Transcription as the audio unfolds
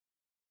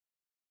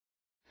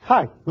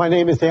Hi, my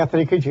name is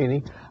Anthony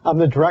Cugini. I'm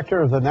the director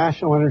of the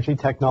National Energy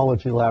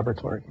Technology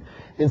Laboratory.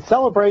 In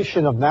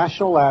celebration of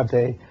National Lab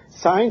Day,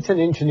 science and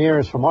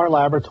engineers from our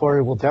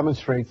laboratory will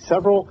demonstrate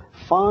several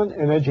fun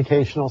and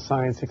educational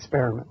science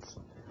experiments.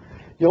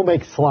 You'll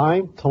make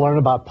slime to learn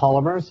about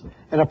polymers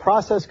and a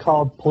process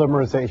called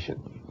polymerization.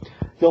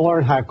 You'll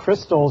learn how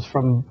crystals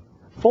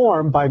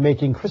form by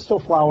making crystal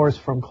flowers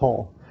from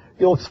coal.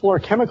 You'll explore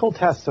chemical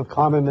tests of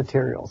common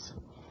materials.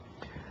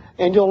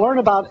 And you'll learn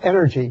about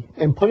energy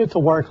and put it to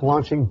work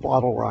launching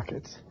bottle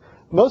rockets.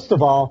 Most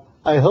of all,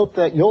 I hope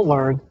that you'll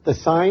learn the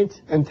science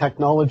and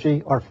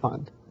technology are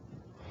fun.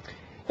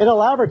 In a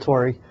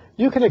laboratory,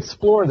 you can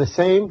explore the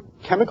same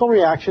chemical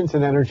reactions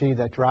and energy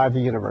that drive the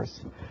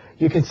universe.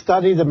 You can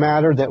study the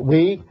matter that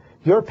we,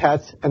 your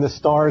pets, and the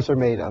stars are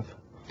made of.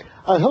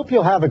 I hope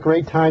you'll have a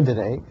great time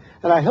today,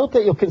 and I hope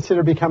that you'll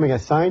consider becoming a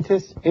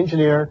scientist,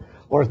 engineer,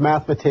 or a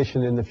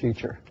mathematician in the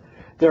future.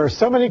 There are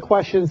so many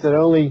questions that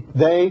only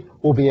they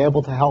will be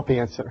able to help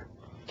answer.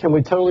 Can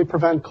we totally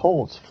prevent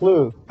colds,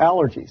 flu,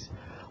 allergies?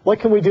 What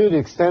can we do to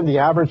extend the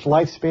average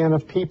lifespan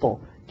of people,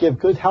 give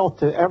good health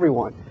to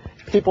everyone,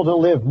 people to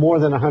live more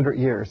than 100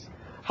 years?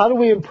 How do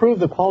we improve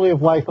the quality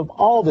of life of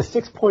all the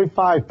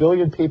 6.5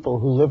 billion people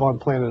who live on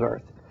planet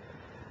Earth?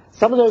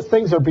 Some of those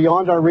things are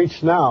beyond our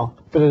reach now,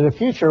 but in the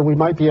future we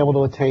might be able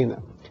to attain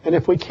them. And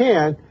if we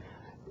can,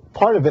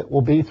 part of it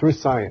will be through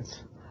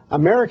science.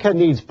 America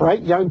needs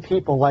bright young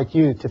people like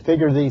you to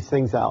figure these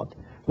things out.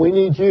 We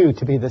need you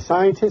to be the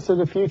scientists of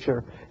the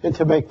future and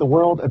to make the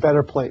world a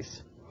better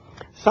place.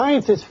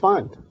 Science is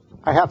fun.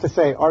 I have to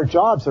say, our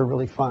jobs are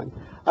really fun.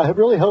 I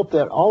really hope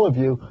that all of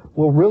you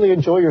will really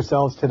enjoy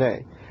yourselves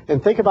today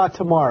and think about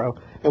tomorrow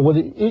and what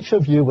each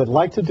of you would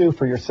like to do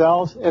for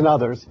yourselves and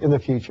others in the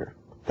future.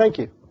 Thank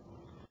you.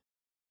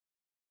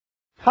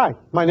 Hi,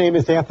 my name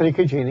is Anthony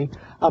Cugini.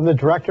 I'm the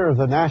director of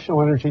the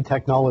National Energy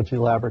Technology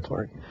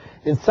Laboratory.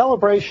 In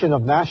celebration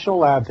of National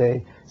Lab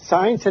Day,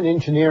 science and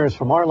engineers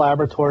from our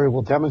laboratory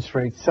will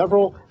demonstrate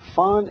several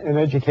fun and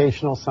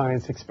educational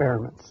science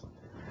experiments.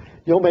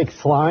 You'll make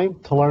slime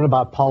to learn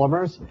about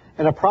polymers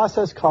and a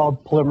process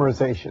called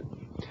polymerization.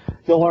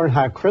 You'll learn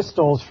how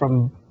crystals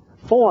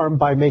form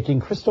by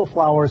making crystal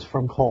flowers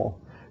from coal.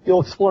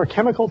 You'll explore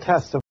chemical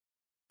tests of...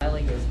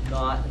 Smiling is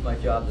not in my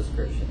job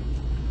description.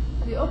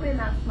 You open your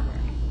mouth smiling.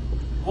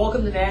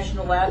 Welcome to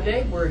National Lab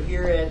Day. We're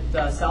here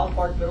at South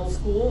Park Middle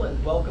School,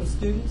 and welcome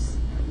students.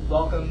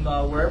 Welcome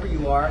wherever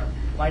you are.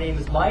 My name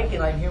is Mike,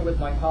 and I'm here with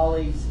my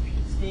colleagues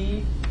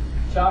Steve,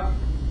 Chuck,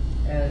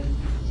 and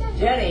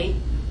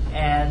Jenny,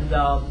 and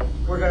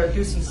we're going to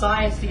do some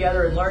science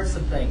together and learn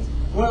some things.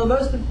 One of the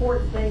most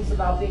important things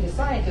about being a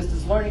scientist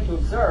is learning to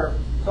observe.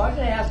 So I'm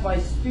going to ask my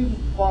student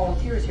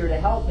volunteers here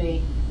to help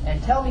me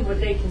and tell me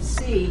what they can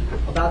see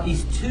about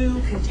these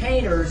two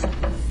containers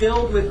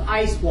filled with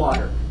ice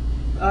water.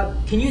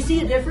 Can you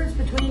see a difference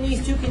between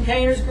these two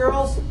containers,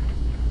 girls?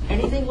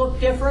 Anything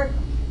look different?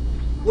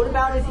 What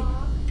about if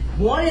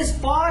one is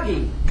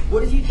foggy?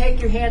 What if you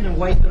take your hand and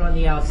wipe it on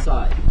the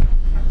outside?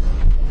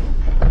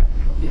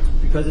 It's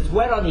because it's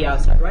wet on the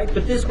outside, right?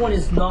 But this one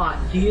is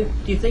not. Do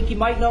you think you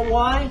might know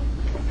why?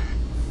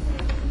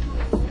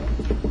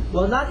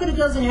 Well, not that it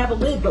doesn't have a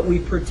lid, but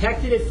we've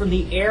protected it from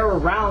the air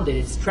around it.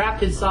 It's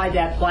trapped inside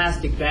that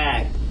plastic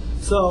bag.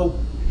 So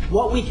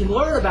what we can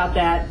learn about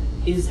that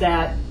is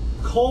that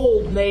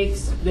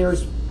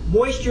there's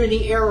moisture in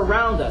the air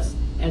around us,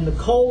 and the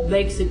cold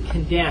makes it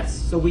condense.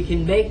 So we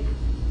can make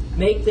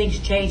things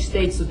change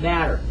states of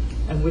matter.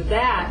 And with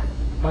that,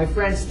 my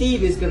friend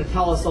Steve is going to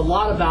tell us a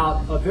lot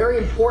about a very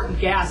important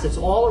gas that's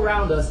all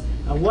around us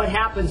and what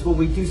happens when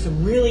we do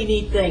some really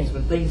neat things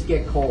when things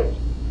get cold.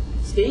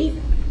 Steve?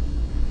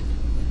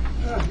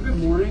 Good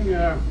morning.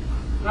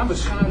 I'm a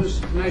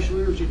scientist at the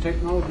National Energy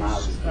Technology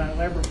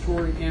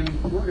Laboratory in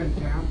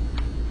Morgantown.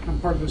 I'm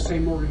part of the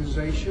same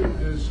organization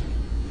as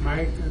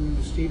Mike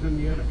and Stephen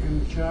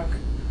and Chuck.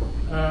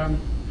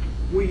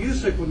 We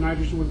use liquid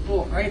nitrogen. We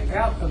pull it right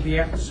out of the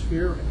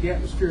atmosphere. The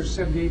atmosphere is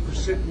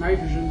 78%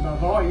 nitrogen by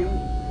volume.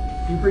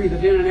 You breathe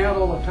it in and out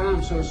all the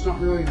time, so it's not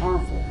really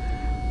harmful.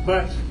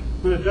 But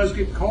when it does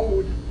get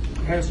cold,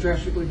 it has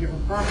drastically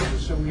different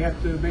properties, so we have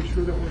to make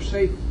sure that we're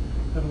safe.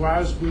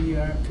 Otherwise, we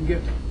can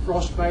get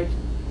frostbite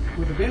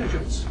with a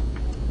vengeance.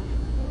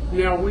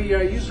 Now, we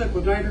use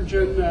liquid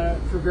nitrogen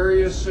for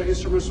various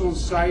instruments on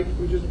site.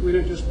 We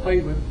don't just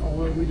play with it,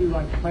 although we do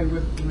like to play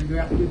with it when we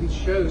go out and do these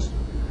shows.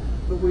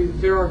 But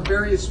there are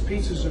various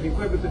pieces of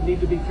equipment that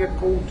need to be kept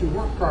cold to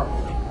work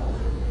properly.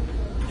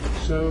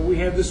 So we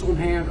have this on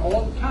hand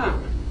all the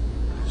time.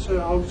 So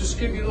I'll just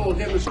give you a little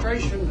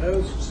demonstration,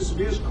 though, since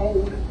it is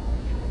cold.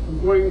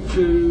 I'm going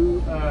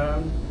to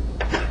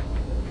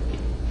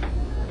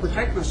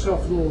protect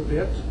myself a little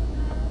bit.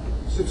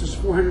 Since it's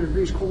 400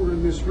 degrees colder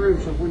in this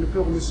room, so I'm going to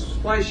put on this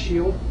splash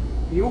shield.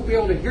 You won't be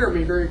able to hear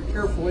me very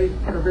carefully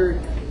or very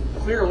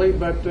clearly,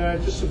 but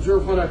just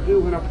observe what I do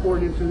when I pour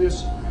it into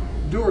this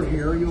gourd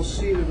here. You'll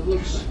see that it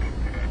looks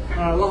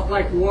a lot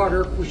like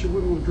water. Of course, you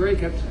wouldn't want to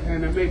drink it,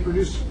 and it may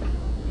produce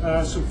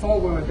some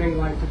foam on a day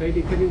like today,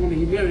 depending on the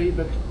humidity,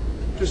 but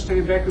just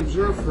stand back and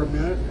observe for a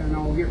minute, and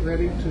I'll get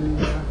ready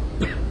to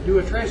do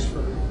a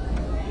transfer.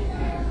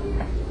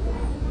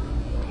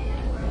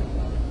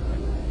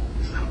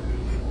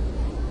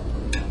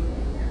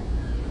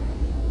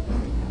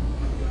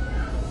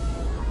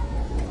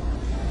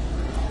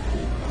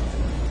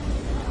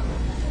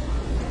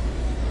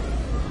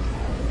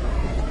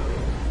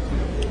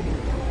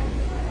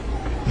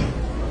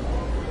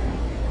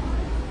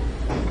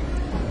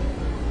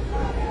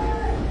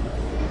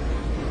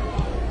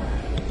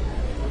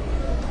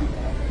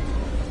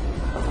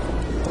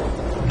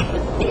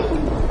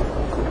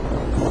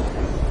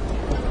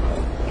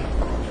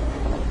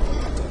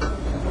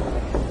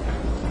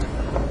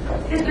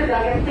 Mr.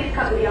 Duggan, please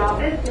come to the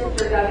office.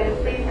 Mr. Duggan,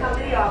 please come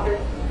to the office.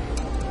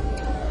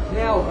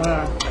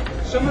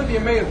 Now, some of you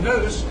may have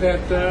noticed that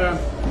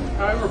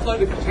I overflowed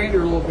the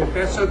container a little bit.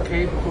 That's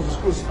okay because it's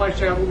going to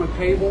splash out on the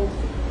table.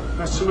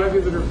 Some of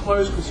you that are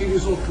close can see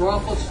these little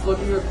droplets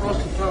floating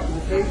across the top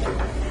of the table.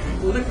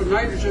 The liquid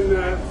nitrogen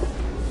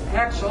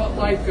acts a lot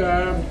like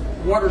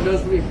water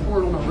does when you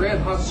pour it on a red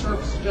hot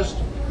surface. It just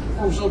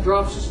forms little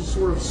drops and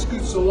sort of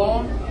scoots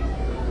along.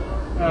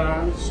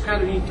 It's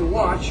kind of neat to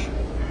watch.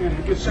 And if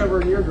it gets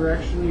over in your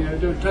direction, you know,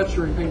 don't touch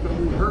or anything, but it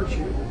won't hurt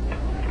you.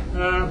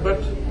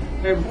 But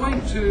I'm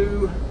going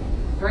to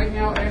right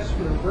now ask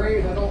for a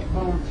brave adult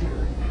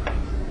volunteer.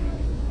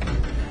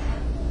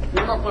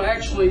 We're not going to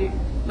actually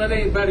let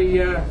anybody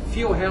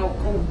feel how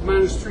cold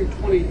minus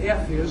 320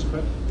 F is,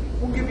 but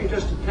we'll give you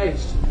just a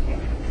taste.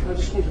 I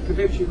just want to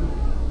convince you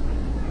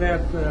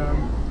that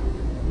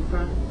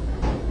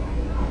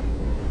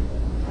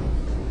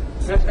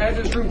that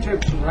is room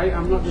temperature, right?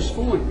 I'm not just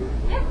fooling you.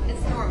 Yeah,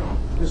 it's normal.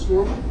 It's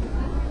normal?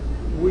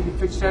 We can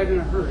fix that in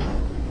a hurry.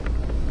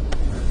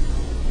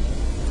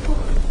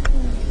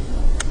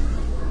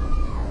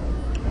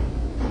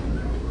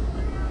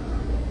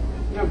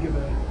 Now give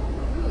it a...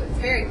 Ooh, it's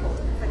very cold.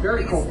 It's like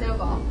Very a cold.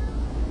 snowball.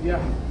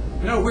 Yeah.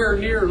 Nowhere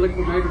near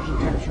liquid nitrogen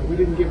temperature. We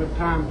didn't give it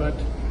time, but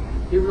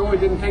it really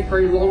didn't take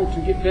very long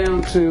to get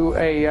down to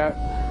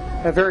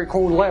a very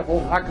cold level.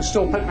 I could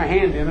still put my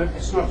hand in it.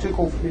 It's not too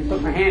cold for me to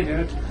put my hand in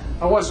it.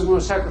 I wasn't going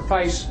to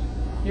sacrifice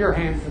your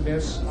hand for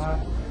this.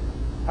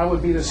 I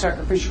would be the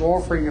sacrificial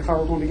offering if I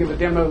were going to give a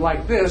demo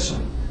like this,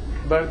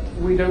 but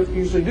we don't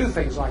usually do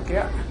things like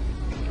that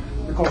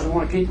because we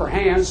want to keep our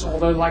hands,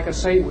 although, like I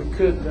say, we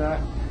could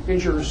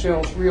injure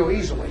ourselves real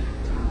easily.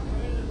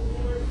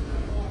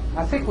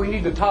 I think we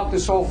need to top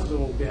this off a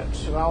little bit,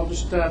 so I'll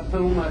just put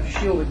on my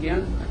shield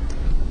again.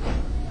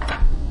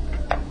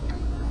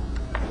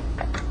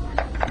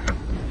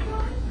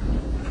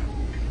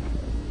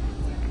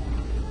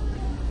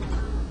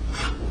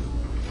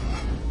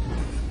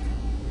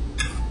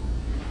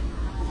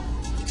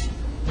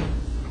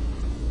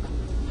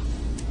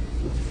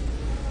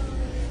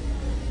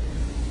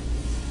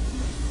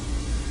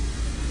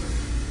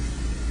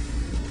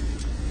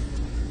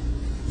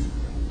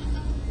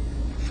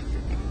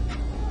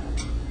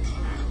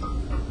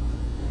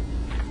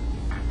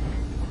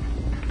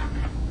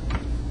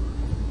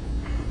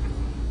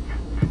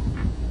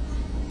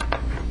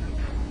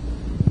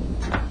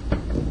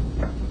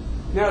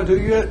 Now, do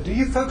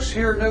you folks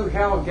here know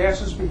how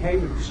gases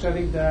behave? Have you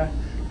studied that?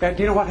 Do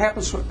you know what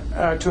happens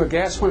to a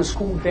gas when it's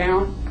cooled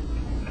down?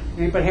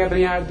 Anybody have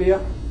any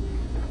idea?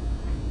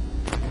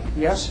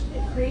 Yes?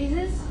 It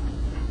freezes?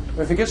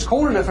 If it gets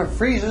cold enough, it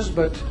freezes,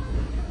 but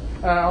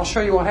I'll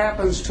show you what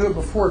happens to it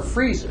before it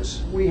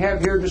freezes. We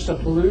have here just a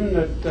balloon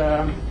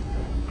that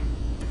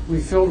we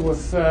filled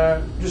with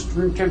just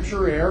room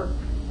temperature air.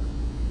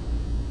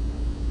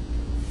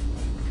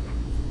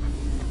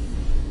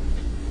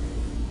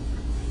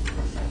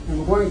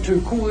 And we're going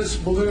to cool this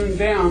balloon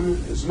down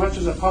as much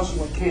as I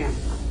possibly can.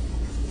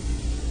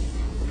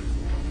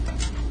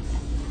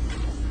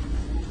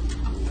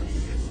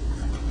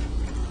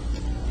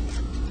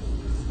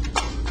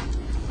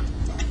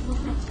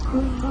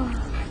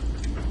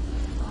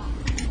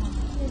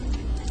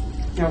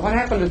 Now, what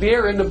happened to the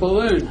air in the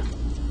balloon?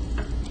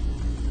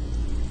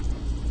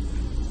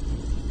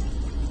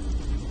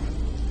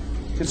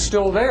 It's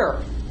still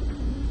there.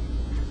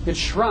 It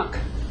shrunk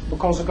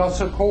because it got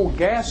so cold.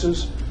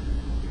 Gases,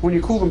 when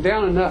you cool them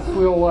down enough,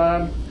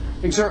 will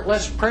exert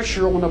less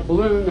pressure on the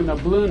balloon, and the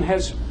balloon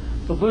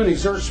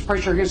exerts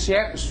pressure against the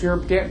atmosphere.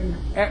 But the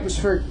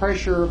atmospheric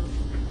pressure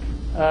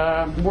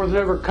more than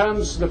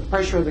overcomes the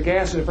pressure of the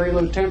gas at a very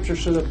low temperature,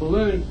 so the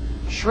balloon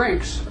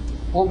shrinks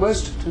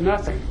almost to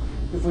nothing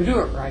if we do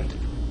it right.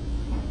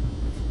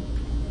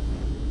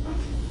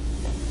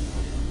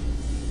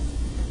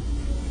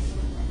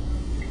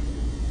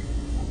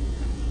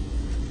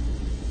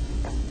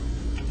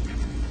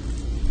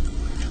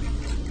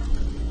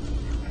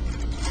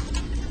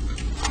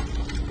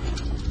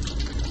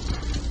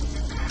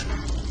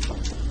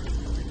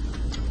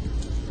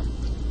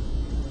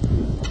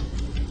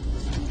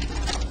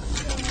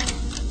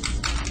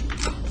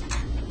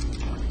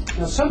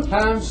 Now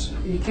sometimes,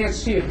 you can't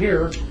see it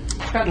here, it's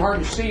kind of hard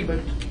to see, but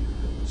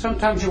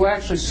sometimes you'll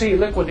actually see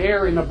liquid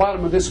air in the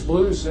bottom of this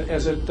balloon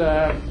as it,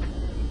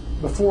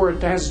 before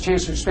it has a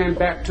chance to expand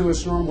back to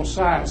its normal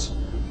size.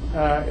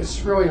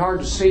 It's really hard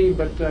to see,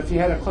 but if you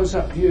had a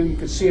close-up view, you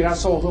could see it. I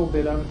saw a little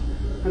bit of it.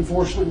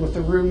 Unfortunately, with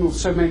the room with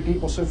so many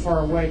people so far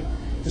away,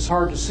 it's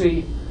hard to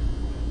see.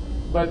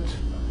 But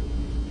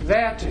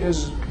that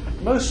is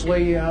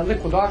mostly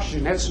liquid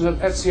oxygen. That's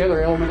the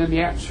other element in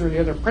the atmosphere, the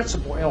other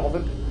principal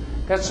element.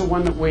 That's the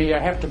one that we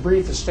have to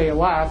breathe to stay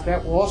alive.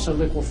 That will also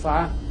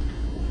liquefy.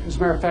 As a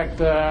matter of fact,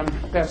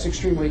 that's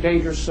extremely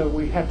dangerous, so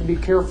we have to be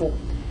careful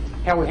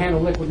how we handle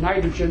liquid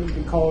nitrogen,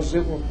 because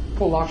it will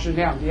pull oxygen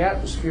out of the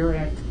atmosphere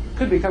and it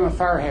could become a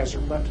fire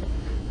hazard. But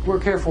we're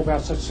careful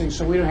about such things,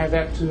 so we don't have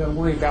that to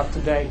worry about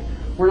today.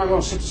 We're not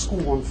going to set the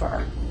school on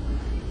fire.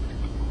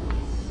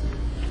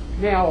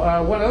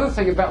 Now, one other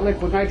thing about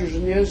liquid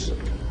nitrogen is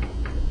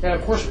that,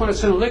 of course, when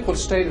it's in a liquid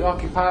state, it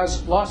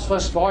occupies lots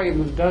less volume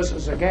than it does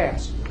as a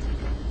gas.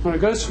 When it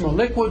goes from a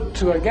liquid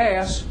to a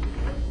gas,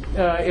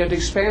 it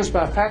expands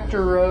by a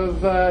factor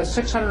of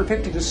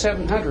 650 to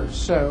 700.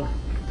 So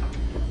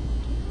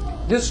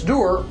this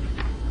door,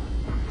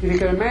 if you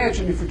can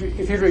imagine,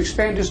 if you're to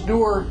expand this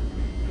door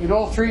in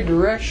all three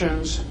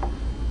directions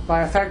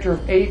by a factor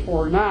of 8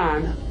 or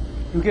 9,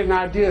 you get an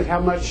idea of how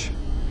much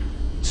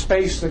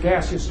space the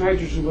gaseous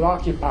nitrogen would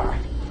occupy.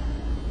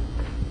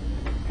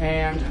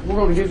 And we're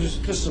going to give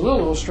just a little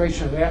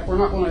illustration of that. We're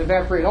not going to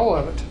evaporate all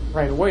of it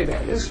right away,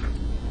 that is.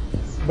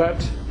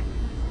 But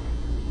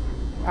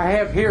I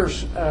have here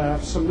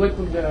some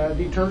liquid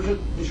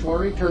detergent,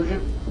 dishwater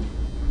detergent.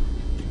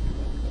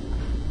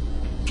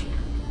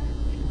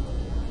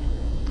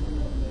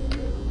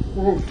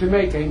 We're going to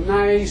make a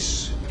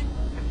nice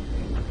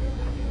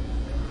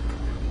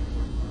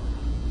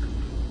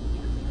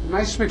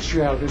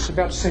mixture out of this,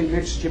 about the same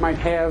mix that you might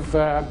have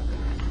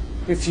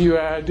if you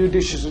do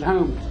dishes at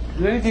home.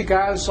 Do any of you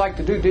guys like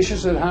to do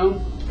dishes at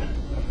home?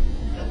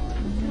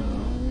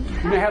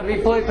 You know how to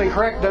be politically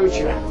correct, don't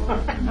you?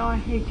 No, I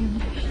hate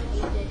him.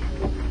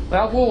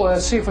 Well, we'll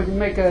see if we can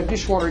make a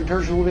dishwater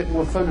detergent a little bit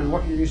more fun than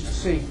what you're used to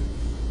seeing.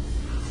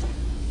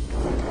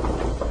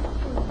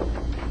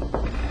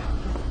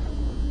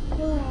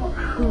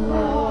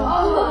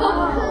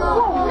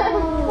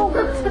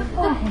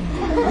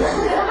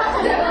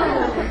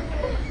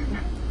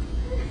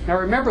 Now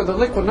remember, the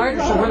liquid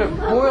nitrogen, when it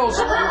boils,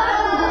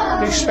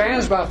 it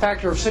expands by a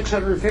factor of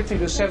 650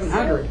 to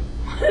 700.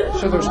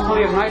 So there's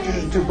plenty of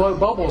nitrogen to blow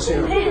bubbles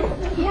here. And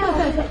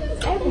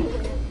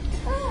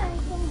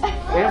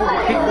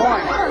we'll keep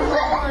going.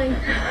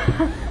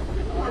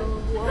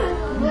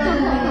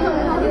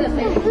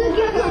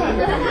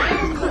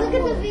 Look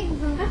at the big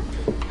one.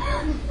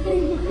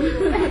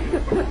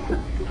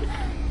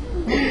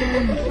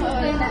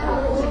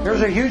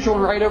 There's a huge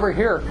one right over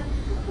here.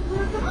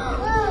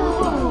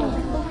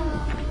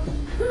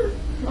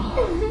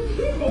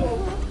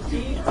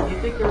 Steve, do you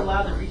think they're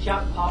allowed to reach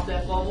out and pop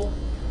that bubble?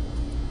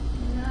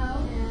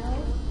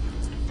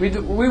 We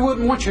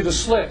wouldn't want you to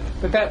slip,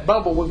 but that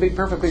bubble would be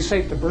perfectly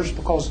safe to burst,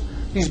 because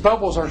these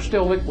bubbles are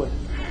still liquid.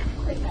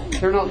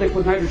 They're not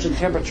liquid nitrogen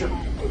temperature.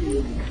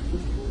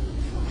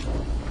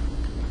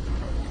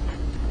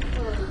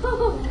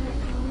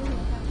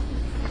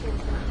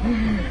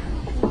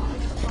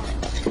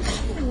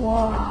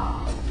 Wow.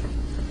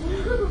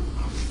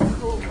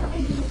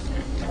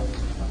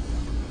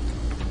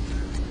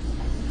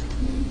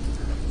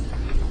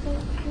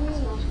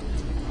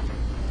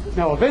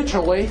 Now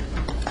eventually,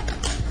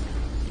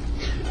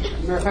 as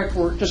a matter of fact,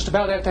 we're just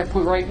about at that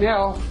point right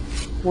now,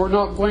 we're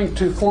not going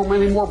to form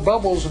any more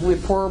bubbles when we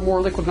pour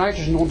more liquid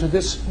nitrogen onto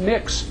this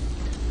mix.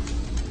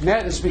 And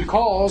that is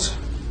because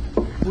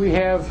we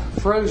have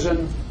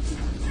frozen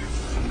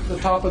the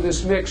top of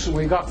this mix, and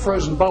we've got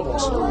frozen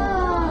bubbles.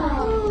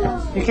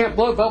 You can't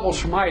blow bubbles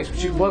from ice,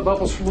 but you can blow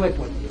bubbles from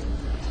liquid.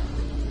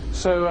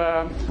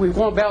 So we've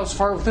gone about as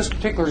far with this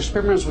particular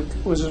experiment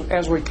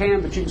as we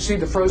can, but you can see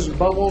the frozen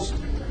bubbles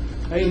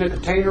in the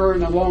container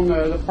and along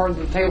the part of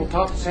the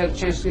tabletop that's had a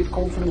chance to get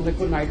cold from the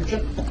liquid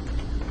nitrogen.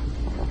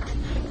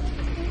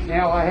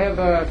 Now I have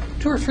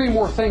 2 or 3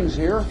 more things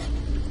here.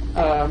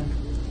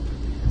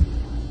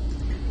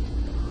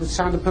 It's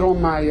time to put on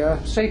my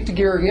safety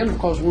gear again,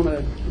 because we want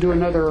to do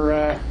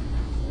another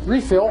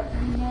refill.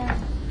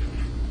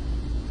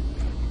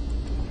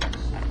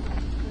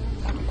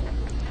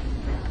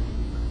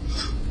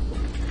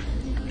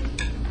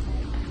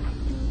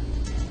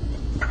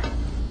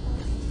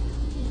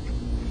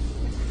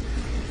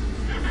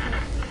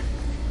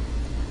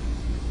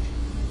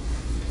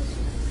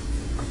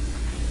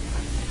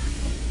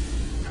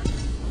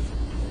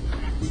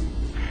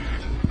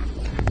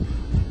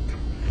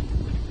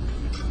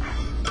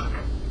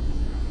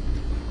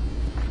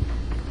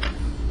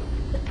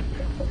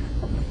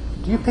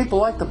 You people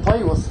like to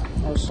play with,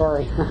 oh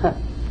sorry,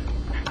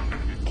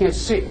 can't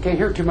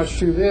hear too much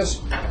through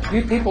this.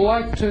 You people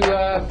like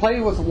to play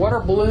with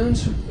water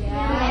balloons?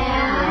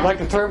 Yeah. Like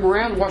to throw them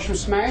around and watch them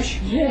smash?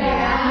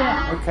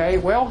 Yeah. Okay,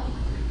 well,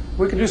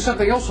 we can do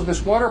something else with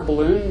this water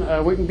balloon.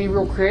 We can be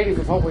real creative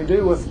with what we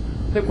do with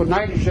liquid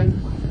nitrogen.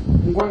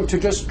 I'm going to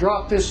just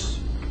drop this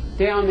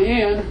down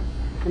in,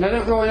 and I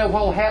don't really know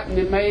what will happen.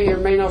 It may or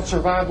may not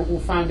survive, but we'll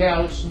find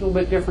out. It's a little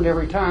bit different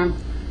every time.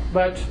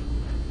 But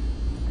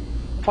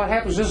what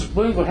happens is this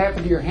balloon will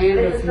happen to your hand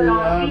This is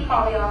Bernowski,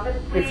 call the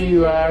office, please. if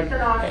you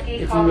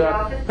Bernowski, call the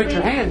office, put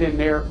your please. hand in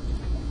there.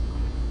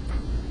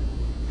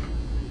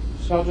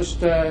 So I'll just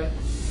does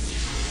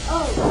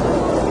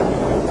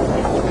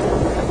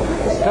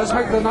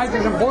make the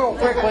nitrogen boil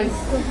quickly.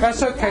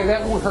 That's okay.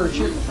 That won't hurt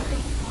you.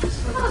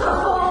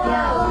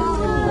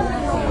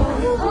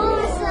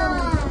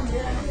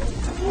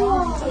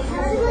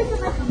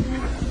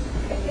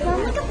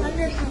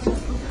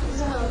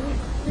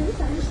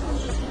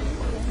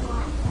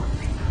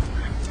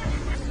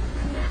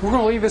 We're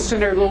going to leave this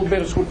in there a little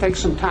bit. It's going to take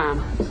some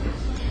time.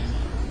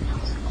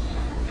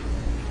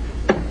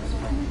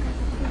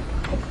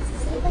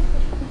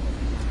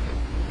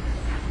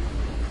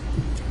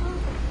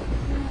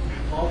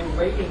 While we're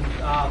waiting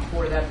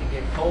for that to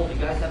get cold, you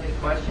guys have any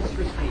questions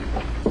for Steve?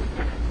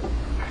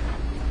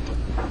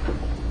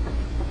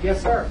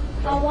 Yes, sir.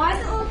 Why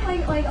does it look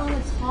like on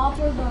the top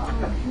of the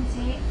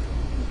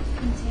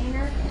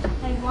container?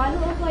 Like, why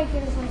does it look like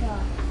there's like a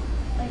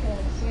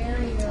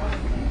barrier right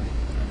there?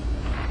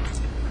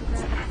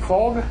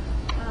 Fog?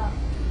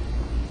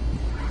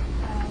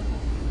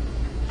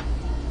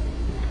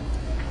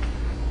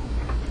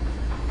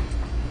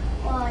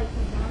 Well, like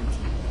the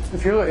mountain.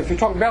 If you're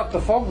talking about the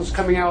fog that's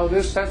coming out of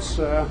this, that's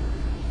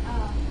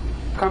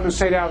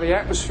condensate out of the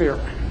atmosphere.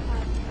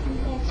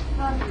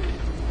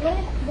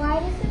 Why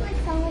does it like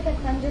sound like a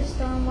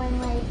thunderstorm when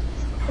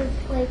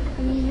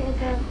when you hear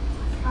the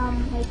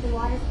the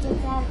water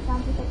spits out? It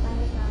sounds like a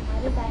thunderstorm.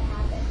 Why does that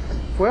happen?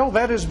 Well,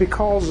 that is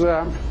because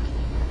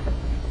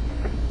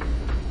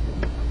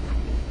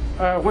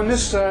when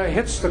this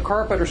hits the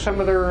carpet or some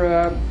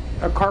other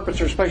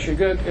carpets are especially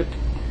good,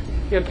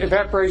 it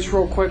evaporates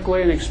real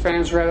quickly and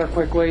expands rather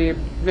quickly.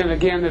 Then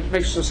again, it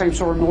makes the same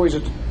sort of noise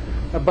that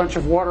a bunch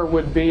of water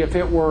would be if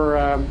it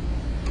were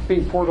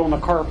being poured on the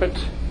carpet.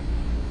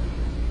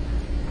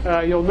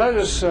 You'll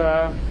notice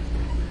that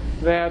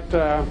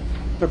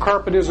the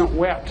carpet isn't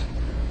wet.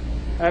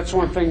 That's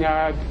one thing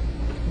I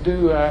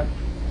do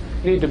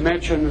need to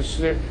mention. It's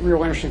a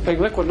real interesting thing.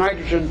 Liquid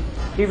nitrogen,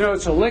 even though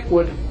it's a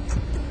liquid,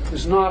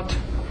 is not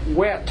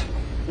wet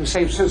in the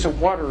same sense that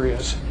water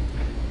is.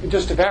 It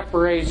just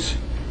evaporates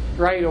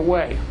right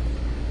away.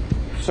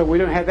 So we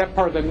don't have that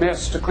part of the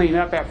mess to clean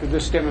up after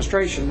this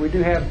demonstration. We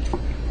do have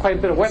quite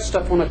a bit of wet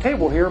stuff on the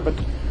table here, but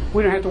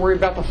we don't have to worry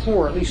about the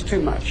floor, at least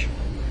too much.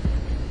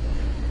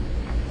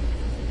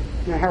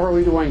 Now, how are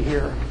we doing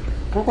here?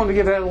 We're going to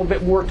give that a little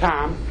bit more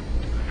time.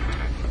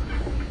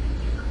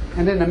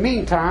 And in the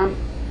meantime,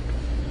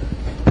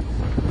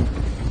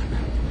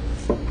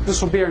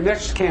 this will be our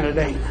next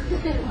candidate.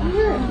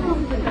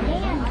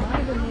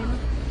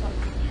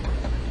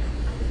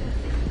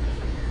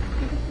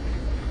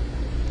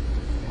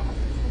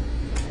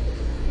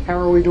 How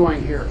are we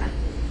doing here?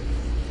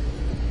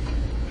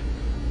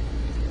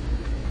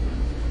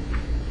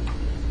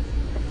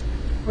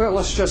 Well,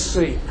 let's just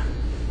see.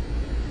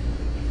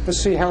 Let's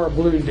see how our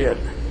balloon did.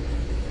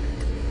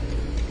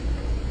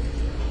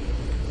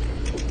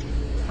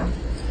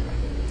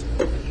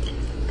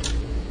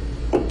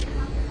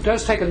 It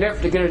does take an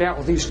effort to get it out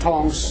with these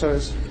tongs, so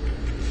it's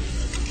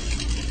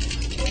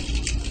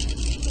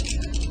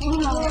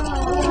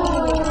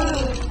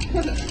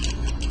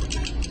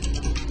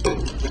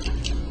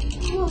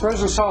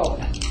frozen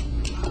solid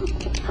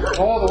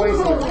all the way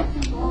through.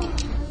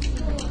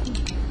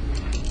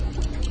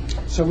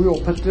 So we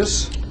will put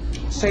this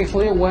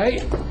safely away,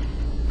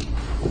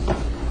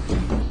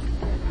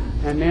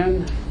 and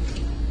then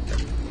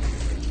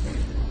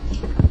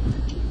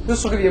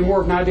this will give you more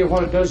of an idea of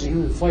what it does to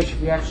human flesh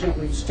if you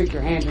accidentally stick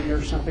your hand in there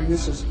or something.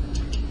 This is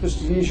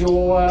just the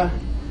usual. Well,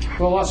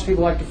 lots of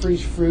people like to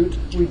freeze fruit.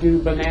 We do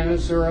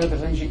bananas or other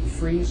things you can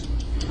freeze.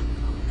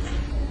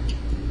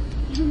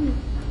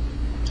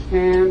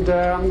 And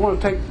I'm going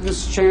to take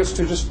this chance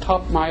to just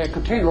top my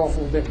container off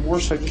a little bit more,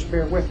 so just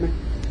bear with me.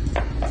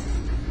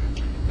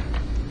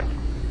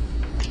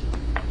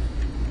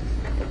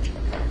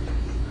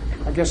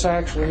 I guess I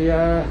actually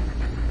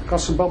got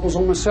some bubbles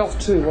on myself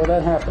too while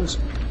that happens.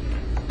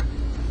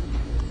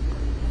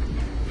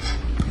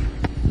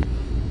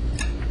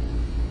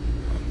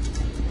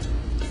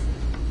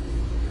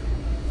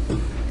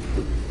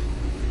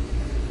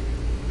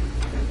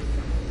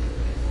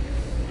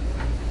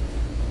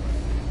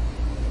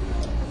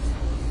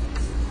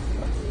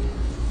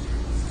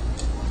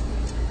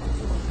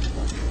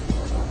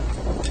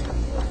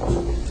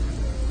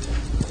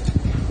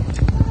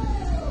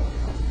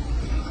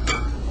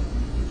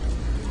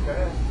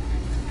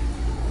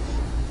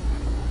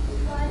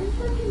 Why does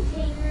the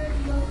container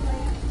look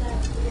like that?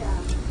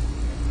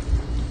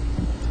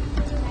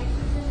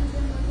 Nitrogen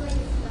doesn't look like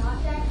it's not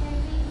that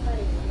heavy, but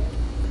it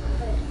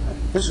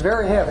is. It's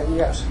very heavy,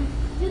 yes.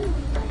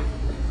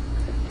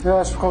 No,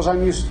 that's because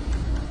I'm used.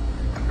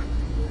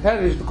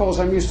 That is because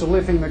I'm used to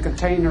lifting the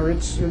container.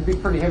 It'd be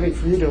pretty heavy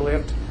for you to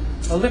lift.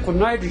 Liquid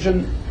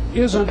nitrogen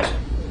isn't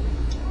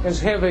as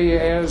heavy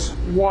as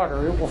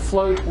water. It will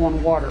float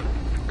on water.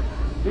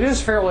 It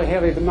is fairly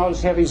heavy, but not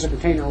as heavy as a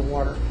container of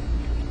water.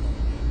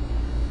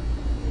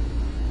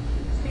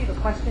 Steve, a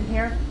question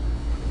here.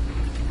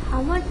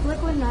 How much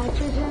liquid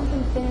nitrogen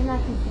can fit in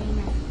that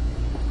container?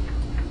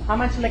 How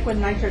much liquid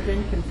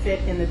nitrogen can fit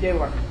in the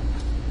door?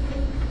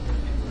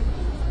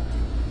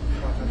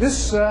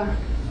 This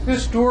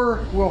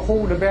door will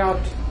hold about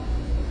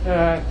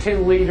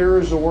 10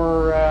 liters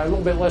or a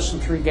little bit less than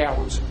 3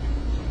 gallons.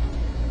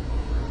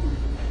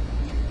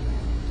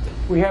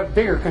 We have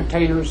bigger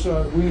containers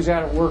we use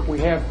out at work. We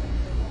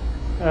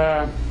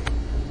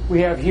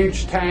have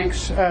huge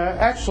tanks.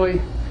 Actually,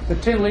 the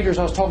 10 liters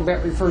I was talking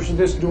about refers to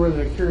this door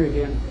that I carry it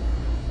in.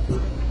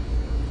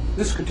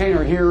 This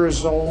container here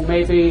is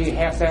maybe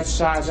half that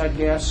size, I'd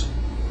guess.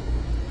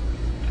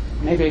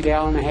 Maybe 1.5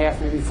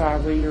 gallons, maybe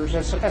 5 liters.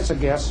 That's a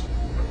guess.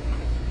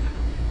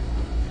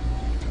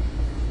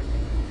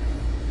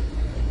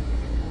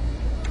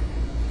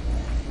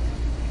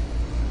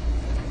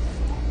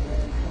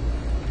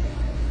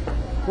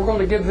 We're going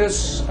to give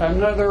this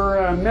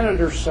another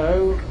minute or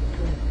so.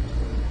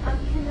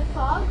 Can the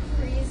fog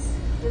freeze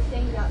the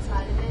things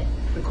outside of it?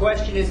 The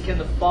question is, can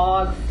the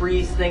fog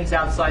freeze things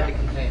outside the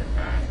container?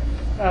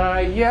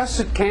 Yes,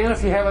 it can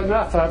if you have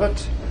enough of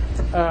it.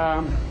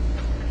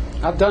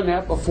 I've done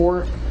that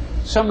before.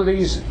 Some of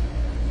this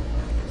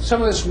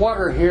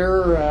water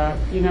here,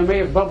 may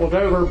have bubbled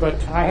over,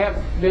 but I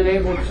have been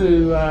able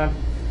to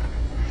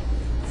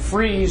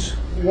freeze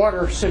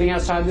water sitting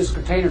outside this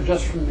container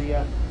just from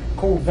the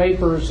cold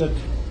vapors that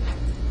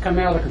come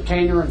out of the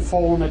container and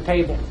fall on the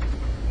table.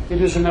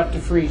 It is enough to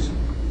freeze it.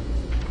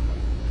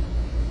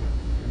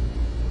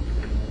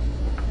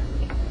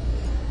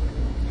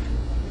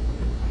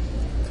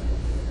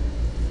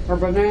 Our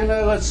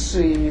banana, let's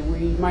see, we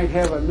might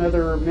have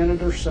another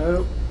minute or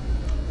so.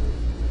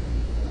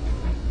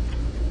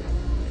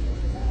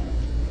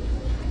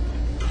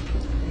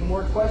 Any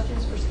more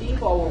questions for Steve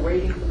while we're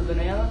waiting for the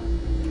banana?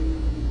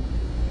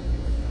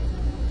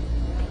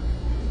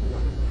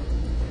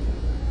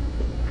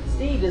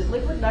 Steve, is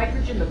liquid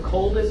nitrogen the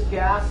coldest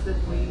gas that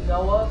we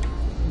know of?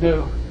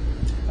 No.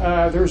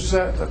 There's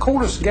the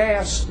coldest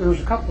gas. There's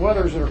a couple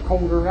others that are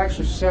colder,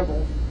 actually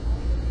several.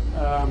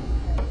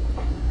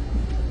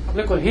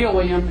 Liquid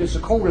helium is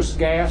the coldest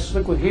gas.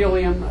 Liquid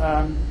helium,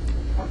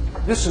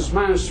 this is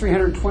minus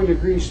 320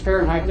 degrees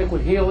Fahrenheit.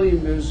 Liquid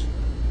helium is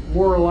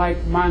more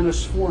like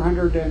minus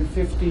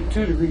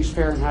 452 degrees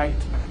Fahrenheit.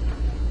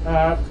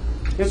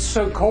 It's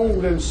so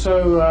cold and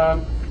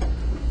so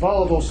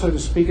volatile, so to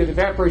speak. It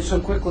evaporates so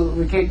quickly that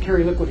we can't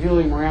carry liquid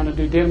helium around and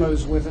do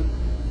demos with it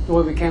the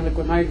way we can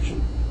liquid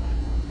nitrogen.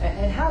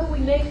 And how do we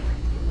make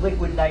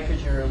liquid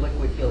nitrogen or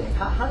liquid helium?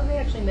 How do they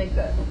actually make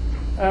that?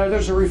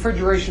 There's a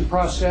refrigeration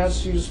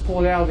process. You just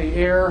pull it out of the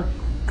air,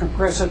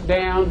 compress it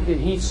down, it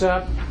heats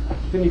up,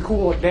 then you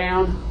cool it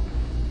down,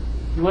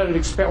 and let it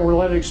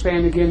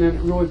expand again, and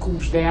it really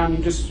cools down.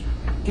 You just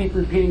keep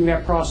repeating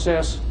that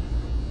process.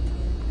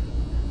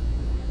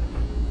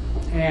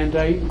 And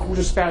you can cool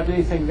just about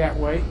anything that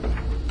way.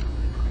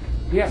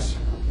 Yes?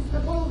 Is the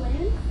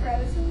balloon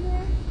frozen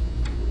there?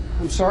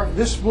 I'm sorry,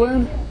 this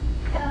balloon?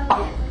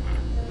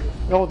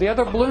 Oh, the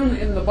other balloon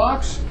in the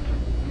box?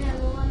 No,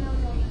 the one over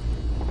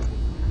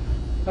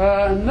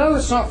there. No,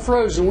 it's not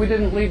frozen. We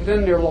didn't leave it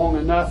in there long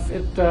enough. We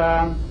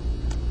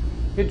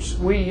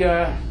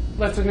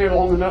left it in there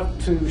long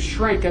enough to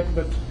shrink it,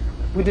 but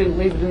we didn't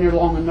leave it in there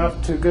long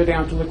enough to go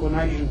down to liquid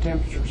nitrogen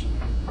temperatures.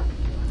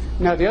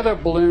 Now the other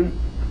balloon,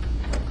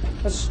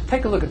 let's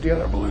take a look at the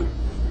other balloon.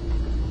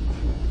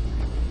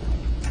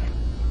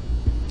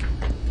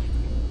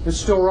 It's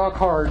still rock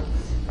hard,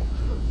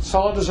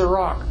 solid as a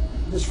rock.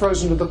 It's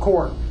frozen to the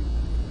core.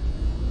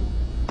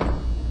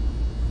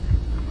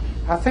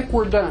 I think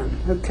we're done.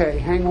 Okay,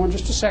 hang on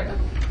just a second.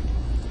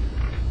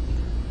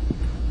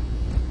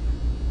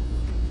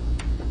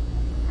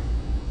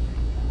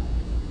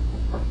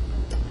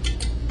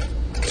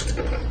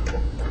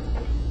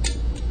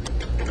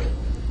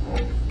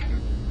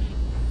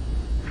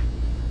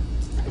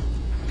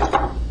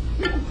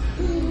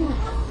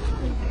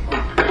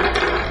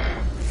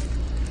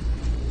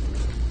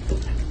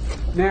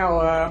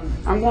 Now,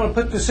 I'm going to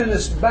put this in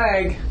this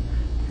bag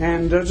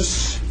and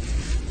just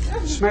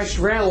smash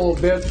it around a little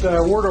bit.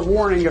 Word of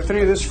warning, if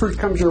any of this fruit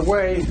comes your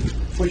way,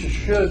 which it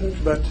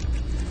shouldn't, but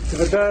if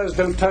it does,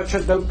 don't touch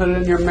it, don't put it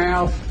in your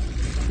mouth.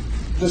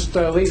 Just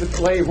leave it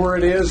lay where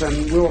it is,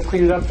 and we'll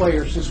clean it up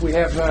later since we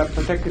have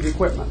protective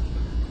equipment.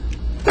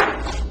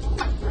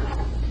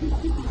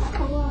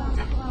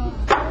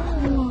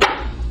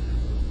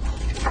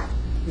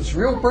 It's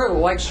real brittle,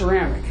 like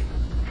ceramic,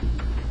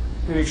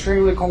 and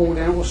extremely cold,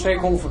 and it will stay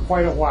cold for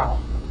quite a while.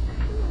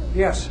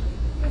 Yes?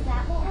 Is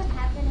that what would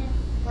happen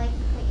if, like, you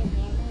put your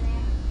hand in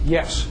there?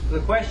 Yes. The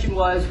question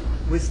was,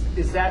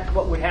 is that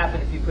what would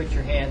happen if you put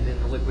your hand in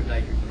the liquid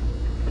nitrogen?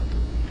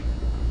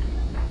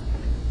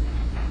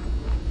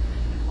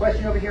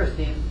 Question over here,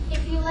 Steve.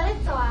 If you let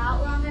it thaw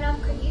out long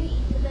enough, could you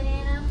eat the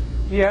banana?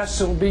 Yes,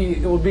 it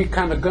will be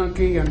kind of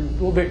gunky and a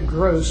little bit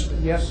gross,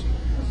 but yes,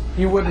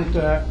 you wouldn't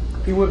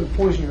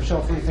poison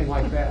yourself or anything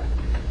like that.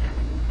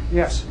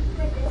 Yes.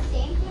 Would the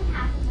same thing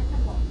happen with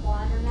a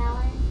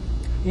watermelon?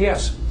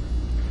 Yes.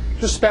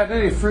 Just about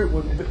any fruit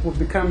would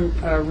become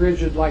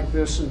rigid like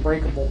this and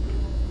breakable.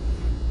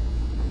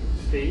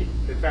 Steve.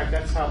 In fact,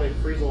 that's how they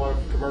freeze a lot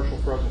of commercial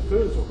frozen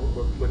foods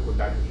with liquid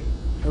nitrogen.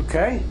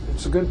 Okay,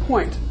 that's a good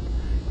point.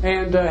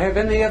 And have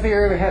any of you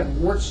ever had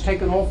warts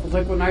taken off with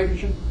liquid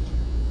nitrogen?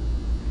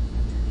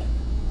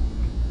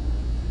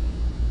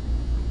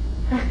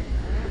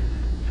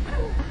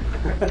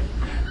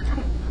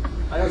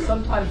 I know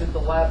sometimes at the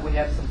lab we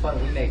have some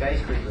fun. We make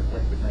ice cream with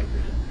liquid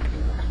nitrogen.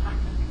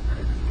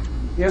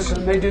 Yes,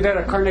 and they do that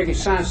at Carnegie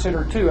Science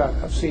Center too,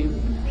 I've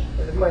seen.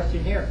 There's a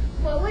question here.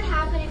 What would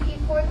happen if you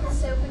poured the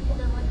soap into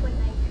the liquid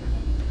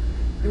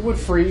nitrogen? It would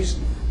freeze.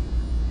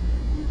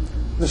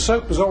 The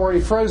soap is already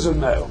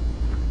frozen though.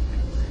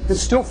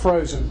 It's still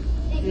frozen.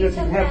 If you took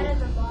it out of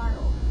the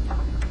bottle.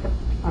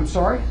 I'm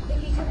sorry?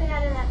 If you took it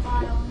out of that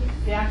bottle.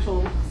 The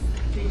actual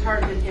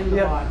detergent in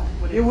the bottle.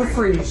 It would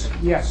freeze,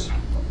 yes.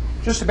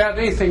 Just about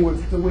anything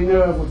that we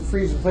know of would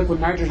freeze with liquid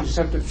nitrogen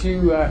except a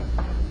few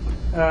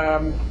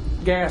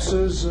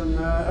gases and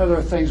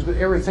other things, but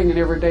everything in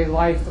everyday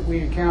life that we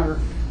encounter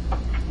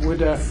would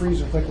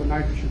freeze with liquid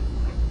nitrogen.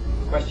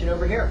 Question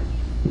over here.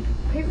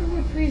 Paper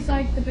would freeze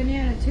like the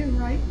banana too,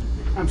 right?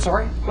 I'm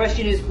sorry?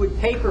 Question is, would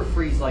paper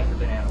freeze like the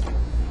banana?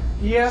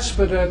 Yes,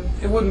 but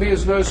it wouldn't be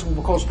as noticeable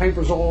because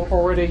paper is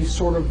already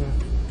sort of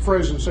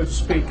frozen, so to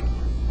speak.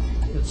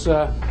 It's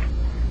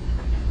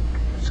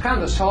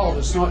kind of solid.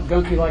 It's not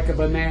gunky like a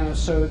banana,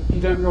 so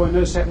you don't really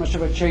notice that much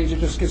of a change. It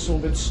just gets a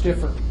little bit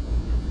stiffer.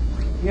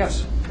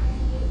 Yes?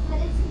 Put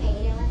a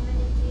tomato in, would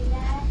it do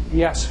that?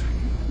 Yes.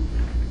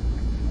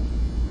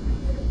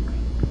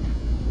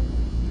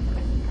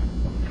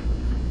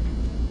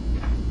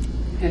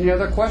 Any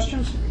other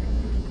questions?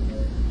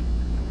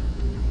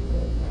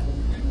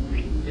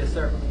 Yes,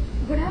 sir.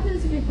 What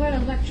happens if you put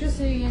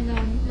electricity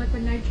in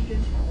liquid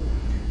nitrogen?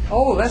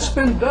 Oh, that's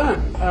been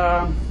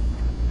done.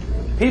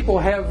 People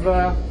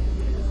have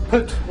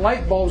put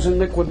light bulbs in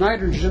liquid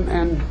nitrogen,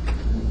 and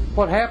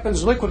what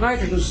happens, liquid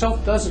nitrogen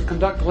itself doesn't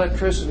conduct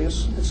electricity.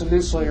 It's an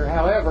insulator.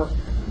 However,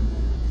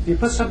 if you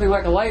put something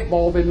like a light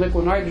bulb in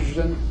liquid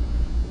nitrogen,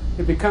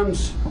 it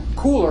becomes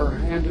cooler,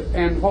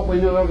 and what we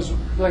know of as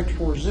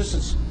electrical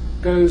resistance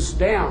goes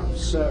down.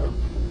 So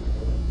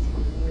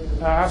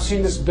I've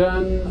seen this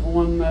done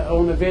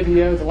on a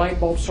video. The light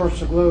bulb starts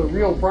to glow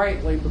real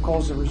brightly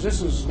because the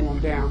resistance is going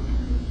down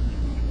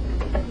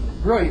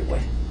brilliantly.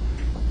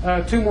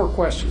 Two more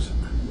questions.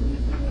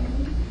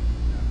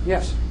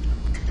 Yes?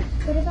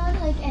 What about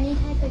like any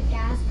type of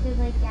gas? Could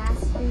like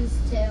gas freeze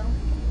too?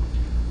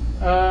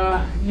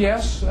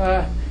 Yes,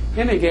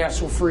 any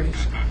gas will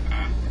freeze.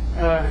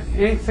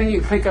 Anything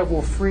you think of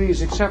will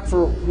freeze except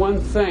for one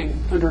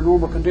thing under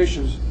normal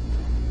conditions.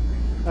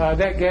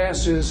 That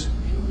gas is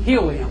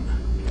helium.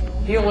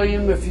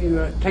 Helium, if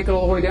you take it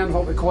all the way down to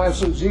what we call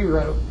absolute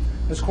zero,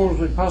 as cold as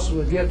we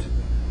possibly get,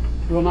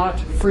 will not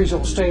freeze. It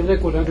will stay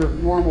liquid under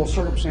normal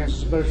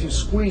circumstances. But if you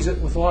squeeze it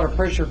with a lot of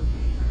pressure,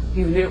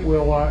 even it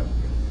will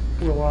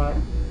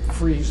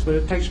freeze. But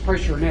it takes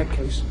pressure in that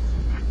case.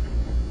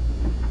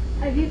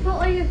 If you put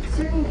like a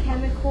certain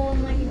chemical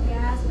in like a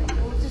gas, like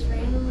will it just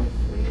randomly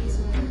freeze?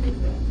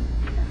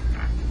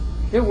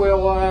 It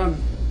will.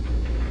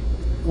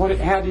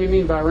 How do you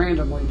mean by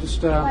randomly?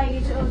 Just like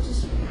it'll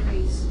just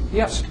freeze.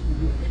 Yes.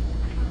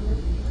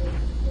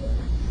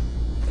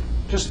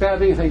 Just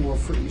about anything will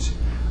freeze.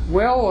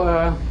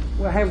 Well,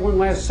 we'll have one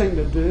last thing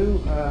to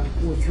do.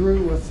 We're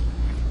through with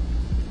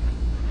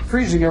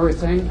freezing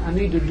everything. I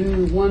need to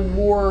do one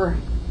more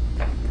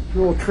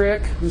little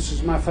trick. This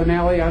is my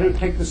finale. I don't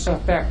take this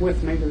stuff back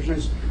with me.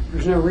 There's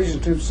no reason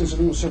to, since it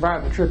won't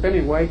survive the trip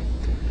anyway.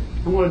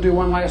 I'm going to do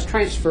one last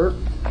transfer.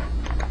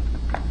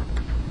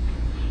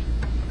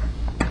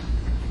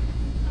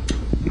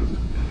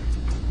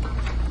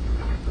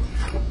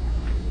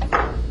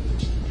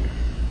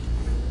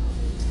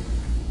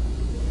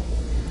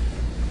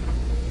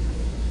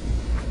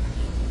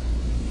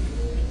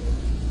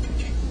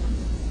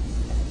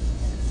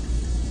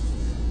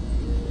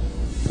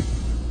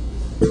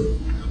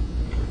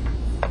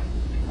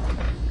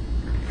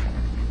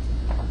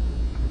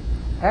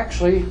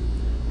 Actually,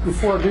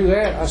 before I do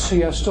that, I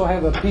see I still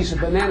have a piece of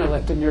banana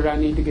left in there that I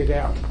need to get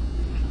out.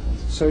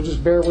 So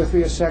just bear with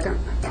me a second.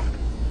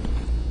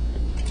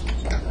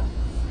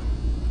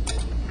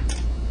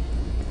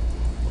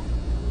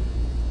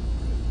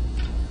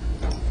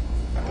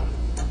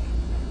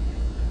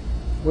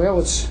 Well,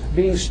 it's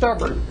being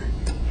stubborn.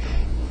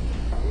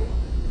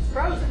 It's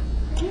frozen.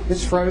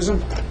 It's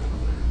frozen.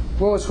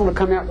 Well, it's going to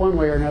come out one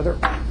way or another.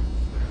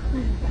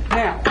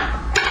 Now,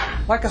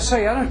 like I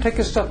say, I don't take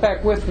this stuff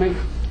back with me.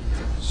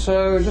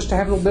 So just to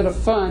have a little bit of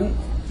fun,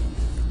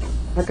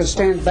 I can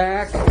stand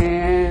back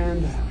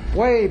and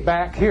way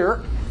back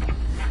here.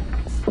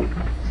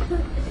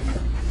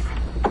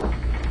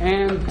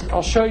 And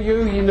I'll show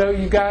you,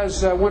 you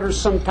guys wondered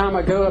some time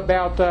ago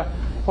about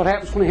what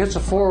happens when it hits the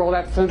floor, all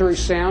that thundery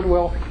sound.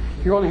 Well,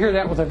 you're going to hear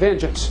that with a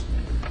vengeance.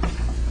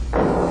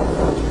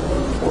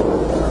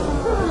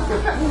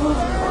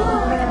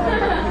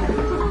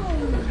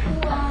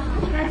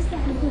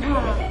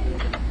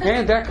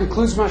 And that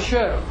concludes my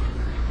show.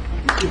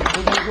 Hope you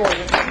enjoyed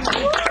it.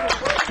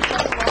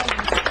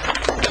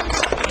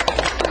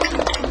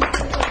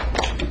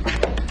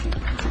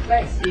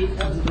 Thanks, Steve.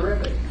 That was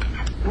terrific.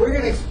 We're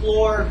going to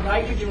explore,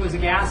 nitrogen was a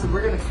gas, and we're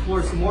going to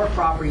explore some more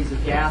properties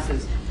of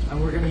gases. And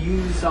we're going to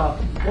use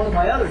one of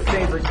my other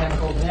favorite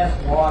chemicals, and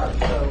that's water.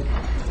 So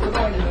we're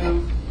going to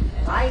move,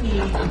 and I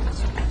need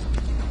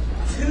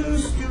 2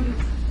 student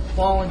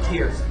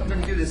volunteers. I'm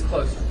going to do this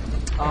closer.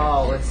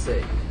 Oh, let's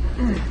see.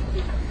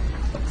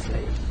 Let's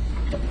see.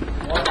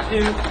 1,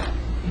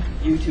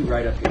 2, you 2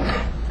 right up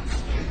here.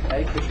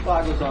 Okay, put your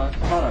goggles on.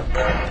 Come on up.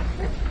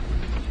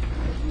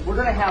 We're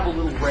going to have a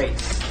little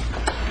race.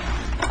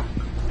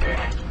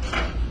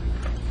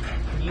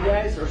 You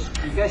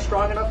guys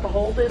strong enough to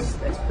hold this?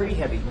 That's pretty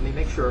heavy. Let me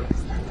make sure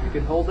you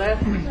can hold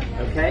that.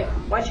 Okay.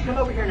 Why don't you come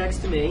over here next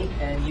to me,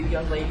 and you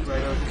young lady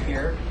right over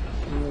here.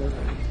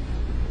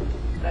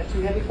 Is that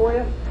too heavy for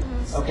you?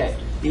 Okay.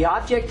 The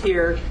object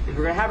here is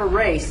we're going to have a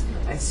race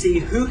and see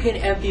who can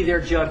empty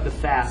their jug the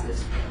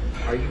fastest.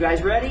 Are you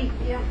guys ready?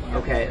 Yeah.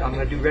 Okay. I'm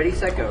going to do ready,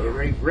 set, go.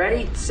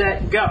 Ready,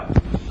 set, go.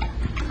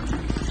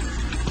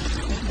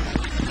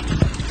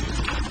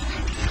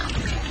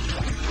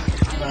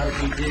 How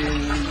did we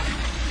do?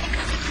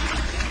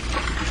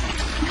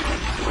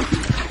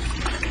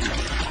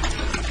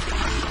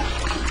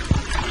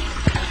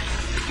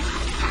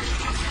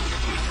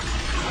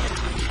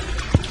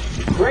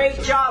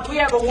 Great job. We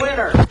have a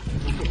winner.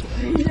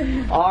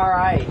 All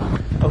right.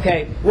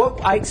 Okay. Well,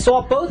 I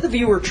saw both of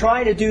you were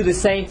trying to do the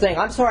same thing.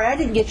 I'm sorry, I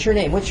didn't get your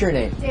name. What's your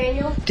name?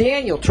 Daniel.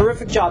 Daniel.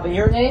 Terrific job. And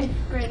your name?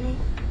 Brittany.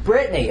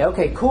 Brittany.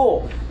 Okay,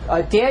 cool.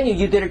 Daniel,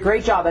 you did a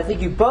great job. I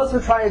think you both were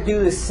trying to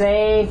do the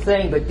same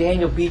thing, but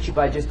Daniel beat you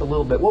by just a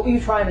little bit. What were you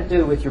trying to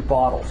do with your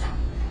bottles?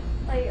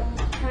 Like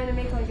trying to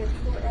make like a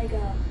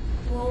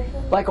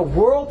whirlpool. Like a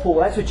whirlpool.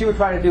 That's what you were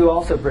trying to do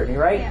also, Brittany,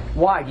 right? Yeah.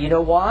 Why? Do you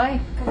know why?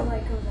 Because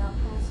it goes out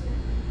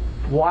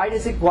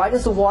faster. Why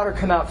does the water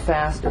come out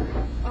faster?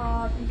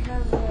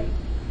 Because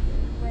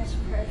less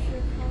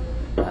pressure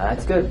probably.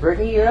 That's good.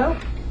 Brittany, you know?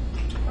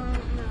 No.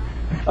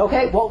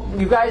 Okay, well,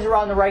 you guys are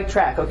on the right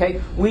track, okay?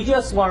 We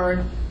just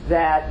learned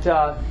that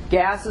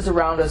gases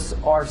around us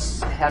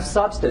have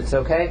substance,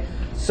 okay?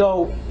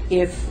 So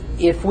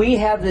if we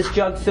have this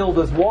jug filled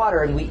with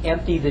water and we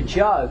empty the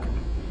jug,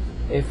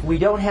 if we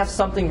don't have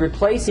something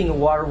replacing the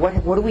water,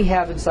 what do we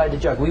have inside the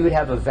jug? We would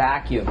have a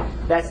vacuum.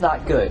 That's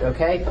not good,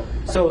 okay?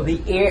 So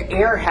the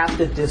air has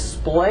to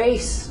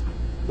displace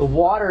the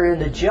water in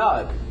the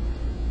jug.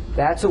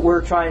 That's what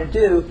we're trying to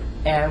do.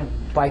 And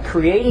by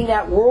creating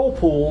that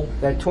whirlpool,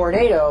 that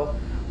tornado,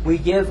 we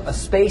give a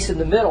space in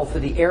the middle for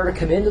the air to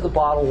come into the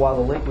bottle while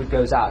the liquid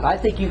goes out. And I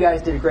think you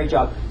guys did a great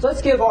job. So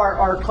let's give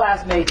our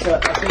classmates a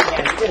big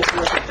hand. You did a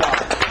terrific job.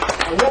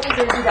 And what we're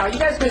going to do now, you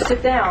guys are going to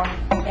sit down,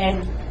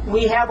 and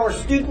we have our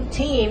student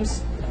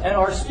teams, and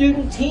our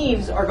student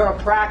teams are going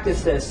to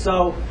practice this.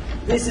 So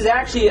this is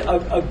actually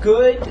a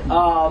good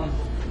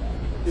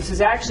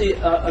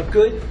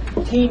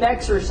team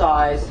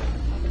exercise.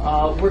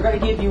 We're going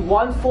to give you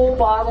 1 full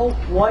bottle,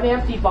 1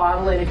 empty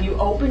bottle, and if you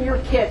open your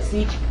kits,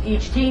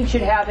 each team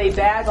should have a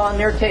bag on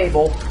their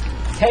table.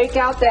 Take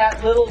out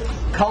that little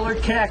colored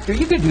connector.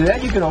 You can do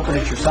that. You can open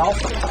it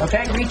yourself.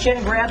 Okay, reach in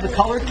and grab the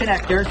colored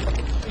connector.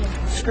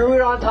 Screw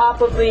it on top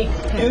of the,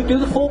 do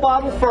the full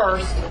bottle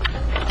first.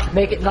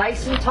 Make it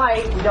nice and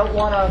tight. We don't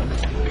want to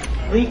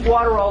leak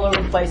water all over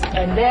the place.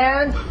 And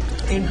then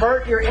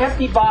invert your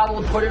empty bottle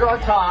and put it on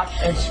top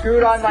and screw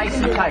it on nice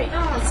and tight.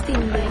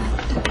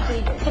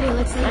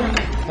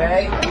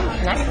 Okay?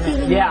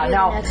 Yeah,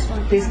 now,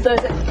 this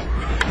doesn't,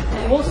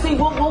 we'll see,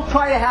 we'll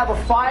try to have a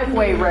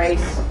 5-way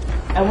race,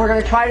 and we're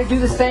going to try to do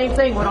the same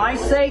thing. When I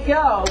say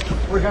go,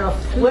 we're going to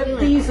flip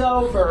these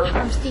over.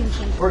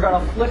 We're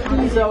going to flip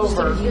these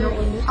over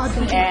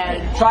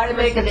and try to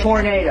make a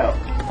tornado.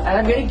 And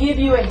I'm going to give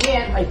you a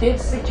hint. I did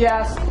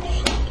suggest,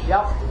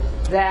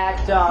 that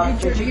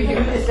you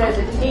can do this as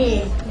a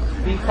team,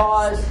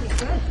 because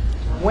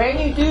when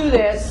you do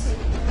this,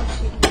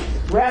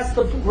 rest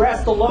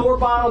the lower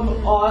bottom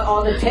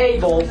on the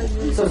table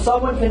so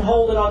someone can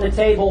hold it on the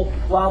table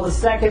while the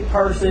second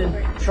person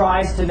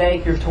tries to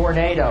make your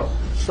tornado.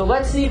 So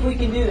let's see if we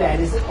can do that.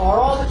 Are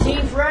all the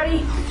teams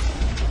ready?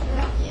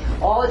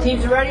 All the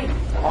teams are ready?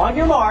 On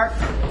your mark,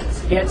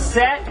 get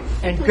set,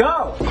 and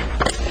go.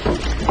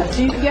 Let's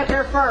see who can get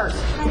there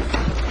first.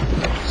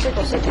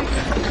 That's it. You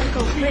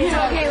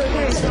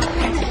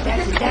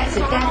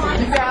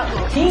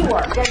got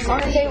teamwork. That's on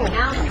the table.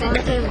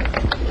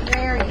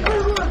 There you go.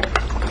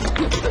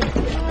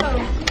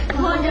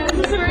 Come on, guys,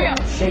 let's hurry up.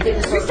 Shake it.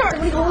 Restart.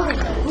 Come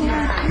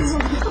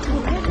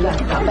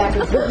back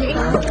and forth.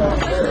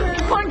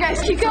 Come on, guys,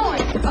 keep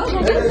going.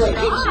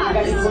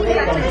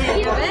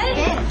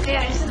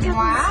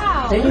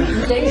 Wow. Then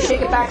you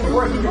shake it back and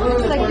forth.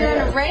 Looks like you're in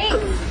a race.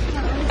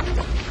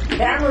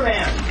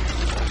 Cameraman.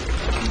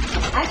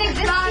 I think this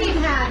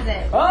team has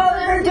it. Oh,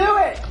 they're gonna do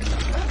it.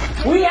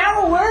 We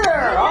have a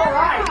winner. All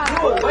right,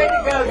 cool. Way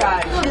to go,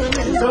 guys.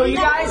 So you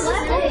guys,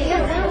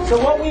 so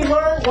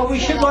what we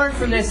should learn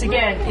from this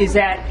again is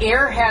that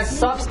air has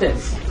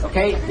substance.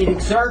 Okay, it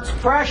exerts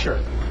pressure.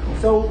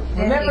 So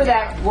remember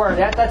that word.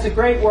 That's a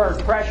great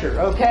word, pressure.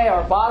 Okay,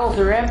 our bottles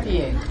are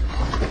emptying.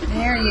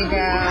 There you go.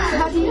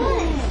 How do you do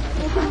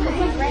it?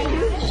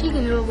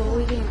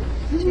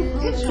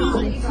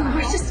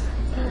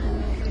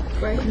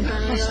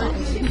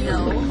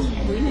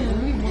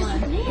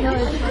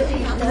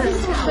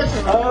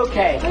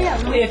 Okay,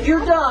 if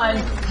you're done,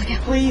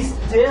 please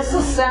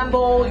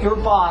disassemble your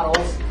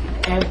bottles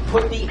and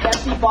put the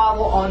empty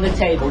bottle on the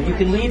table. You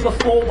can leave the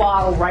full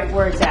bottle right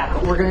where it's at,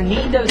 but we're going to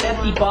need those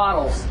empty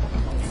bottles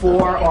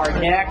for our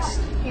next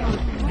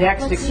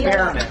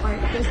experiment.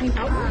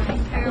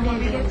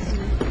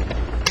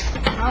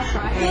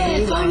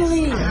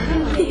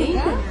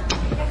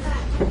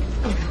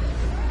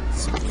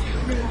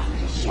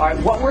 All right,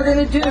 what we're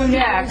going to do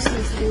next,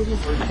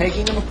 we're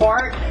taking them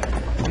apart.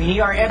 We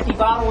need our empty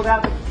bottle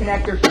without the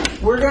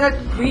connector. We're going to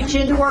reach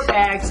into our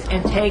bags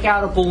and take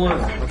out a balloon.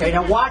 Okay,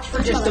 now watch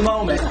for just a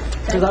moment,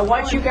 because I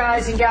want you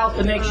guys and gals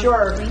to make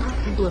sure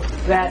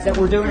that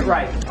we're doing it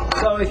right.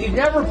 So if you've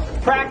never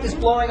practiced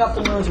blowing up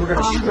balloons, we're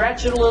going to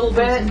stretch it a little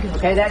bit.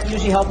 Okay, that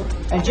usually helps.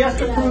 And just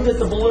to prove that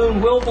the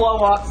balloon will blow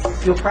up,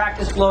 you'll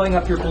practice blowing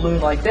up your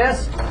balloon like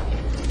this.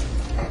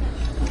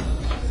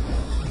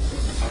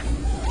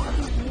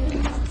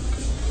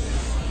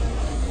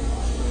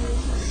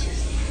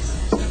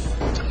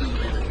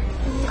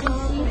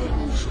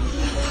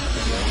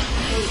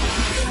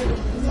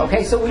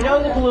 Okay, so we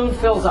know the balloon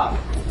fills up.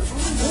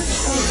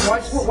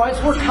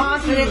 Once we're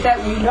confident that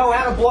we know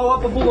how to blow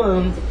up a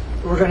balloon,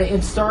 we're going to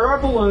insert our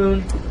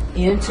balloon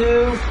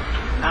into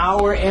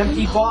our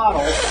empty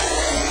bottle.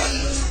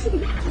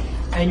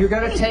 And you're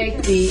going to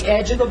take the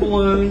edge of the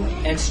balloon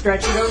and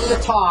stretch it over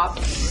the top.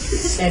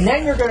 And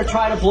then you're going to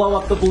try to blow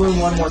up the balloon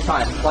one more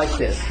time, like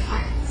this.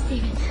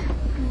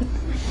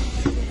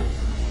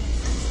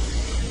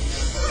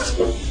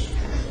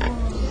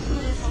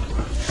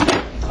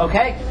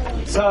 Okay?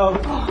 So,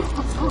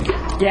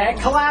 yeah,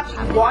 it collapsed.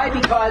 Why?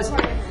 Because,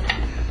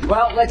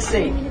 well, let's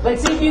see.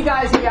 Let's see if you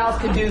guys and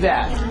gals can do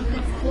that.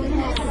 You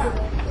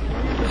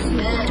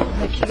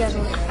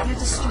have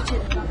to stretch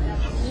it.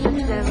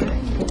 You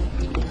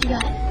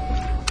got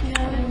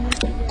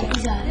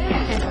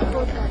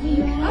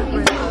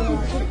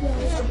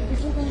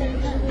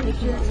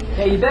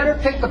Okay, you better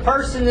pick the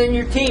person in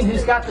your team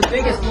who's got the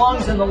biggest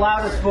lungs and the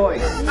loudest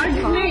voice.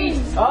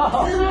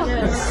 Oh.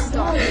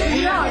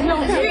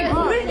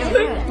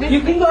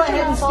 You can go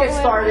ahead and get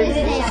started.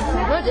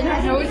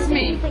 No, it's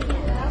me.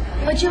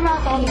 Put your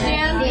mouth on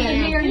Dan, can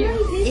you hear you?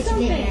 It's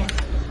Dan.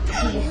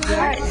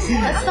 Alright,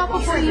 let's stop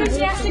before you.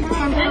 Enthusiastic,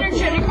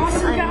 energetic,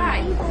 awesome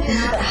guy.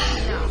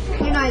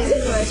 You're not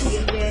even close to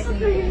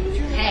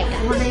it. Hey,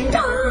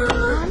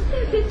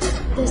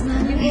 there's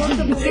not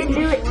you can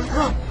do it.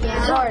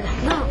 Yeah, hard.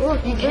 No,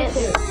 look, you can't do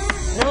it.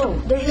 No,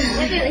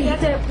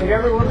 Did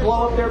everyone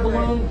blow up their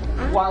balloon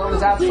while it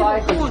was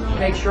outside? Did you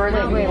make sure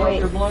that you blew up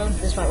your balloon?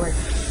 This might work.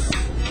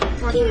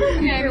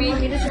 Yeah,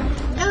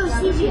 Oh,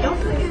 CJ, don't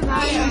put your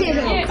mouth on it.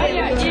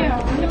 yeah.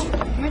 I'm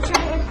going to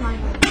try it with mine.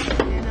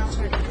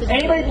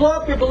 Anybody blow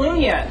up your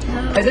balloon yet?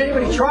 Has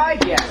anybody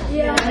tried yet?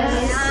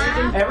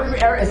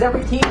 Has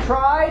every team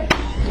tried?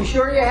 You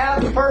sure you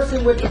have the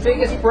person with the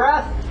biggest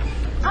breath?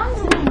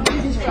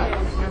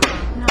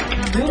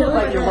 You look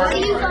like you're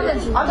working.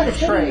 I'm going to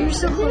trade.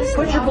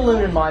 Put your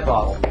balloon in my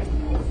bottle.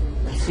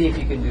 See if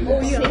you can do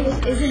this.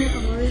 Isn't it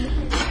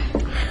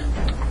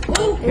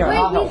hard? Here,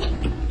 I'll help.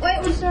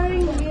 Wait, we're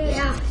starting to get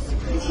out.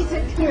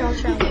 Here, I'll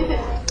try.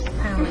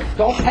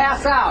 Don't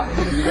pass out.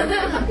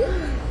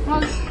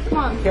 Come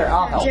on. Here,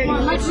 I'll help. Come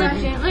on,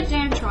 let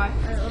Dan try.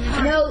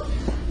 No.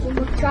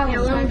 Try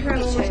one. Let me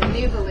try one.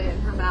 New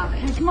balloon. Her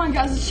mouth. Come on,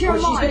 guys, it's your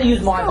Well, she's going to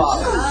use my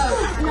bottle.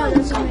 No,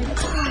 that's me.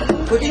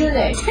 What's your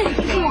name?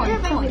 Come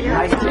on.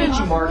 Nice to meet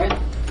you, Morgan.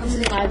 This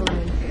is my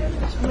balloon.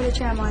 I'm going to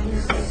try mine.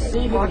 See if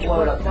you can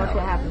blow it up now.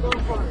 What happened?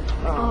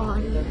 Oh,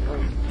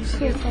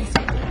 here, thanks.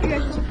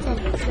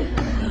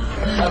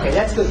 Okay,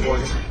 that's good,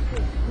 Morgan.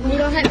 You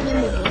don't have to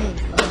move the balloon.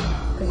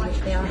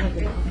 Because they all have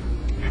the balloon.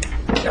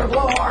 Gotta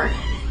blow hard.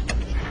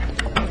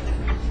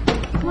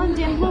 Come on,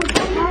 Dan, blow.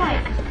 All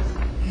right.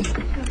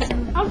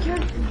 Okay.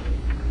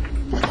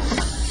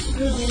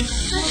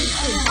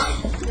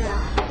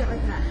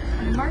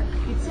 Mark,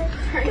 it's it.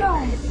 Go.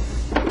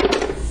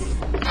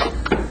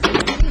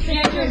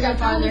 Yeah, do it,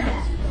 Godfather.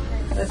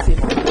 Let's see.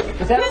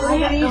 Is that a little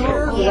bit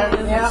easier? Is that,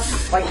 yeah,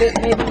 like this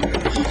maybe?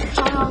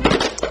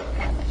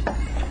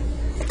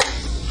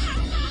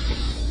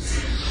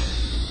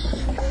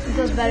 It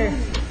goes better.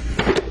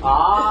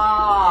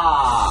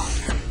 Ah.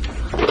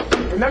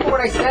 Remember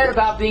what I said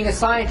about being a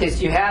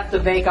scientist? You have to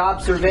make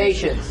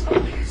observations.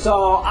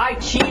 So I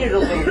cheated a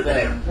little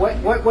bit.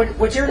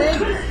 What's your name?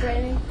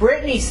 Brittany.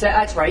 Brittany said,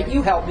 that's right,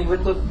 you helped me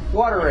with the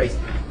water race.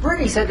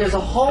 Brittany said there's a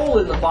hole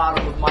in the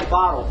bottom of my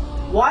bottle.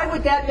 Why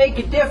would that make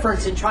a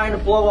difference in trying to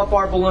blow up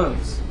our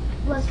balloons?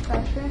 Less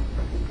pressure.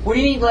 What do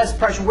you mean less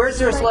pressure? Where's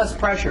there less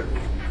pressure?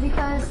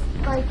 Because,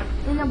 like,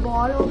 in a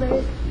bottle,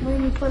 there's,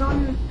 when you put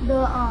on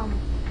the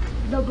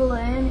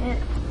balloon,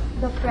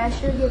 the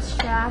pressure gets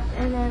trapped,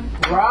 and then...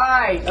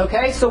 Right,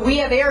 okay, so we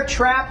have air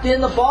trapped in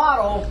the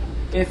bottle,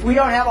 if we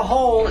don't have a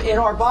hole in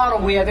our bottle,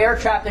 we have air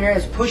trapped in there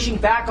that's pushing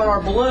back on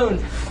our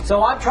balloon.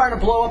 So I'm trying to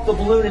blow up the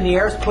balloon and the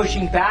air's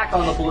pushing back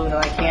on the balloon and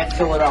I can't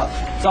fill it up.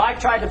 So I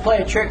tried to play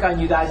a trick on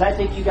you guys. I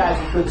think you guys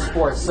are good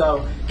sports.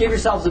 So give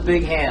yourselves a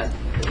big hand.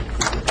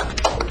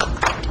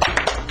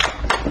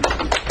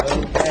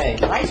 Okay,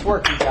 nice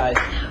work, you guys.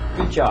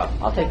 Good job.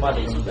 I'll take my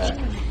balloon back.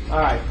 All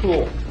right,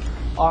 cool.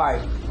 All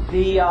right,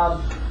 the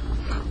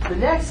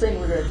next thing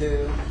we're going to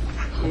do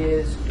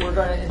is we're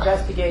going to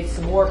investigate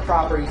some more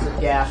properties of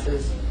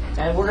gases,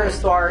 and we're going to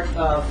start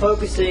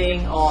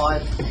focusing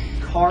on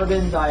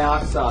carbon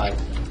dioxide.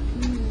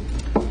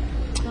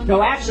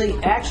 No, actually,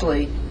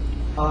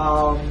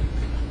 yeah.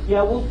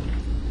 Well,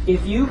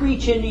 if you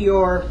reach into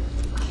your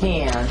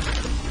can,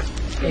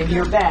 in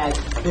your bag,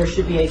 there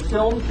should be a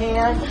film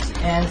can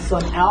and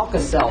some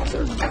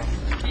Alka-Seltzer.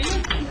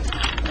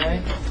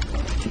 Okay.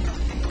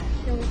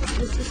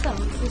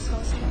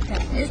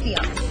 Is the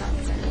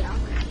Alka-Seltzer?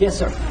 Yes,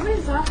 sir. What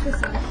is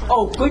Alka-Seltzer?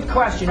 Oh, good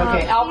question.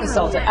 Okay,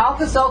 Alka-Seltzer.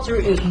 Alka-Seltzer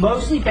is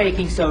mostly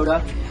baking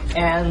soda,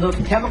 and the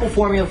chemical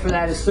formula for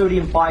that is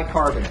sodium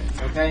bicarbonate.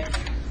 Okay.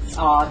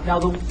 Now,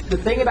 the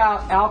thing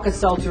about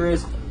Alka-Seltzer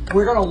is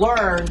we're going to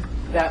learn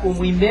that when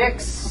we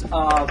mix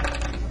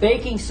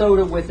baking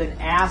soda with an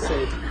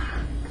acid,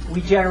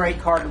 we generate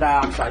carbon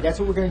dioxide. That's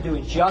what we're going to do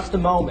in just a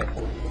moment.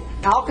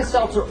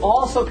 Alka-Seltzer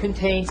also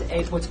contains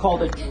what's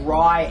called a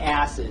dry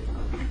acid.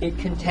 It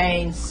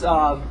contains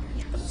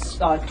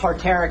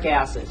tartaric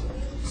acid.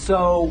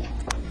 So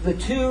the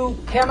two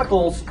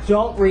chemicals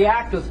don't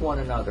react with one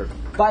another.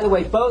 By the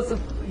way,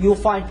 you'll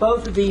find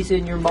both of these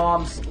in your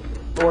mom's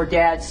or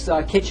dad's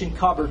kitchen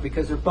cupboard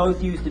because they're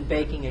both used in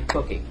baking and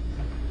cooking.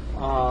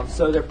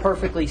 So they're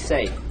perfectly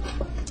safe.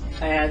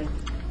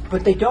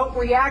 But they don't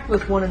react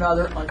with one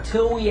another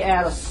until we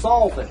add a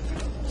solvent.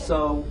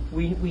 So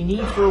we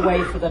need for a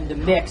way for them to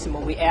mix. And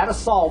when we add a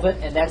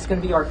solvent, and that's going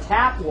to be our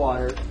tap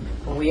water,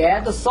 when we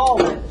add the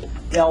solvent,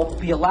 they'll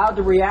be allowed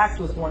to react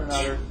with one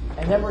another,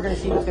 and then we're going to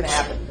see what's going to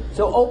happen.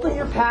 So open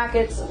your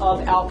packets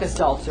of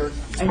Alka-Seltzer,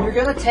 and you're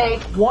going to take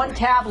one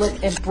tablet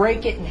and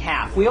break it in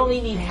half. We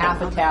only need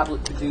half a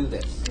tablet to do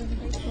this.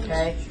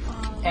 Okay?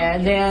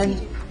 And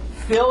then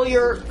fill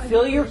your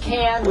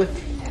can with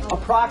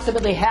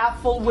approximately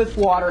half full with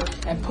water,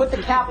 and put the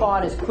cap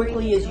on as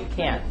quickly as you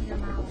can.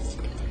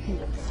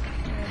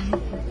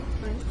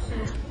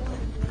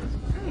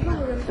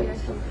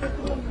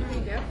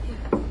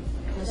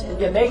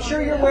 Yeah, make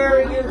sure you're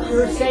wearing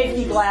your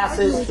safety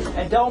glasses,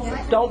 and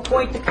don't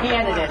point the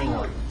can at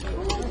anyone.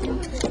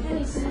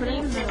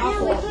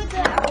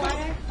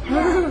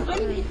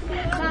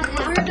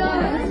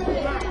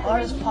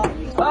 Ours popped.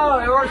 Oh,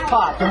 ours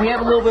popped, and we have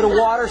a little bit of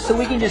water, so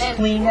we can just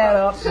clean that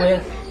up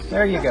with.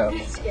 There you go.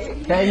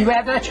 Okay, you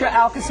have extra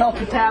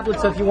Alka-Seltzer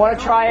tablets, so if you want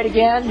to try it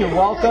again, you're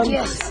welcome.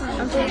 Yes. Use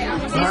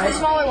the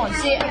smaller one.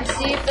 See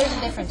if there's a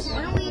difference.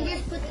 Why don't we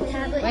just put the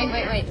tablet?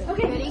 Wait.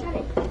 Okay, ready?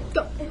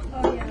 Go.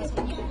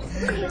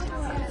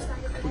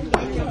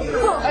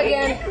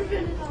 Again.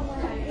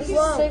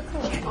 Whoa.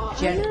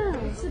 Jen. No.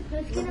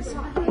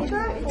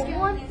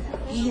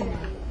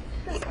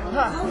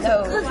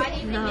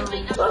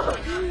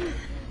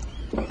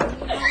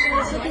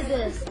 Look at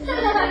this.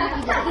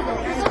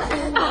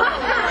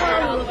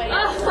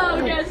 Oh,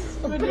 yes.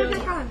 Put it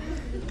back on.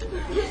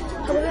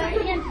 Put it back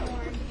again. No.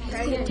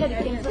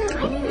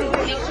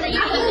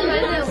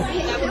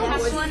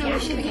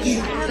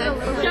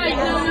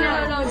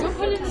 Don't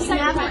put it in the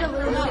second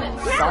one.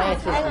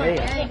 Science is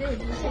real.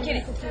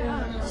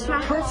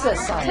 Princess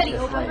science. Teddy.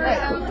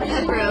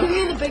 Give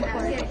him the big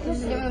part. Give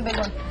him the big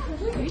one.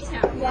 Wait.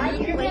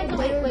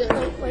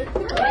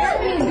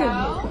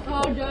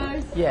 Oh,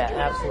 guys. Yeah,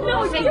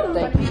 absolutely. Thank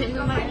you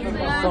so much. And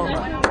it's over.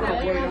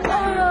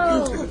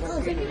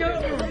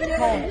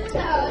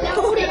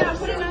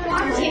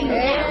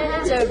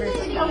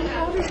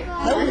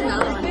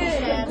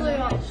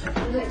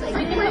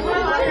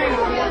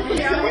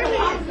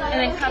 And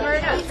then cover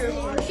it up.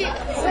 We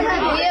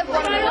have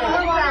one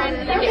more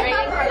water. Get ready to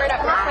cover it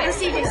up.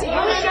 See. Oh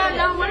my God!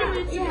 Now what are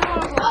we doing?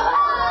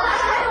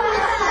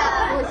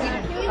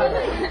 No,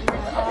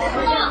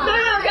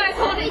 guys,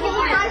 hold it.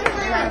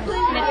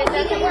 And if it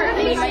doesn't work,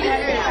 we might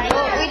have to try it.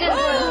 We just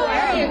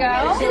there you go.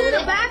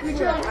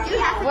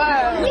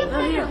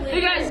 Whoa.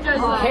 You guys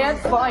just Can't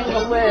find the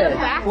lid.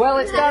 Well,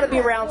 it's got to be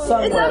around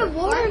somewhere. It's out of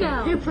water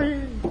now. Give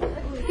me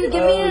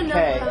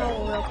another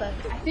towel real quick.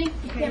 I think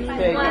you can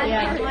find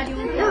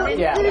it.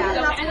 Yeah.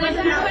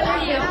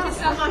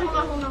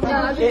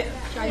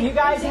 You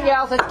guys and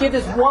gals, let's give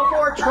this one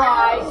more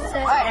try.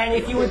 And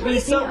if you would be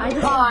so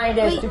kind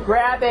as to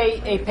grab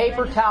a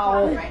paper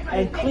towel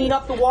and clean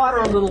up the water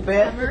a little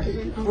bit,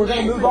 we're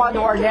going to move on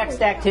to our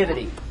next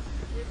activity.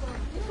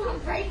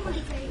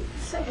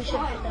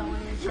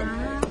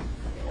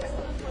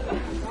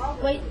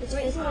 Wait,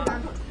 it's hold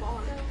on.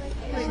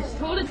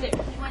 hold it there.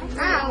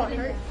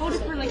 Hold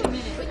it for like a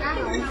minute.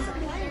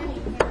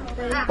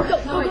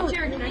 Go.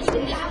 Jared, can I use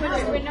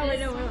it? Wait, no. I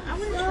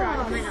want to try.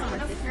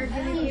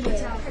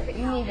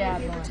 You need to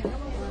add more.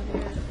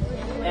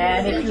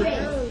 And if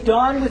you're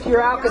done with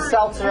your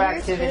Alka-Seltzer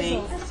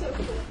activity,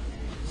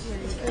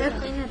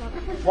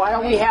 Why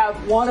don't we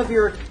have one of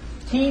your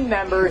team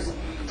members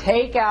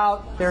take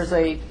out, there's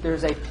a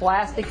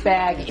plastic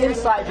bag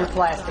inside your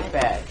plastic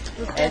bag,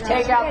 and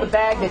take out the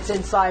bag that's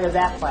inside of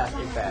that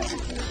plastic bag.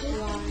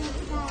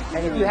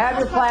 And if you have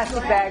your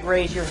plastic bag,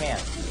 raise your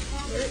hand.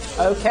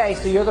 Okay,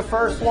 so you're the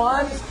first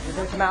one. You're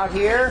going to come out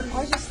here. I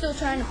was just still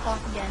trying to pop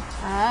again.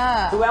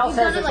 Who else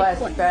has a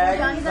plastic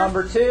bag?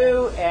 Number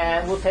 2,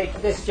 and we'll take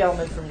this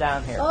gentleman from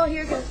down here. Oh,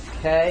 here it goes.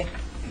 Okay.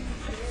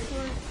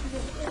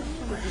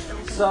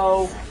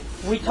 So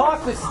we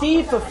talked with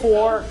Steve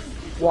before.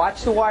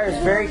 Watch the wires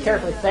very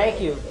carefully. Thank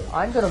you.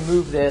 I'm going to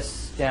move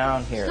this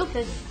down here.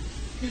 Okay.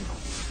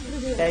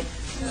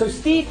 So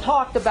Steve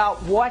talked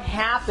about what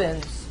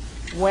happens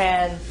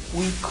when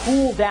we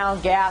cool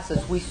down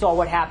gases. We saw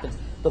what happens.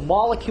 The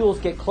molecules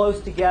get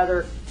close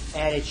together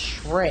and it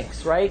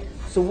shrinks, right?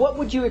 So what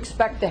would you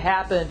expect to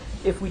happen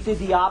if we did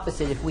the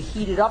opposite? If we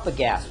heated up a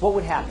gas, what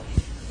would happen?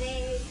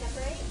 They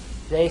separate?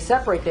 They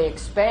separate, they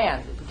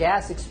expand. The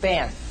gas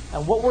expands.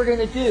 And what we're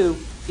going to do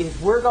is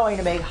we're going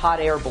to make hot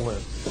air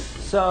balloons.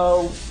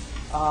 So,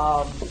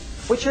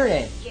 what's your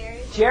name?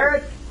 Jared.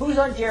 Jared? Who's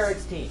on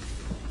Jared's team?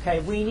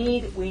 Okay, we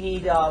need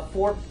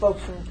 4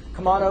 folks from,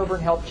 come on over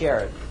and help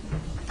Jared.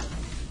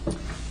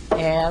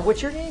 And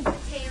what's your name?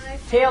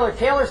 Taylor.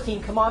 Taylor's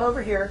team, come on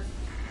over here.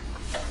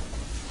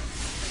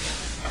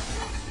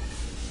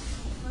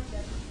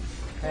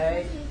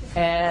 Okay,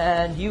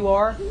 and you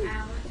are?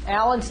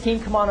 Alan's team,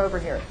 come on over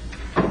here.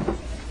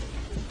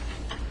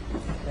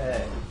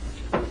 Okay.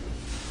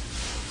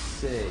 Let's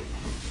see.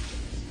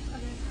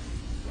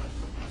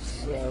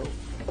 So,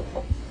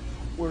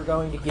 we're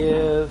going to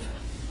give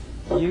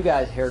you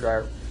guys a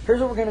hairdryer. Here's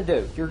what we're going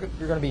to do. You're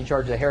going to be in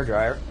charge of the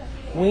hairdryer.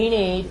 We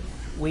need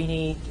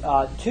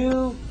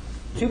two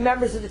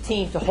members of the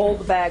team to hold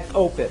the bag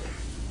open.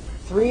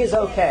 3 is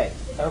okay.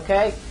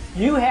 Okay?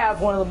 You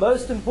have one of the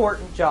most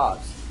important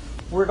jobs.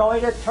 We're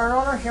going to turn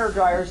on our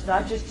hairdryers,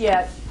 not just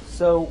yet,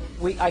 so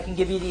I can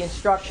give you the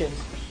instructions.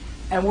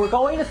 And we're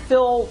going to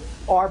fill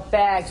our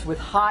bags with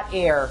hot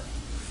air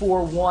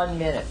for 1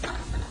 minute.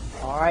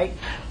 All right?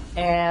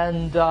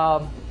 And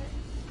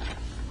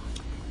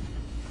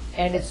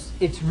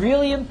it's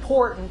really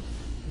important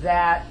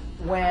that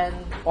when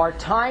our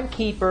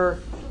timekeeper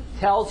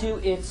tells you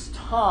it's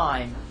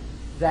time,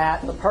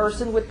 that the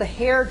person with the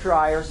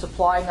hairdryer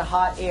supplying the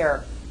hot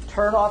air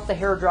turn off the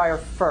hairdryer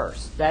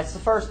first. That's the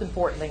first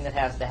important thing that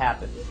has to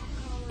happen.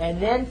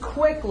 And then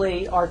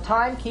quickly, our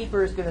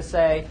timekeeper is going to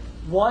say,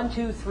 1,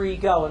 2, 3,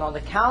 go. And on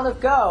the count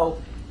of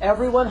go,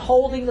 everyone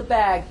holding the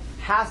bag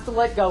has to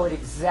let go at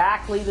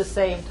exactly the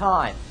same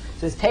time.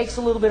 So this takes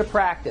a little bit of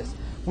practice.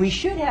 We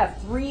should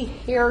have 3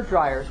 hair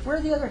dryers. Where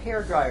are the other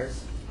hair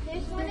dryers?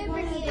 There's one over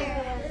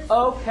here.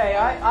 Okay,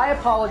 I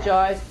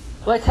apologize.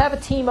 Let's have a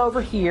team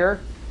over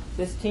here.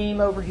 This team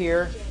over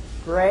here.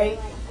 Great.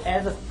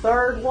 And the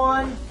third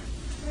one?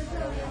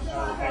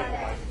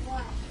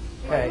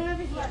 Okay.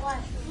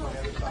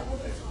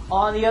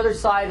 On the other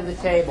side of the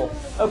table.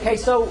 Okay,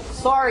 so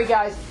sorry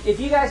guys. If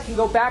you guys can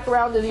go back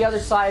around to the other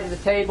side of the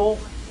table,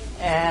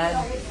 and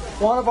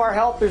one of our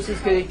helpers is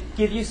going to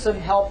give you some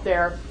help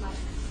there.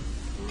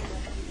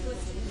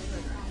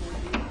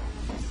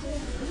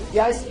 You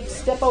guys,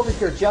 step over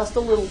here just a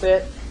little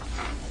bit.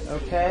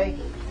 Okay.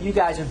 You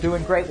guys are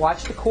doing great.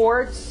 Watch the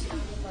cords.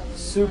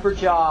 Super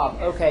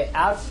job. Okay,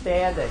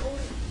 outstanding.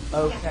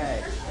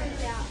 Okay.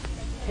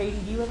 Katie,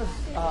 do you have a,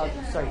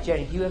 sorry,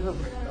 Jenny, do you have a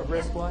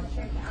wristwatch?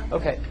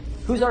 Okay.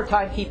 Who's our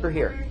timekeeper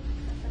here?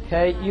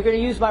 Okay, you're going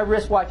to use my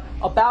wristwatch.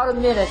 About a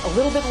minute. A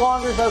little bit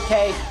longer is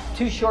okay.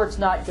 Too short's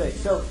not good.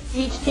 So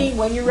each team,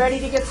 when you're ready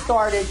to get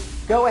started,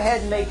 go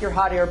ahead and make your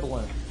hot air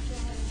balloon.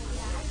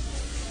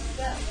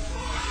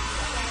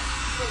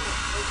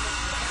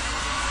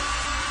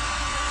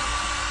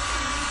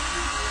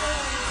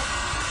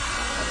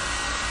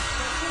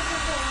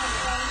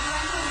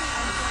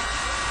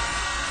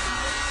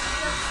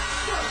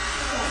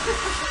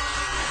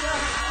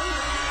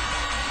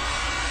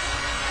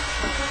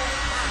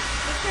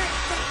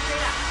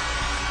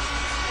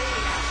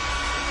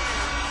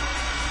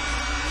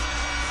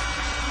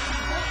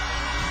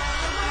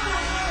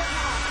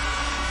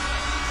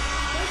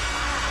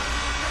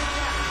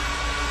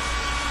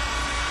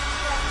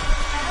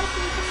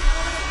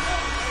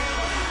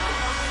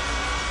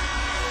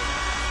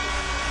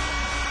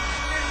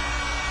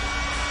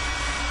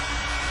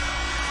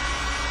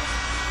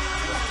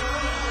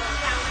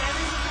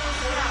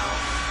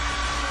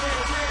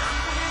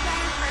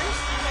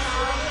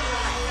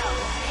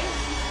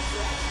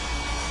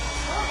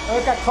 Oh,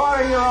 it got caught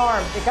on your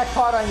arm. It got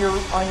caught on your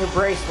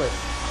bracelet.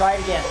 Try it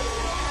again.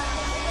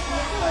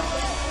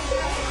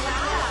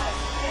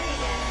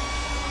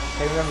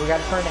 Okay, remember we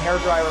got to turn the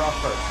hairdryer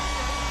off first.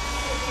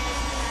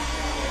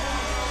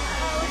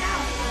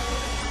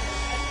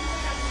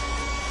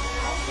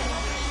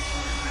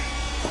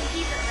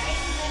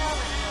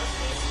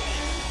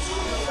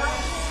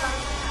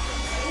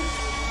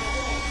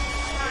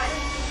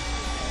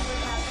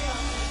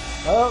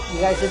 Oh, you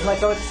guys didn't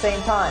let go at the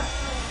same time.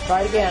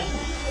 Try it again.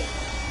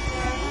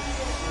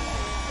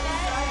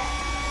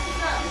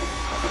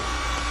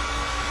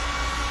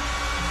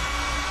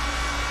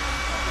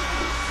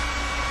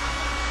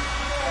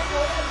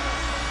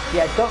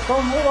 Yeah, don't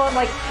hold on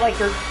like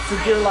you're for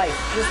dear life.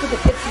 Just with the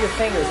tips of your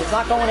fingers. It's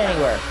not going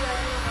anywhere.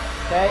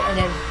 Okay,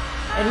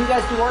 and you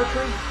guys do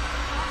archery?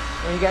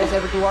 When you guys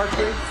ever do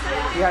archery?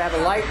 You gotta have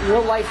a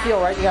real light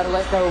feel, right? You gotta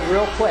let go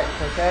real quick,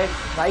 okay?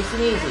 Nice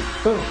and easy.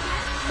 Boom.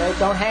 Okay,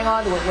 don't hang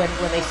on to it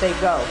when they say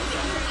go.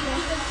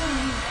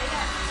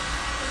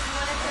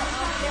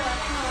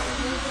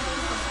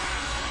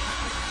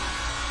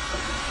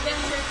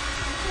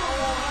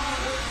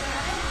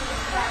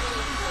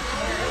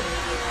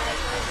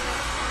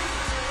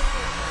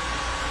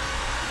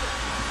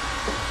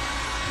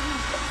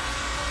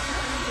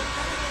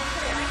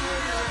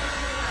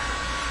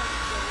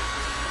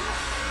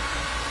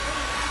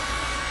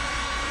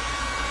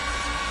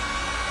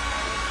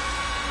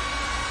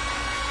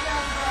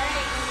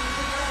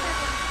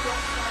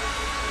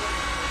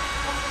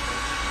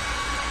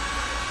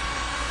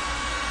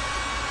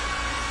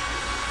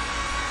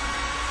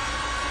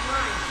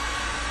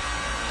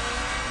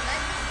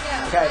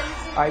 Okay,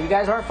 all right, you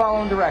guys aren't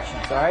following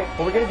directions, all right?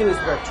 What we're going to do is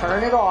we're going to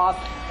turn it off,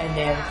 and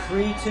then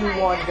 3, 2,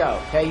 1,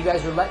 go. Okay, you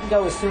guys are letting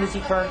go as soon as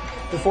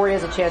before he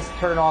has a chance to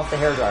turn off the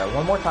hairdryer.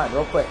 One more time,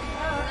 real quick.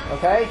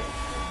 Okay?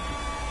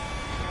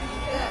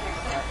 All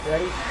right,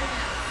 ready?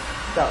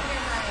 Go.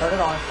 Turn it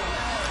on.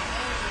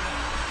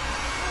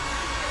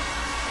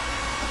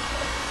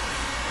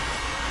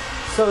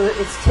 So that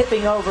it's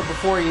tipping over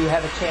before you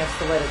have a chance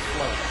to let it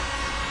float.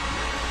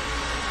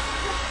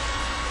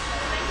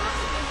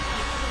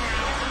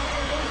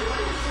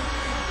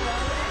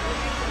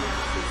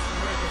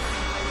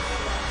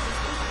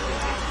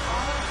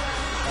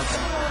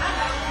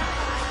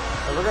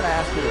 So we're going to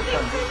ask you to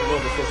turn just a little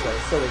bit this way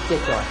so it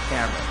gets on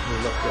camera and you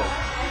look good.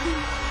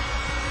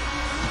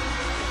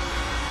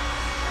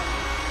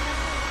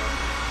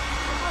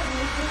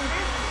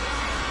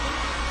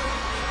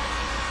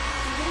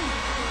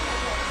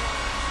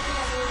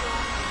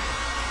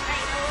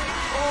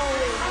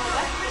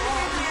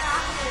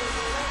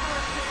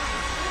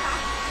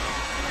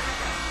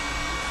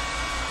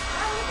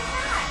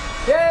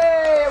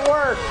 Yay, it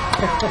worked!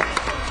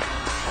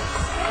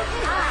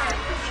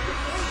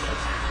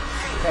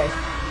 Okay.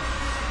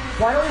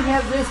 Why don't we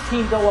have this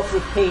team go up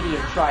with Katie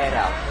and try it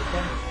out?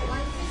 Okay.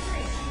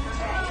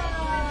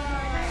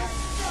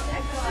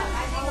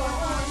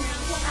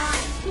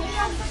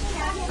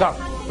 Go.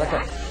 Let's go.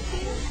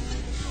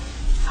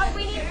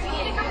 We need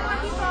a couple more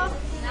people.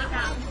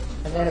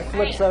 And then it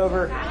flips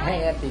over.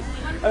 Hang empty.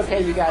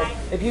 Okay, you guys.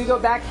 If you go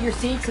back to your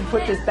seats and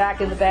put this back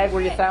in the bag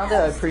where you found it,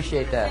 I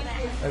appreciate that.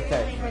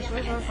 Okay.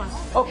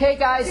 Okay,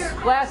 guys.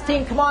 Last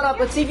team, come on up.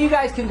 Let's see if you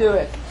guys can do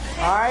it.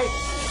 All right.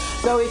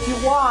 So if you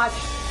watch,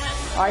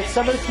 all right,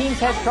 some of the teams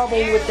had trouble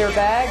with their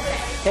bags.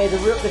 Okay,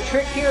 the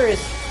trick here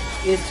is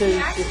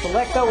to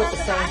let go at the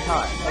same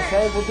time.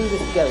 Okay, we'll do this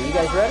together. You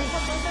guys ready?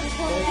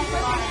 Okay.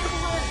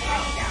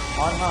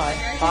 On high,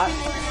 hot,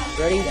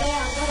 ready,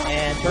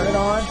 and turn it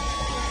on.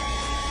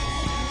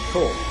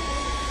 Cool.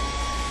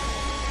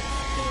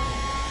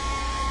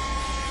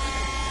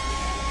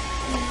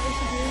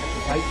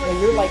 Right,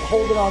 now you're like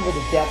holding on to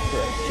the depth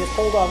grip. Just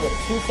hold on with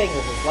 2 fingers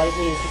as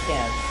lightly as you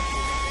can.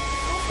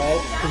 Okay?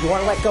 Because you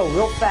want to let go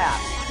real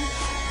fast.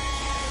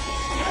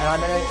 And I'm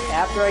gonna,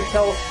 after I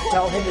tell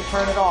him to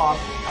turn it off,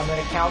 I'm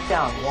gonna count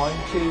down. 1,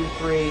 2,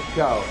 3,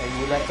 go. And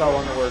you let go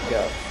on the word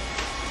go.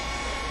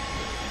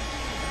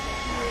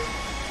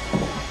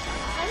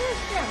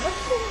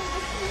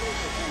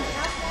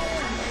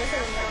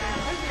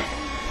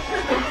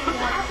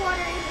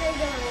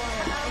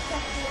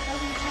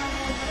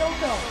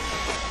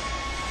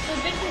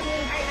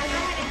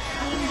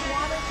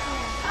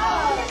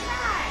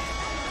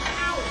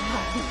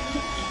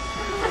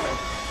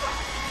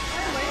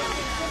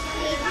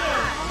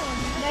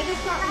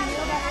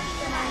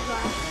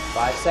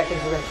 Five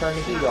seconds, we're going to turn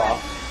the heat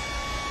off.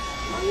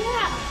 Oh,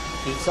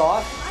 yeah. Heat's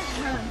off.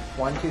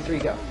 1, 2, 3,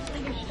 go.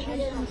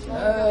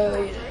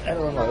 I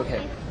don't know.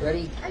 Okay.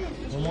 Ready?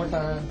 One more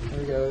time. Here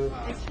we go.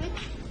 I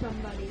switched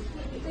somebody.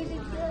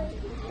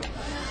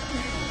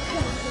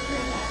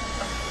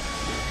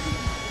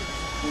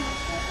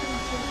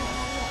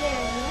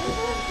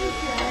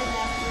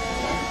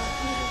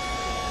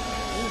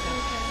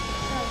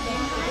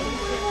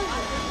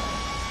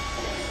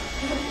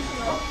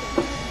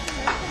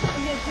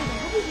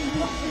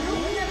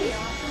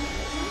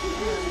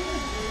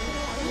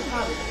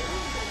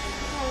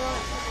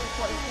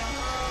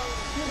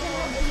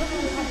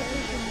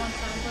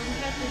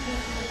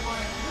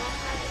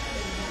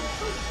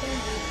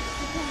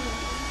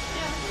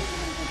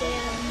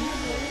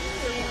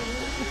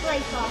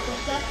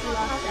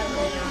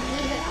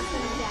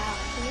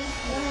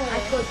 I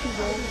put 2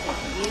 goals.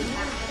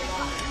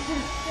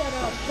 Shut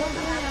up.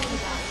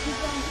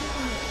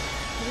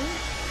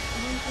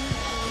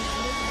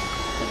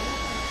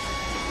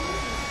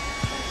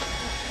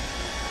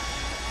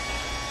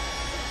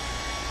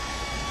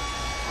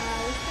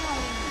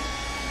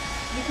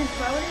 You can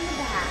throw it in the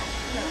bag.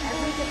 So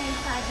everything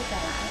inside the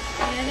bag.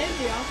 And if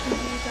you also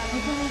use that,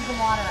 you can leave the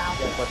water out.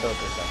 Yeah, put those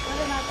for a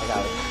second. I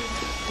got it.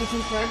 You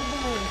can throw the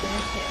balloons in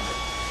too.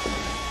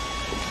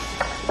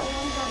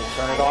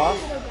 Turn it off.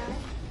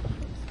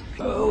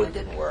 Oh, it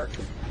didn't work.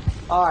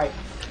 All right.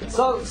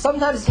 So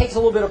sometimes it takes a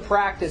little bit of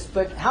practice,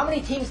 but how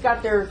many teams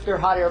got their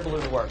hot air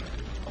balloon to work?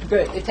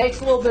 Good. It takes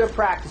a little bit of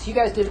practice. You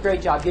guys did a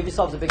great job. Give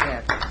yourselves a big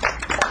hand.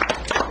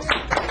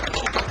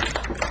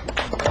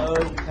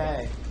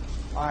 Okay.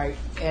 All right.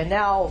 And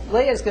now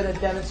Leia's going to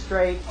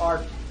demonstrate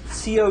our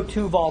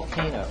CO2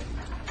 volcano.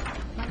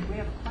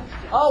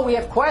 Oh, we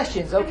have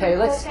questions. Okay,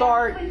 let's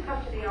start.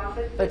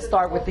 Let's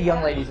start with the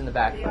young ladies in the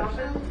back first.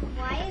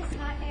 Why is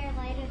hot air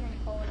lighter than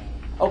cold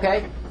air?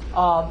 Okay.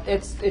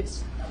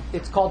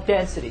 It's called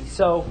density.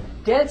 So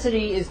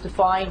density is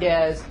defined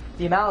as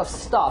the amount of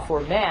stuff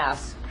or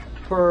mass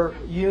per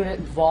unit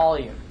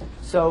volume.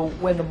 So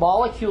when the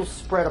molecules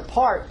spread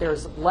apart,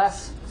 there's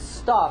less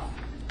stuff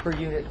per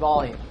unit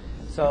volume.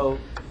 So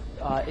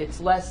it's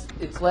less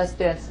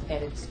dense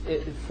and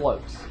it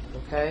floats.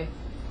 Okay.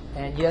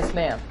 And yes,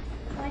 ma'am.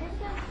 Why does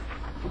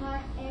the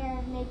hot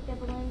air make the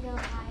balloon go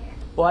higher?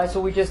 Well, that's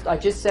what I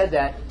just said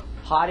that.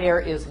 Hot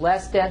air is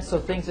less dense, so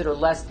things that are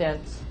less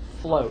dense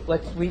float.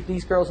 Let's read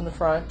these girls in the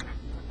front.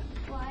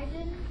 Why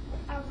didn't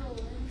our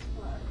balloons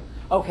float?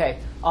 Okay,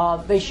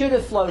 they should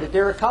have floated.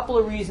 There are a couple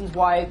of reasons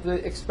why the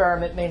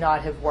experiment may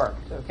not have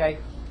worked. Okay,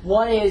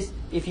 one is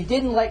if you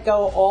didn't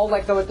all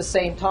let go at the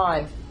same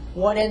time,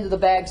 one end of the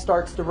bag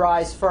starts to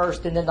rise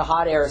first, and then the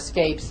hot air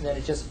escapes, and then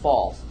it just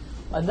falls.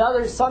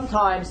 Another,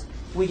 sometimes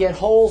we get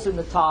holes in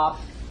the top,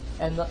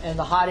 and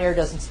the hot air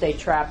doesn't stay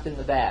trapped in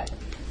the bag.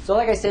 So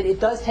like I said, it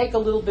does take a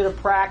little bit of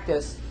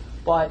practice,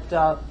 but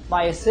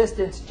my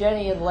assistants,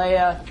 Jenny and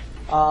Leia,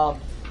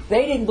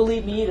 they didn't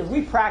believe me either.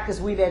 We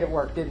practiced, we made it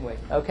work, didn't we?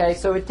 Okay,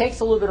 so it takes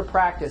a little bit of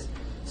practice.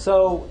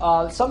 So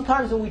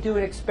sometimes when we do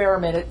an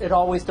experiment, it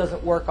always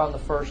doesn't work on the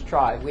first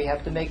try. We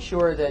have to make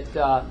sure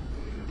that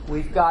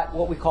we've got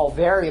what we call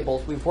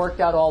variables. We've worked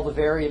out all the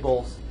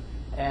variables,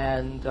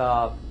 and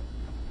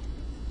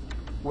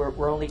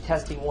we're only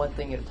testing one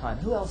thing at a time.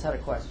 Who else had a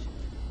question?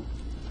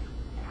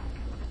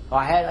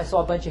 I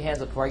saw a bunch of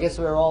hands up before. I guess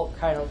we're all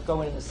kind of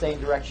going in the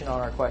same direction on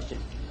our question.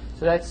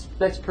 So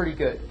that's pretty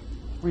good.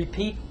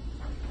 Repeat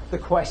the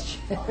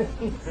question.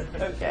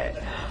 Okay.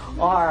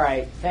 All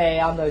right. Hey,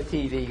 I'm no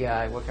TV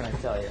guy. What can I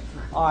tell you?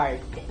 All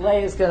right.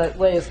 Leia's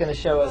gonna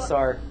show us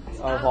our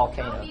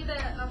volcano.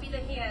 I'll be the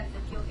hand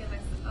if you'll give us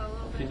a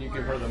little bit. Can you more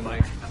give her the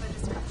mic? of a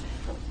description.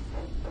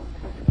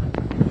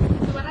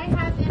 So what I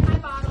have in my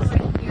bottle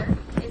right here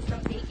is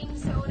some baking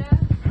soda,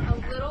 a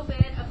little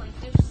bit of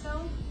like dish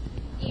soap,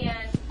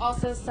 and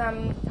also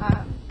some,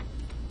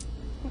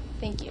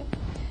 thank you,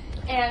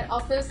 and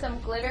also some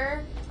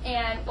glitter.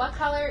 And what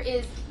color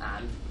is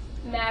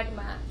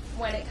magma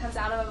when it comes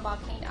out of a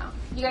volcano?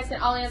 You guys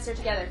can all answer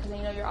together because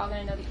I know you're all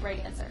going to know the right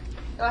answer.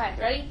 Go ahead.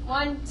 Ready?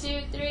 1,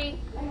 2, 3.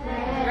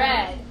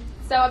 Red.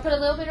 So I put a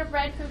little bit of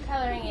red food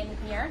coloring in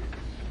here.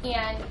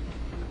 And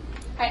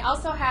I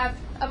also have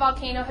a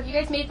volcano. Have you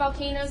guys made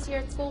volcanoes here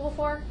at school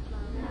before?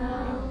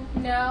 No.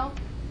 No?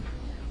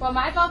 Well,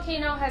 my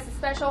volcano has a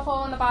special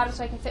hole in the bottom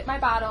so I can fit my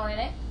bottle in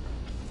it.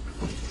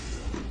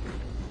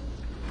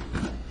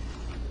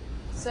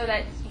 So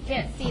that you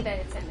can't see that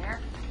it's in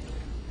there.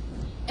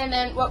 And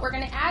then what we're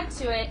going to add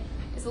to it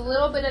is a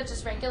little bit of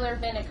just regular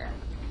vinegar.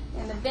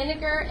 And the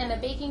vinegar and the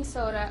baking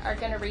soda are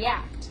going to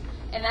react.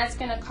 And that's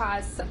going to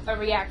cause a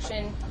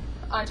reaction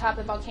on top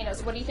of the volcano.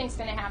 So what do you think is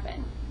going to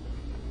happen?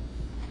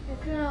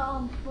 It's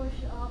gonna push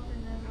up,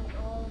 and then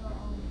like all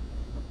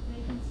the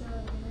baking soda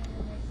and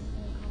vinegar is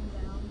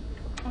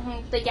gonna come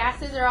down. The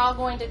gases are all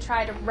going to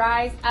try to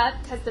rise up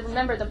because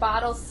remember the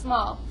bottle's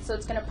small, so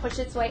it's going to push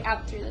its way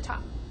out through the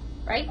top,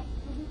 right?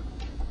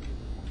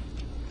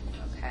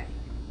 Okay.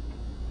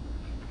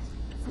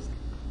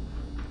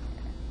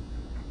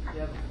 You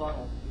have a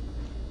funnel.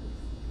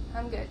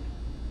 I'm good.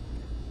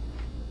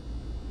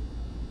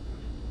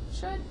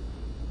 Should.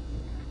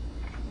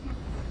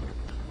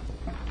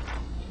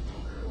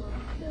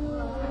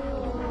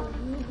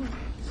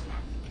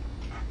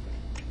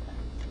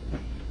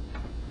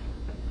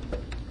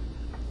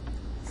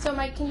 So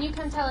Mike, can you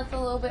come tell us a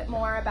little bit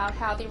more about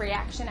how the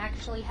reaction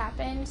actually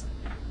happened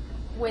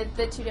with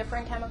the two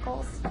different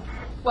chemicals?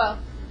 Well,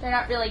 they're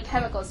not really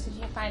chemicals because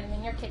you can find them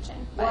in your kitchen.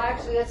 Well,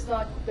 actually, that's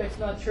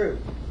not true.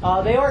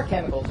 They are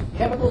chemicals.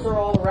 Chemicals are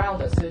all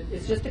around us.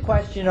 It's just a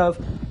question of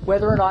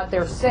whether or not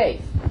they're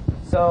safe.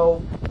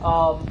 So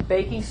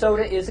baking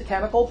soda is a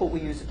chemical, but we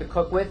use it to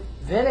cook with.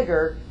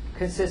 Vinegar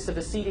consists of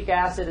acetic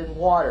acid and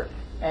water,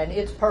 and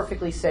it's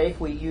perfectly safe.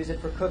 We use it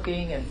for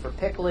cooking and for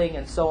pickling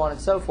and so on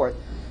and so forth.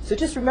 So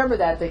just remember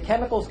that the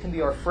chemicals can be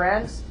our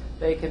friends.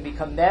 They can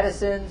become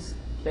medicines.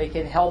 They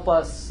can help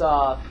us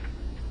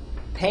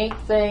paint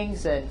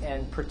things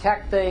and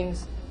protect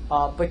things.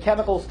 But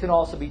chemicals can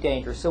also be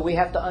dangerous. So we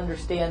have to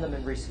understand them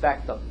and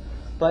respect them.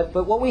 But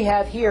what we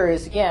have here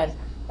is, again,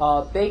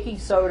 baking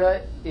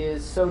soda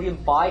is sodium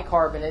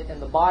bicarbonate,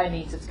 and the bi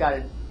means it's got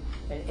an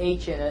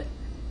H in it,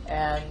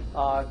 and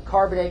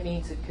carbonate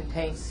means it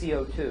contains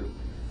CO2.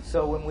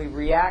 So when we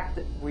react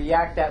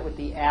that with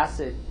the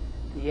acid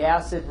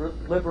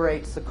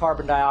liberates the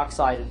carbon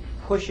dioxide and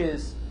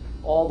pushes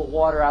all the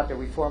water out there.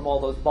 We form all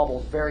those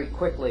bubbles very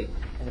quickly,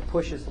 and it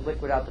pushes the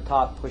liquid out the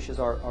top, pushes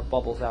our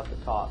bubbles out the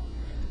top.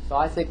 So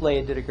I think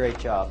Leia did a great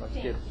job. Let's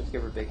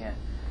give her a big hand.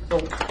 So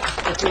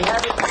if we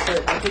have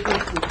it, I think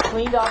we've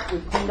cleaned up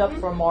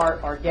from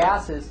our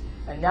gases,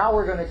 and now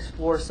we're going to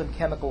explore some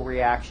chemical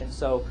reactions.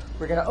 So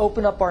we're going to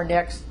open up our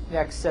next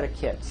set of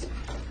kits.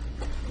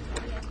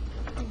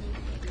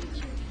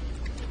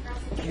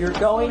 You're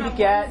going to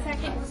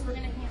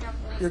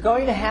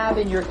have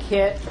in your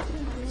kit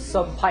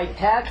some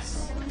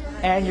pipettes,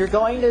 and we're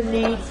going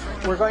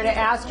to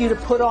ask you to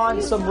put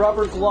on some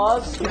rubber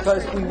gloves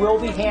because we will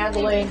be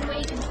handling.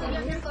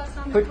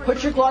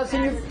 Put your gloves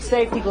and your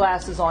safety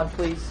glasses on,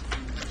 please.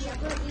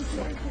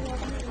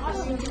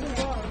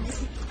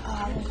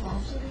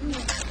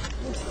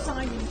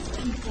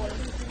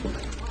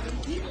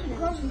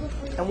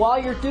 And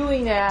while you're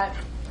doing that,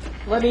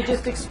 let me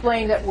just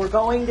explain that we're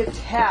going to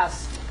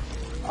test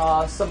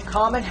some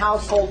common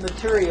household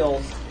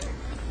materials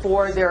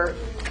for their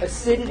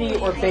acidity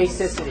or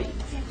basicity.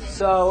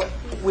 So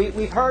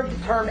we've heard the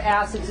term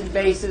acids and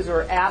bases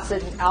or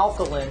acid and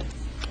alkaline,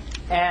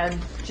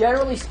 and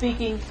generally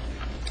speaking,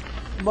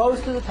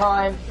 most of the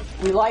time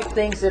we like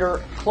things that are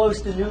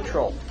close to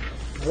neutral.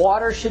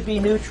 Water should be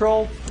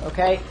neutral,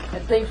 okay?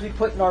 And things we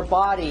put in our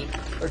body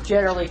are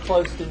generally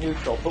close to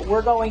neutral. But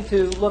we're going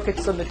to look at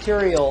some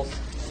materials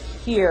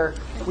here.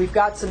 We've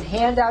got some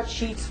handout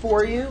sheets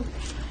for you.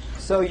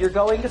 So you're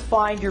going to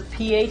find your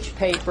pH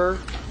paper,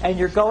 and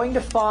you're going to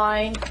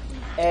find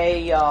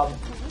you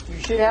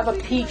should have a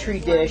Petri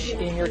dish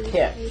in your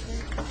kit.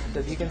 So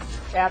if you can,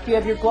 after you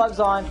have your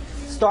gloves on,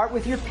 start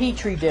with your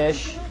Petri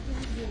dish,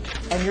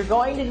 and you're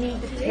going to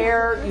need to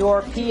tear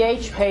your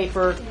pH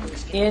paper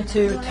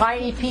into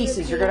tiny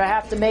pieces. You're going to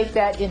have to make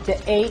that into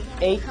eight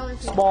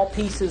small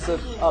pieces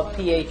of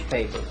pH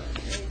paper.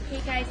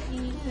 Okay, guys, you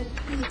need to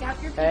take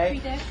out your Petri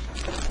dish.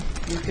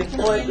 You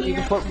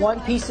can put one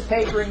piece of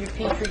paper in your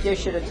Petri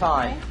dish at a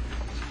time.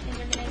 And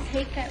you're going to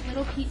take that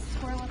little piece,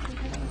 swirl up the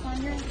paper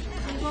on your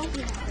table.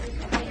 Okay,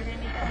 you're going to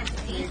make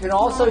that into 8. You can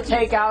also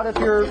take out of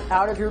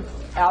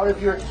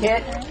your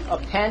kit a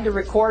pen to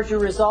record your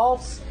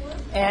results,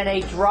 and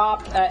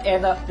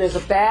there's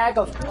a bag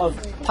of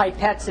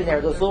pipettes in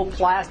there, those little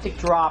plastic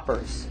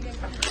droppers.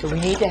 So we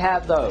need to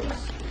have those.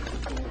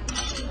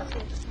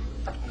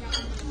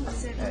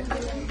 Okay.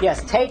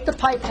 Yes, take the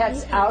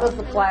pipettes out of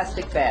the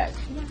plastic bag.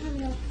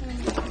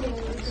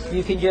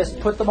 You can just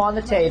put them on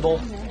the table.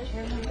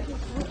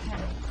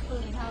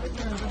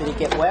 Did it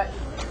get wet?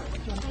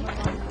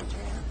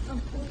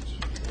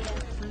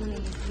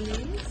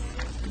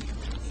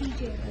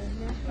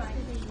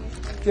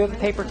 Do you have a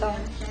paper towel?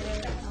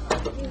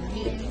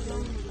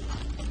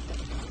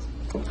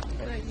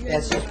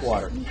 That's just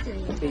water.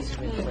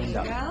 Basically cleaned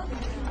up.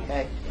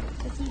 Okay.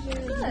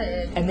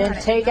 And then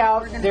take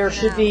out, there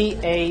should be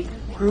a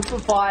group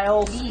of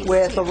vials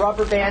with a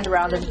rubber band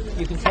around them.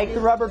 You can take the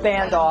rubber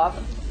band off.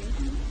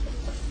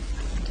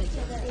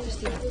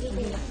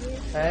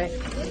 Okay.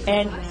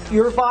 And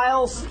your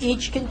vials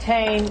each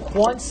contain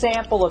one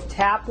sample of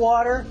tap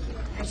water,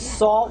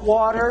 salt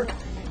water,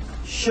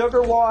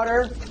 sugar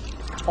water,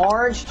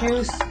 orange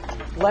juice,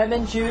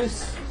 lemon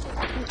juice,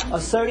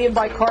 a sodium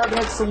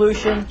bicarbonate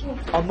solution,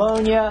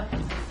 ammonia,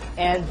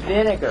 and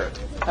vinegar.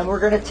 And we're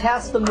going to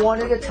test them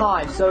one at a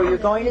time. So you're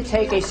going to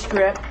take a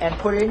strip and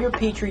put it in your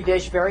Petri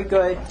dish, very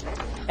good.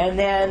 And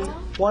then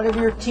one of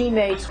your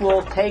teammates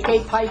will take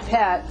a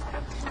pipette.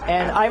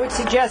 And I would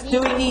suggest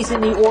doing these in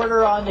the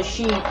order on the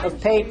sheet of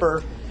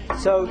paper.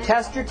 So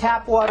test your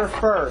tap water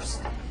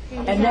first.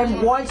 And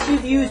then once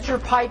you've used your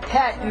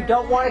pipette, you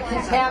don't want to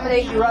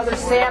contaminate your other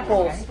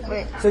samples.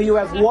 So you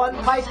have one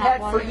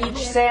pipette for each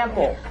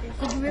sample.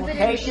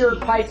 Take your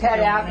pipette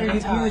after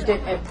you've used it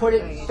and put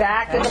it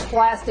back in the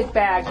plastic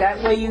bag.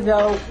 That way you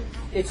know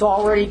it's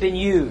already been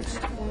used.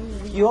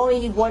 You only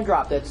need one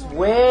drop. That's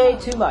way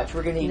too much.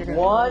 We're going to need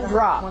one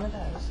drop.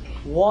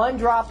 One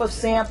drop of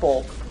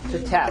sample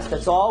to test.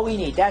 That's all we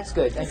need. That's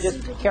good. And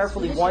just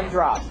carefully, one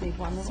drop.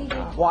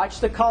 Watch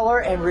the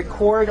color and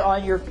record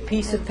on your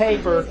piece of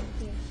paper.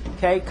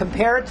 Okay,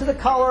 compare it to the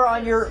color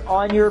on your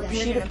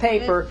sheet of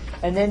paper,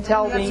 and then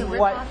tell me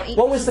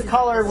what was the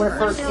color when it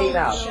first came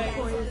out.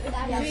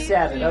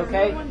 7.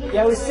 Okay.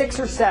 Yeah, it was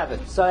 6 or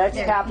 7. So that's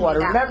tap water.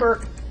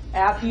 Remember,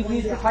 after you've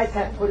used your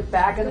pipette, put it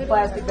back in the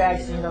plastic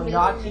bag so you know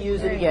not to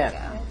use it again.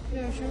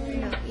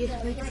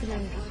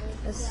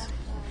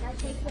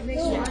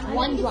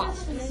 One drop.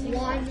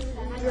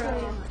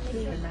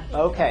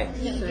 Okay.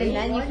 And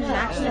then you can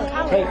actually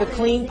Take a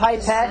clean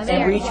pipette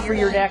and reach for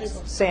your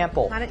next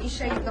sample. Why don't you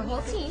show the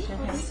whole team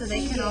so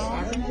they can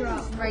all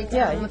write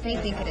down what they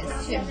think it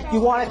is too.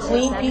 You want a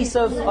clean piece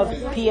of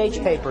pH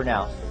paper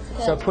now.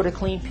 So put a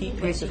clean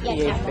piece of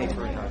pH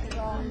paper in there.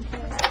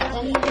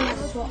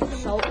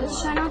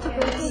 Try not to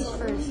break these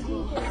first.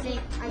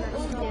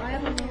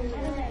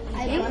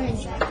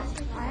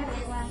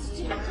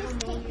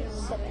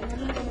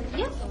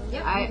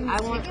 I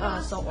want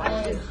salt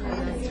water.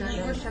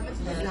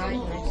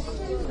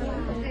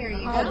 There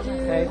you go.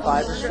 Okay,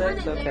 5 or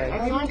 6, okay.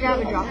 Everyone grab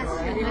a dropper.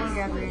 Everyone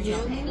grab a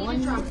dropper.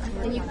 One drop.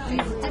 And you can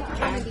use a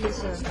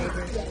piece of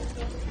paper.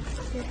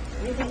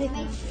 Okay.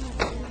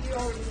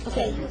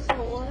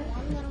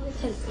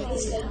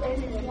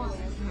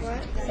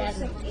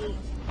 7, 8.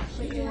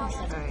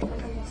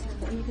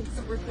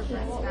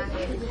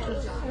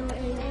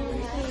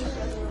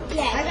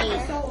 Yeah, I got the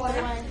salt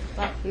water.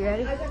 You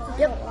ready?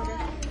 Yep.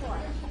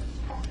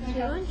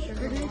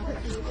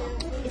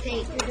 It's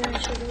 8.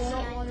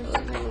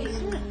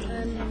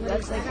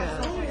 That's like a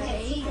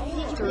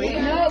 3.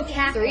 No,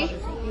 cap. 3? Yeah.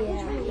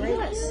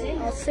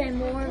 I'll say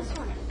more.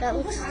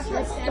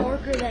 That's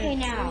darker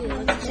than 2. 2.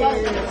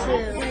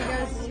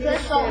 Good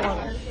salt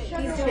water. He's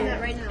doing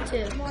that right now. 2.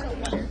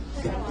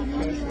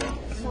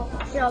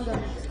 Here, I'll go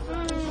next.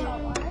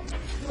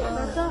 I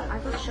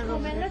got sugar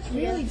water. That's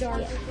really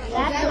dark.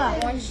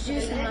 That's orange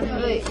juice and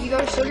lemon juice. Wait, you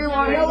go sugar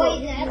water. No,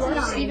 wait, that's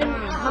not. Steven,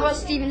 how about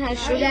Steven has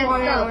sugar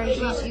water and orange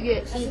juice? You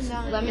get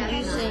lemon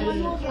juice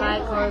and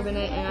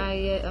bicarbonate, and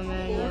I get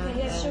ammonia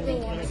and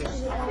vinegar.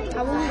 I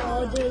want to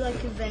all do like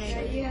a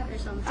vinegar or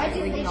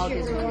something. We can all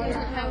do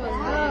vinegar.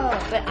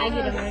 But I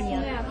get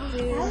ammonia.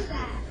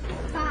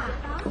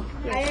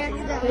 I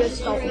accidentally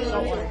Salt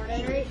water.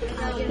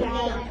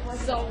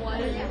 salt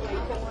water.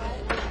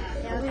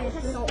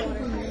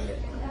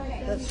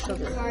 That's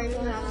sugar.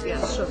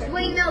 Yeah, sugar.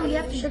 Wait, no, you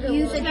have to use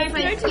a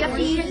different. You have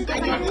to use a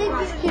different.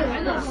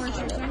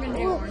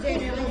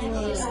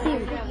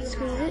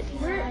 Squeeze it.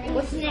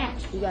 What's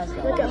next? You guys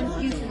got Let go.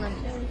 one. Juice and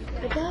lemon.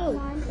 Let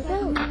go. Let go.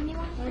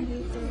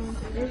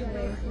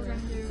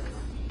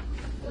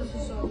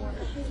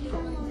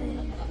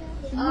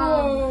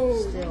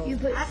 You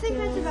put. I think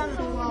that's about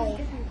 12.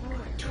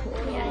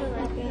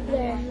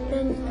 There.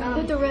 Then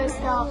put the rest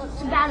out.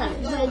 Savannah,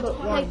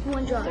 like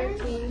one drop.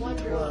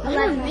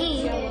 11.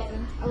 Me.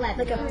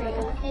 11.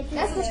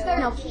 That's the 13.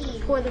 No,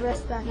 pour the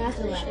rest back. That's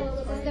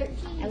 11.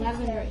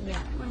 11 right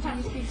now.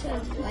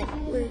 Like,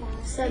 we're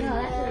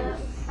 7.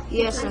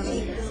 Yes,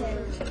 7.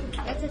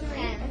 That's a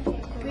 10.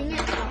 Bring it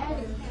up.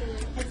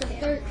 That's a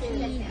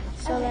 13.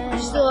 So then. You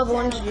still have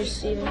orange juice,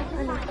 Steven.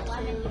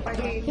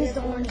 Here's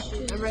the orange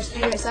juice. The rest of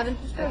you at 7?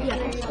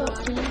 Yeah,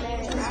 14.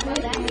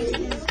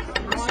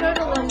 Start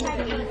a lemon.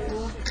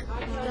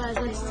 Guys,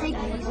 let's take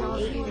these off.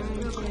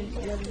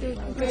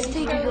 Let's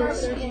take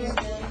this.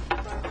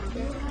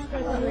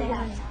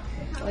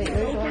 Wait,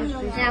 there's orange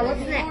juice. Now, what's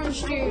next? Orange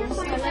juice.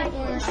 I like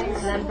orange juice. And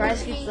then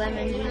Bryce gets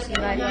lemon juice and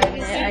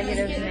bicarbonate. I get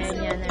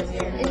ammonia and then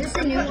Is this a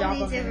new one? These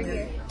over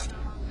here.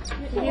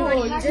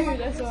 Dude,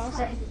 that's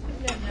awesome.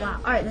 Wow.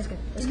 Alright, that's good.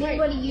 Does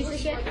anybody use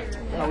this yet?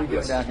 How are we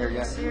doing down here,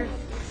 guys?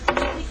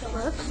 What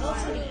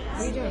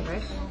are you doing,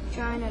 Bryce?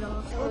 Trying it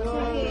off. So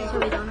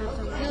we don't have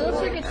to. It looks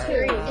like a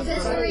 3. Is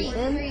this 3?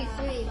 3.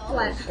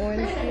 What?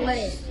 Orange juice. What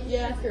is?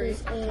 Yeah, 3.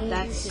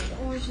 That's 3,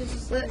 4,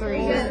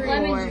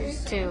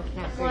 2.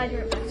 No, 3.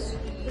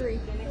 3.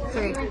 Put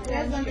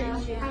it over here.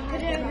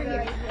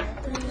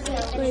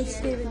 Wait,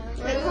 Steven.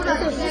 Hold on.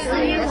 Is this a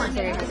new one?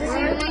 Is this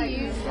a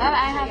new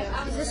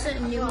one? Is this a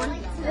new one?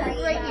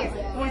 Right here.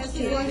 Orange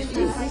juice.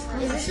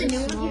 Is this a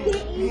new one?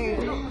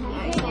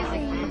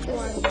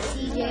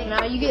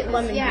 Now you get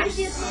lemon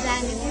juice.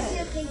 That new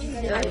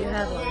one. Yeah, you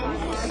have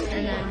lemon juice.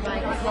 And then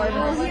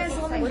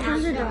bicarbonate. Which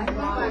ones are done?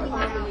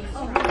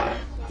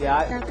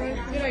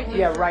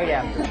 Yeah, right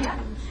after.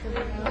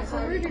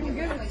 We're going to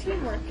go with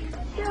teamwork.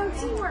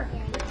 Teamwork.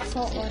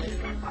 Salt water.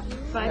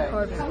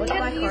 Bicarbonate. What's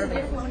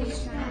bicarbonate?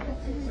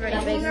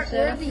 Right, baking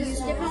soda.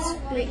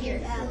 Right here.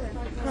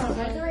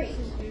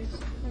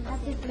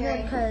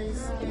 Because,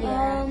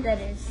 yeah, that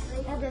is.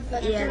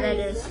 Yeah, that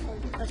is.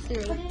 A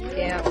 3.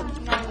 Yeah.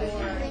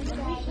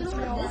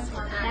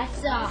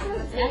 That's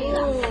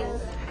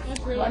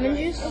Lemon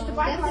juice?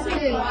 That's a 2.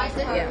 That's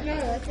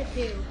a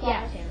 2.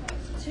 Yeah.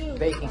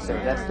 Baking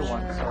soda, that's the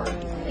one. Sorry.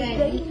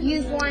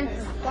 Use one.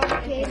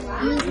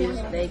 Use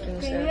baking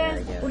soda.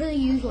 What do they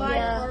use one?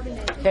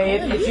 Okay,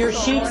 if your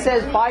sheet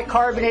says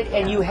bicarbonate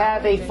and you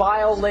have a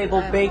vial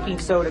labeled baking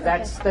soda,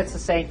 that's the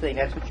same thing.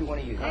 That's what you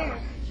want to use.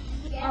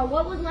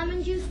 What was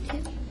lemon juice?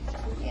 2?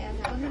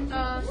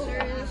 Sir,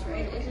 this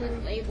right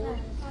isn't labeled.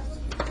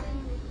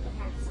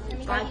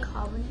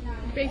 Bicarbonate.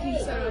 Baking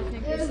soda, I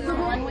think, is the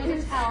one.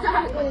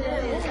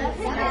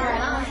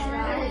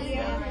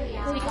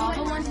 Take all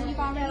the ones that you've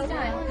already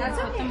done. Let's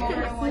put them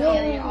over in one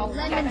area all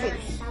Lemon together.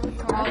 juice.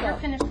 All your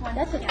finished ones.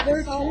 That's a 13.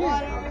 Which one?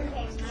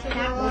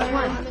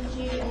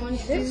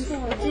 This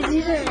one.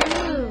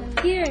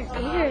 Here,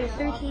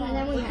 13. And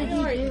then what did you do?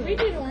 We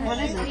did one.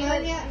 Let's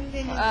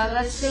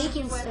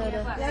Baking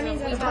soda. That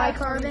means it's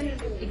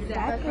bicarbonate.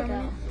 Exactly.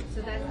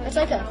 That's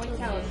like a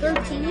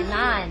 13.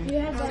 9.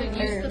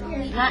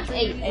 Not 8. 8.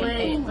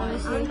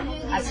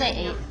 I'd say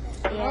 8.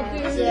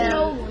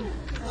 Yeah.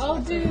 I'll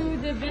do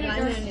the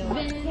vinegar.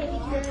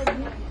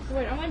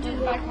 Wait, I want to do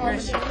the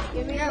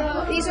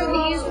bicarbonate. These are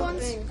the used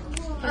ones?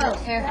 Oh,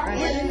 here.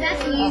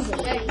 That's easy.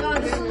 No,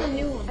 this is the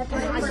new one.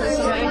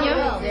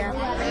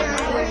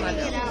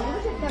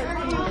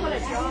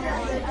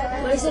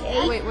 What is it,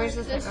 8? Wait, where's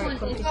this one?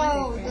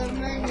 Oh,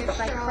 the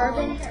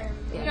bicarbonate.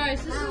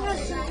 Guys, this is what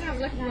doesn't have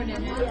liquid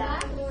in it.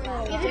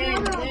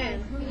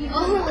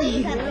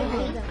 Only.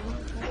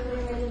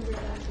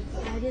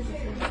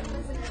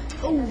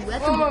 Oh,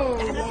 that's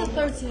a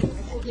 13.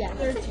 Yeah,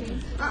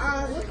 13.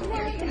 Look more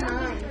like a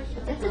 9.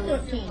 That's a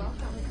 13.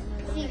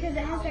 See, because it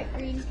has that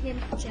green skin.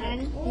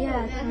 10?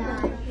 Yeah, that's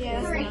 9.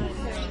 Yeah, that's 9.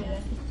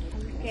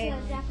 Okay.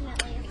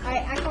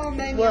 I call him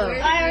manual.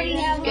 I already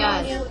have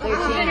Guys, 13.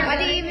 I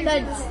didn't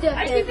even still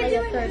like a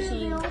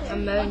 13.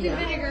 Ammonia.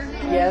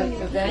 Yeah,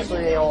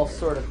 eventually they all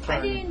sort of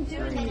turn.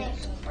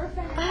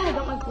 I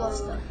don't like blood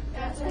stuff.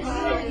 No,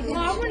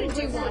 I want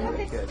to do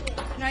one.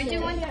 Can I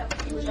do one?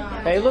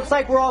 Okay, it looks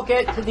like we're all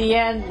getting to the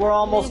end. We're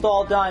almost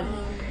all done.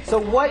 So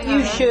what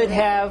you should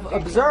have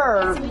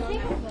observed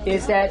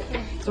is that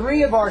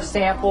 3 of our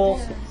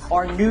samples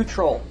are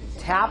neutral.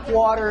 Tap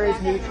water is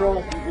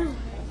neutral.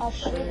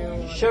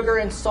 Sugar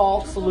and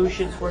salt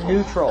solutions were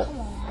neutral.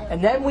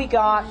 And then we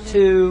got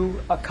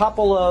to a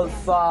couple of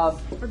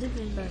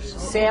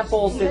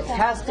samples that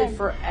tested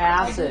for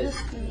acid.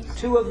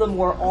 2 of them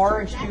were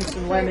orange juice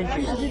and lemon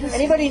juice.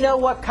 Anybody know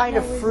what kind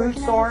of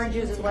fruits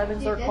oranges and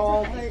lemons are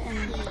called?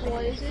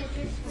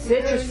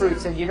 Citrus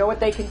fruits. And you know what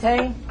they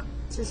contain?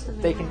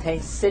 They contain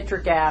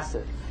citric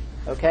acid.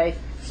 Okay?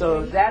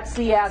 So that's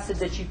the acid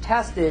that you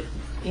tested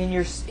in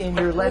your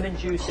lemon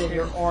juice and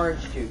your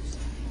orange juice.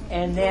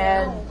 And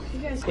then,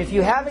 if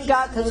you haven't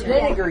got to the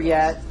vinegar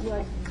yet,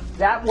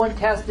 that one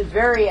tested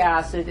very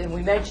acid, and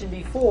we mentioned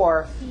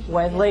before,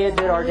 when Leah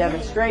did our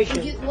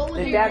demonstration,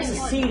 that that's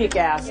acetic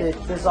acid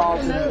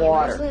dissolved in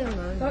water.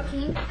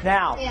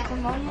 Now,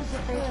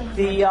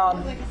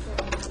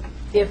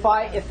 if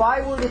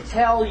I were to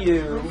tell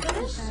you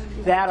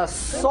that a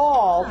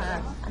salt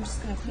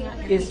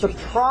is the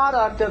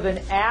product of an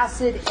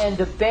acid and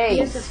a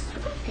base,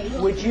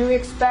 would you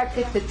expect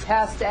it to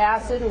test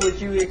acid, or would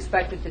you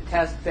expect it to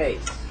test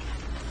base?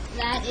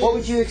 What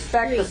would you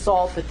expect the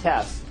salt to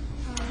test?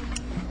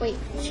 Wait,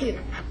 2.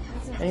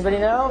 Anybody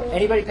know?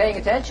 Anybody paying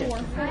attention?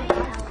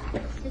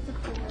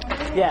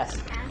 Yes.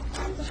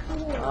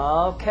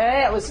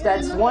 Okay,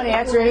 that's one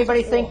answer.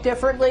 Anybody think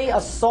differently? A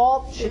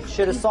salt,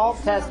 should a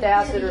salt test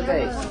acid or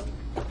base?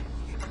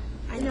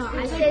 No,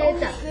 I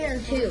said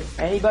it's a 2.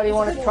 Anybody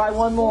want to try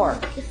one more?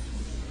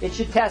 It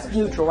should test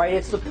neutral, right?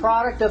 It's the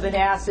product of an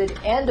acid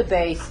and a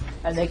base,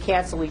 and they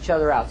cancel each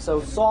other out.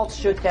 So salts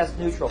should test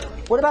neutral.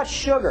 What about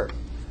sugar?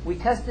 We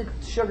tested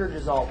sugar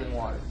dissolved in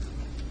water.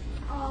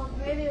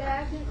 Maybe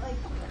that's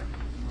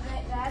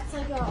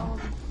like a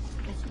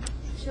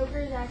sugar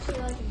is actually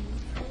like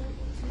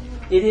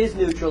It is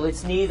neutral.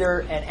 It's neither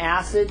an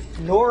acid,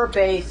 nor a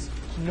base,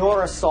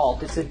 nor a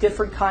salt. It's a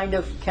different kind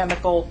of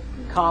chemical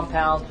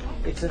compound.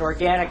 It's an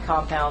organic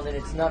compound, and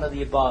it's none of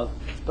the above.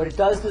 But it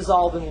does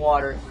dissolve in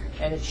water,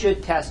 and it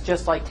should test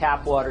just like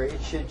tap water.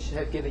 It should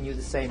have given you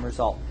the same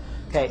result.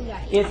 Okay.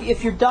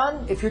 If you're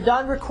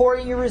done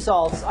recording your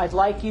results, I'd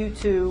like you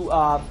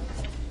to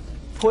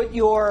put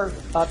your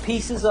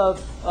pieces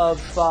of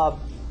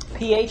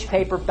pH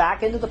paper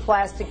back into the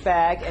plastic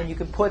bag, and you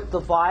can put the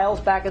vials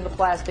back in the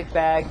plastic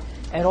bag,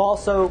 and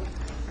also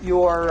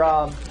your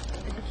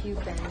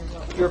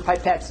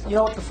pipettes. You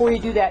know what, before you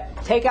do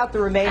that, take out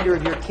the remainder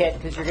of your kit,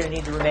 because you're going to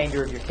need the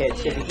remainder of your kit.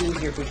 It's going to be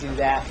easier if we do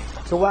that.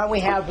 So why don't we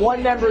have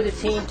one member of the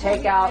team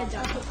take out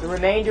the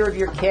remainder of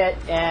your kit,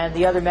 and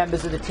the other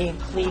members of the team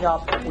clean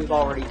up what we've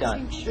already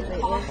done.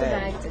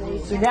 Okay.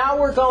 So now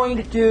we're going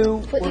to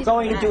do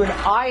an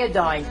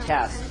iodine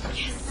test.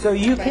 So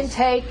you can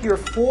take your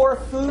 4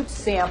 food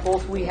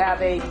samples. We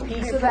have a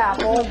piece of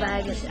apple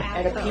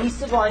and a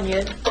piece of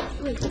onion.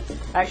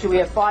 Actually, we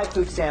have 5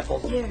 food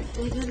samples.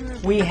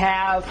 We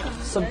have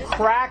some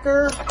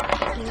cracker.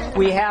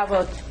 We have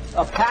a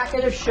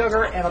packet of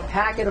sugar and a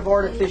packet of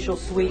artificial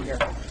sweetener.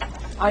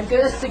 I'm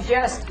going to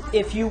suggest,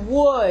 if you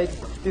would,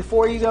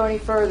 before you go any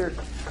further,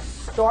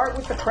 start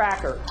with the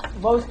cracker.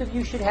 Most of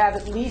you should have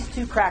at least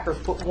 2 crackers.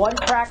 Put 1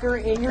 cracker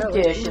in your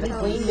dish, in a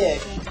clean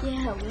dish.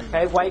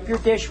 Okay, wipe your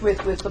dish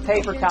with the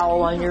paper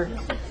towel on your,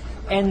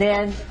 and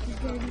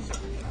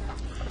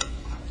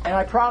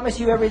I promise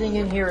you everything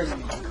in here is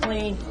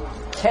clean.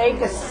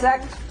 Take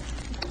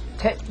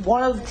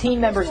one of the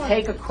team members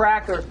take a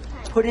cracker,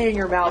 put it in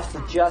your mouth for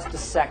just a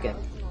second,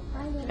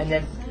 and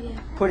then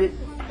put it.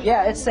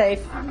 Yeah, it's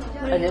safe.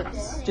 And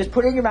just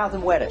put it in your mouth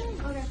and wet it.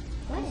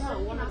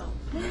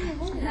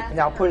 And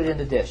now put it in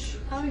the dish.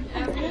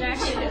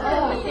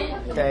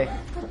 Okay.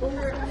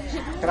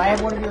 Can I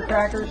have one of your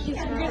crackers?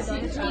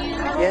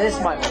 Yeah, this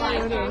is my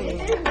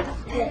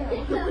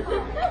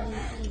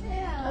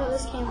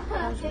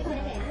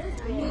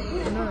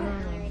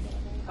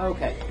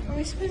Okay.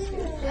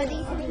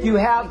 You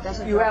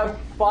have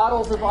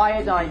bottles of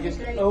iodine.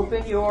 Just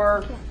open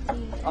your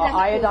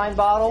iodine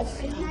bottles,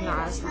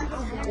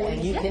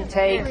 and you can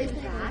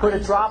put a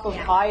drop of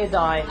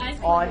iodine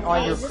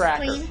on your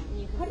cracker.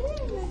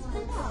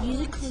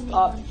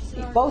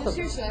 Both of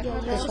them.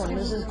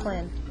 This is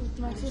clean.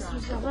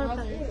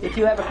 If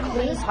you have a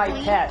clean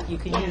pipette, you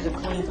can use a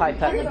clean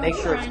pipette to make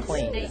sure it's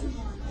clean.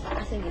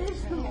 I think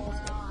it's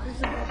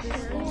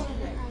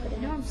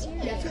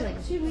That's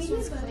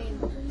clean.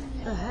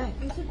 the heck?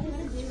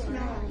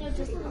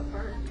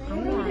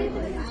 I'm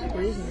not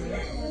squeezing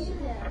this.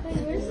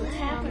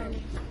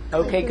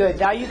 Okay, good.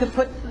 Now you can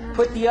put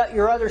put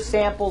your other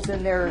samples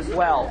in there as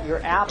well.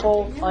 Your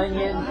apple,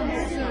 onion.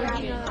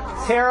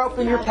 Tear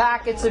open your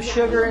packets of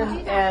sugar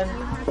and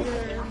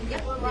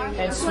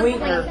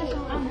sweetener.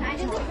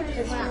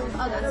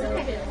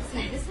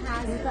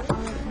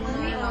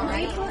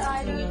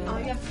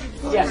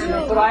 Yes, you're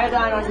going to put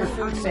iodine on your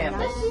food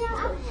samples.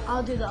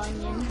 I'll do the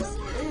onions.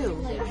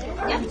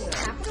 Yep.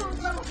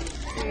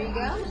 There you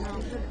go.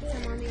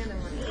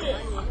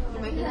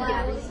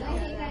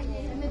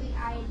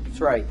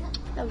 That's right.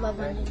 I love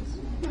onions.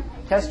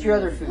 Test your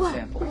other food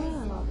samples.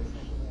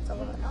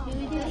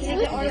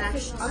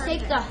 I'll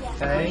take the.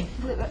 Okay.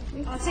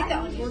 I'll take the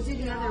onion. We'll do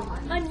the other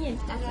one. Onion.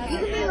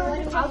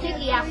 I'll take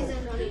the apple.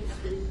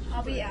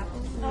 I'll be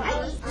apple. I'll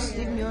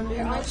take the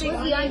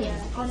onion.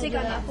 I'll take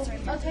an apple.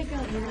 I'll take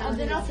onion. And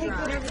then I'll take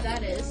whatever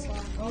that is.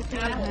 I'll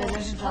take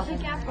apple. I'll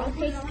take apple. I'll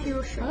take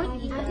pure sugar. I'll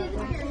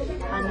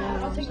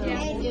take the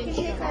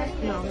apple.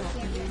 No.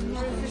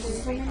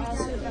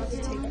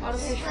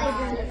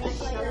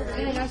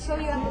 And I'll show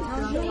you how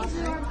to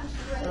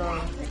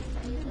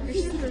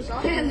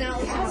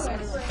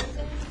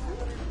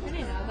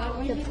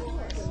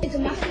it's a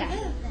mustache.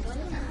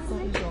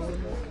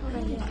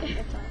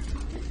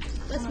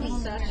 Let's be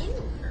such.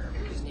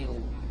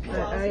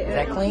 Is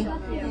that clean?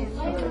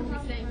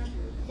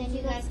 Then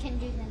you guys can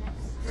do the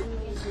next.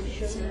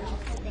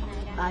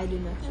 I do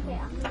next one.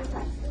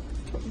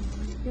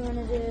 You want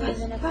to do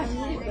the next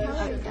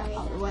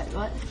one? What?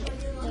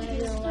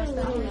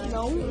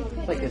 No.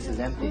 Looks like this is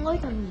empty.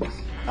 Like onions.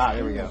 Ah,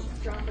 there we go.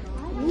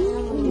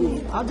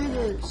 I'll do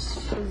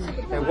this.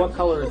 And what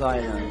color is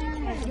iodine?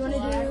 You want to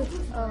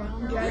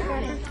do dry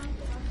credit?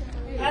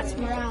 That's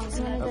brown.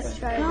 So I'm going to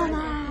try it.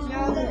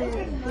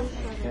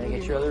 Can I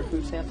get your other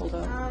food samples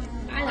out?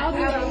 I'll do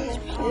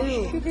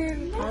sugar.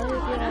 Do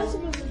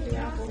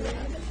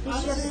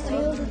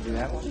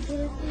that one?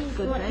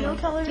 Good thing. What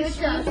color is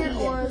sugar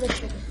or the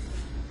sugar?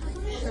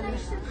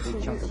 Big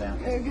chunk of that.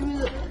 Give me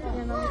the.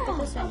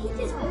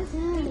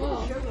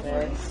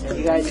 Okay. And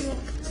you guys,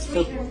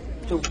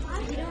 so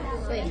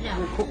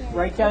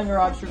write down your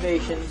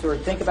observations or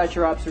think about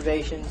your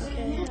observations,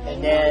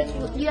 and then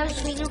You have a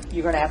sweetener?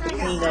 you're going to have to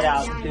clean that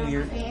out and do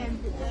your.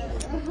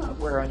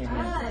 Where on your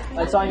hand?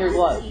 That's on your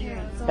glove.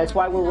 That's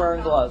why we're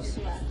wearing gloves.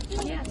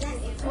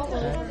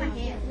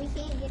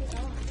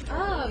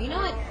 Oh, you know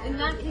what? In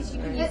that case, you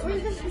can use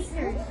where's the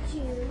sweetener?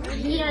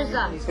 He has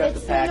that. He's got the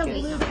packet.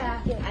 It's the blue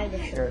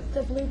packet. Sure.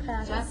 The blue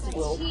packet.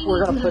 Well,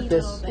 we're going to put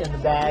this in the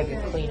bag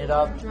and clean it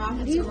up.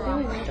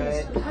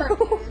 Okay.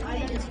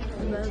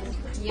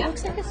 Yeah.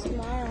 Looks like a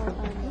smile.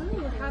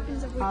 What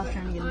happens if we put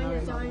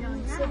iodine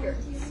on sugar?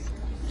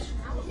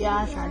 Yeah,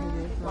 I tried to do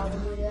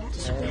it.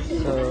 So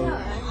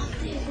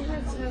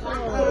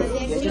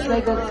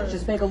yeah,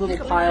 just make a little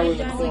pile in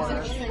the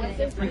corner.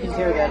 You can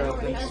tear that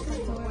open.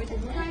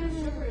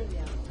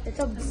 It's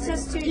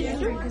just too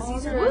different because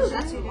these are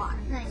that's a lot.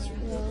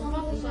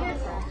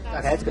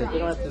 Okay, that's good. You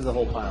don't have to do the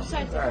whole pile. All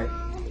right.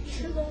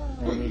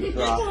 We need to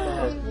drop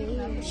that.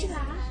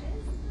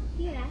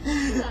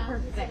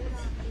 Perfect.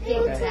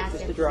 Okay,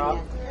 just a drop.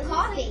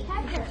 Coffee.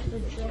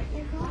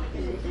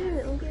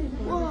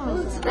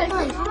 Whoa, it's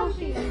nice.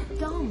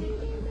 Dumb.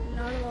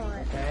 Not a lot.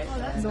 Okay,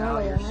 and now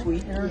your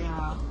sweetener.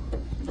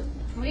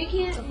 We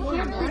can't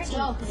really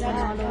tell because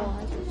that's not a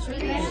lot.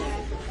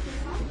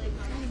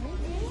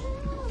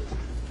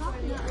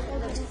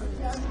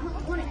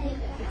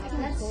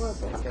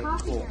 Okay,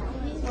 cool.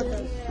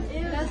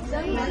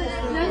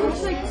 That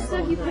looks like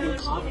stuff you put in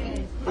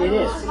coffee. It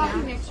is.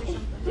 Coffee mix or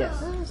something. Yes.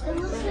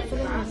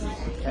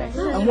 Okay.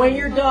 And when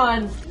you're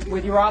done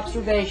with your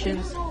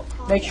observations,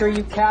 make sure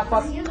you cap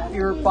up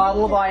your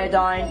bottle of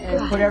iodine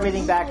and put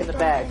everything back in the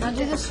bag. Now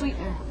do the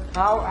sweetener.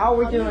 How are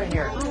we doing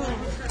here?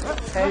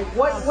 Okay.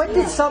 What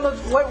are some?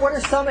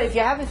 If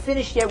you haven't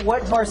finished yet,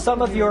 what are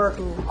some of your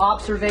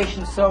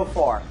observations so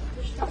far?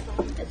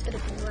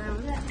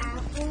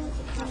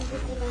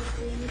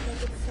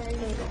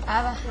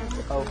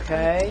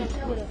 Okay.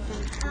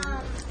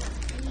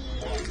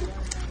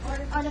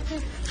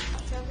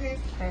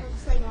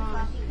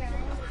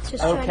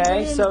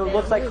 Okay, so it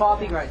looks like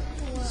coffee grinds.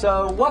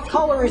 So what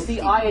color is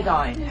the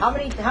iodine? How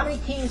many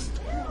teams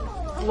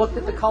looked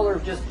at the color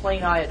of just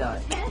plain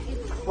iodine?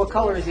 What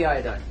color is the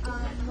iodine?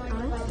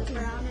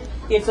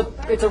 It's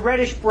a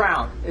reddish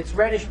brown. It's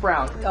reddish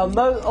brown. A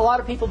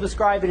lot of people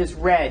describe it as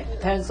red.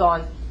 Depends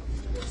on.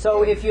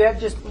 So if you have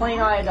just plain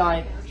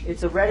iodine,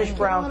 it's a reddish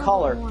brown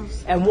color.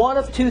 And one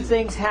of two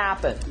things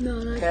happen.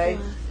 Okay,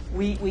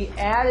 we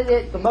added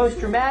it. The most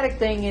dramatic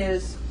thing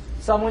is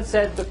someone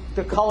said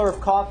the color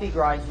of coffee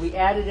grinds. We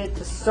added it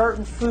to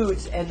certain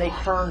foods and they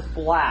turned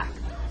black.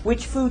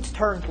 Which foods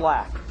turned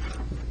black?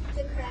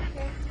 The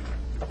cracker.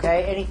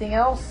 Okay. Anything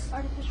else?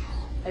 Artificial.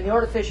 And the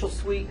artificial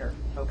sweetener.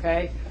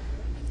 Okay.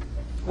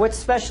 What's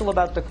special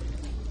about the?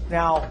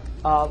 Now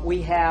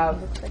we had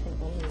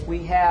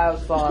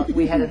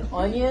an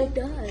onion,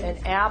 an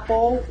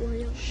apple,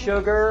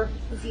 sugar.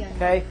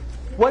 Okay.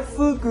 What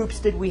food groups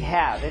did we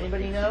have?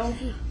 Anybody know?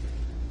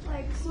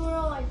 Like sort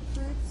of like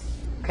fruits.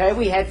 Okay,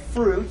 we had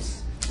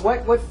fruits.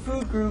 What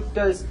food group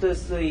does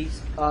the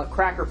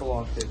cracker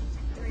belong to?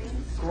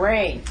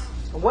 Grains.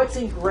 And what's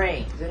in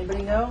grain? Does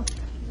anybody know?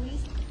 Wheat.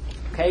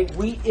 Okay,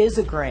 wheat is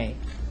a grain.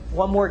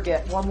 One more.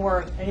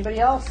 Anybody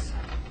else?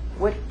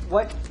 What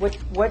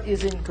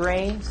is in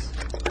grains?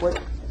 What?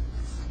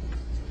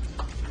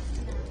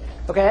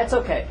 Okay, that's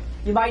okay.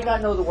 You might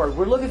not know the word.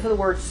 We're looking for the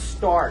word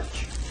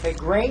starch. Okay,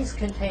 grains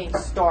contain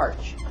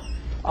starch.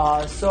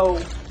 So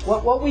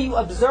what we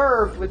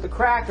observed with the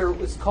cracker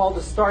was called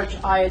the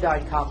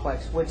starch-iodine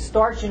complex. When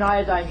starch and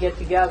iodine get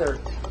together,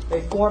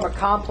 they form a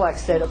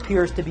complex that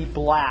appears to be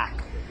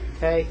black.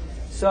 Okay,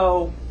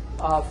 so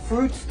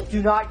fruits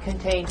do not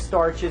contain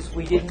starches.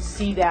 We didn't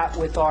see that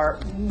with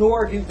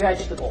nor do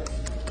vegetables.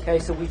 Okay,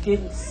 so we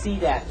didn't see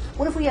that.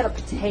 What if we had a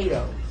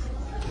potato?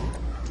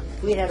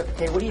 If we had a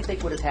potato, what do you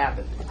think would have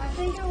happened? I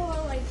think it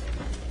would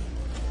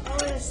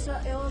turn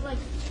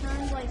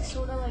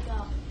sort of like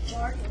a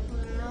dark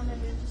brown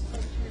and then just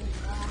turn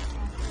black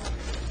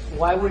after.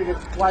 Why would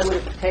a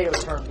potato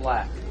turn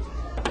black?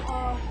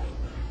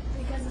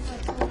 Because it's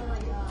sort of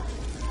like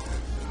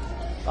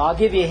I'll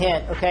give you a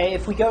hint. Okay,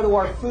 if we go to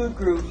our food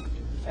group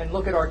and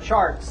look at our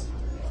charts,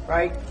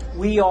 right?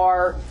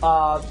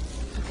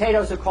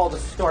 Potatoes are called a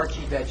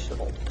starchy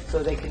vegetable,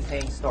 so they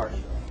contain starch,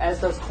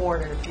 as does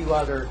corn and a few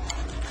other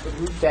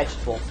root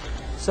vegetables.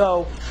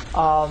 So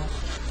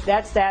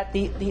that's that.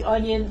 The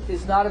onion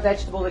is not a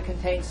vegetable that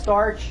contains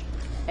starch,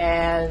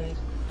 and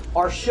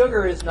our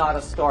sugar is not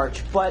a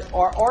starch, but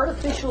our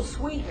artificial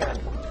sweetener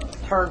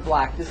turned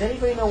black. Does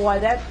anybody know why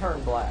that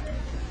turned black?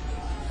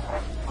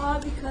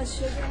 Because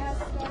sugar has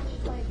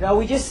starch. No,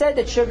 we just said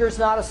that sugar is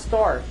not a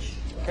starch.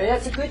 Okay,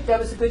 that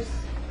was a good.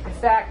 In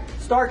fact,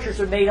 starches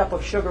are made up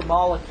of sugar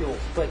molecules,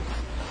 but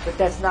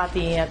that's not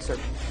the answer.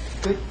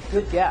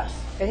 Good guess.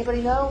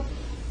 Anybody know?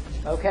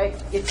 Okay,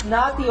 it's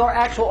not the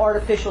actual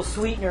artificial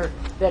sweetener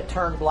that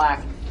turned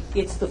black.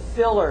 It's the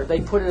filler.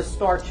 They put a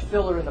starch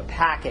filler in the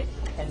packet,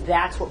 and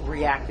that's what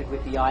reacted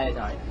with the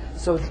iodine.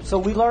 So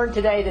we learned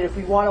today that if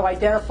we want to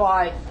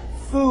identify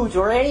foods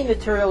or any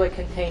material that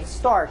contains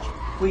starch,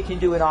 we can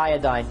do an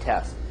iodine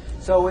test.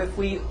 So if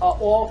we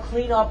all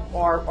clean up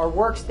our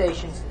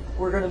workstations,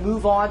 we're going to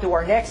move on to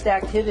our next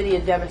activity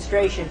and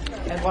demonstration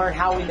and learn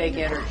how we make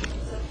energy.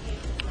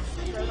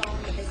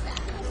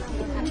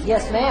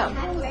 Yes, ma'am.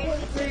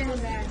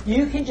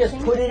 You can just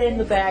put it in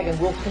the bag and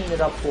we'll clean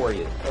it up for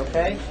you,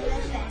 okay?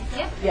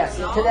 Yes,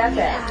 into that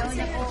bag.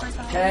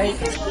 Okay?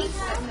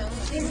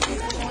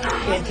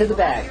 Into the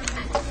bag.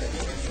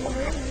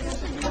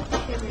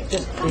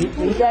 Just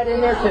leave that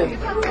in there too.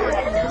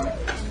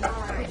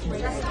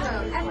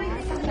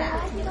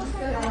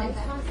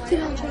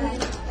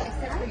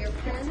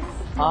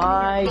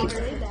 I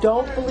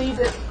don't believe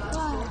it.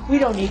 We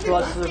don't need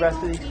gloves for the rest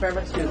of the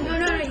experiments, do we?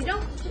 No, you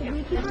don't.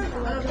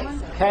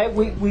 Okay,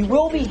 we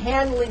will be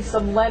handling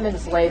some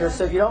lemons later,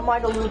 so if you don't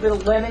mind a little bit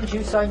of lemon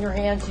juice on your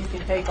hands, you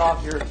can take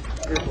off your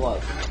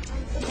gloves.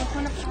 Just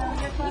want to pull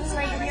your gloves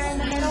right here in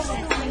the middle.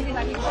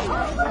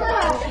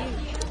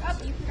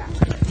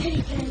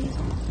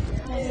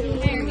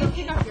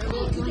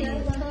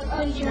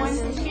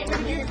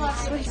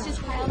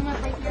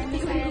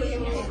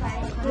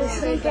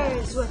 This right there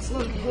is what's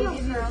located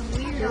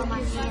on my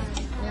hand.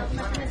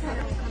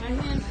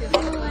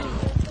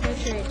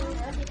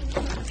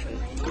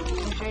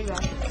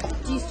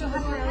 Do you still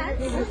have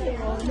your pen?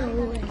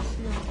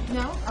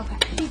 No? Okay.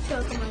 He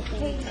took my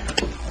thing.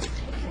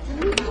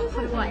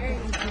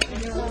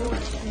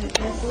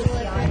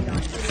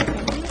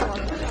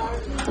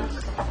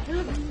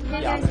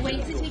 Hey guys, wait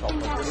to take them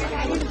down.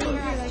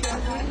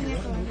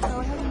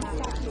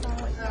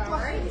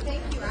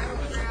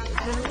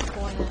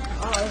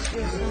 Oh, it's so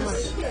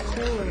much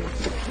cooler.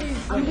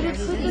 I'm gonna put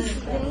this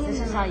thing. This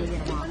is how you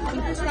get them off.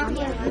 I'm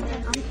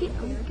gonna keep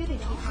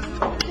mine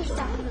on.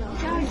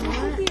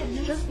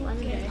 Just let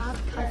me have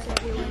cuts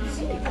everywhere.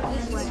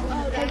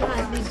 Hey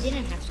guys, we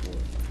didn't have school.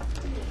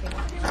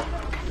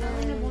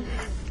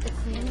 The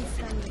clean is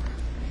funny.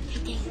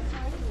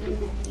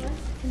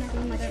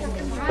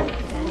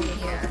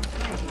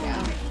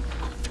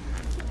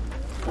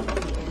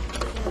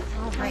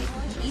 All right,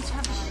 we each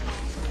have a sheet.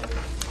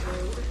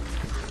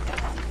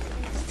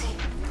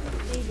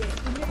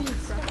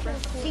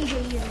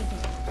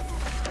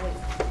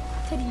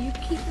 Teddy, you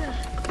keep the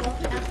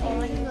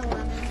apple in the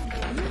lemon.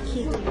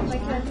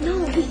 No,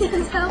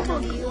 because apple.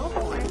 Can you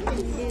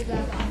do the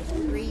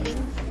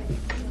reading?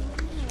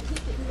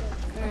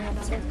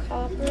 So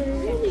copper.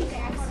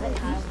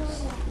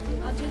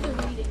 I'll do the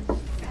reading.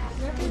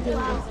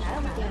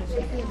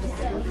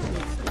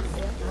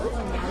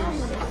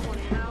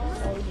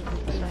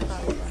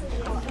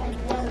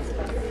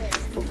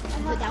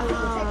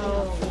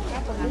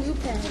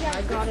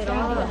 I got it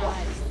all.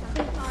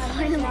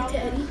 Finally,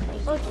 Teddy.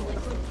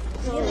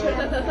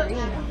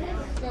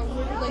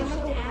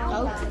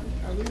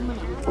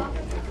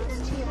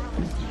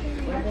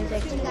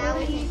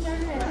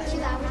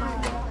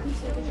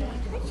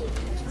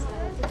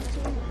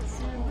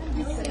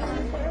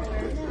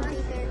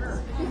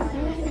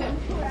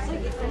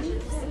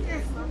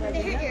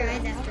 They hurt your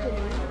eyes after a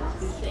while.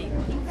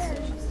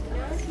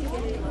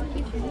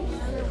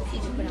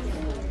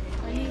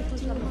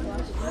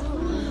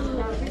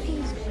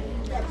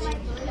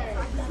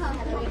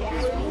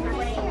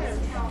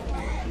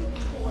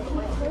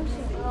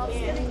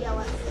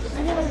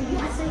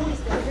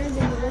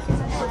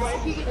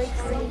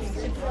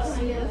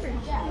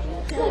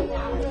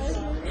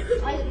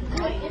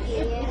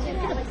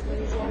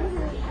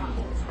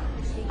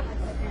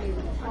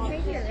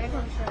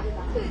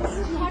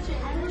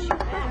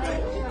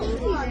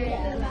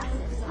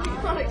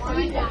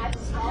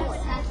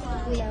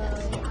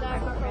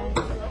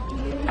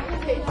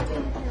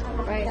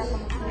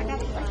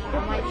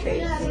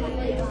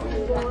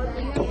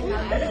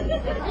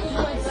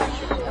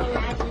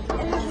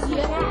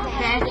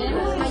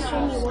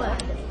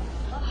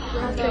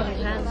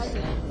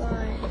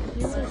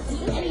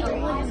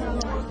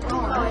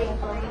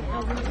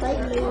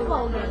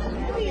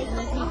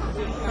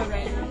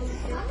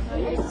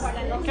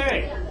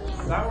 Okay,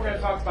 now we're going to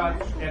talk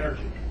about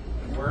energy.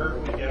 Where do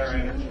we get our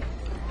energy?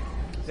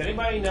 Does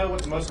anybody know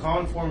what the most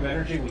common form of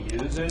energy we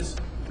use is?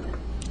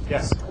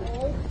 Yes?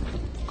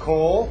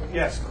 Coal.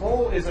 Yes,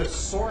 coal is a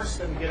source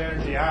that we get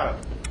energy out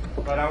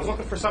of. But I was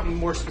looking for something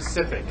more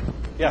specific.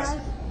 Yes?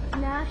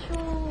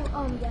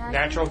 Natural gas.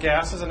 Natural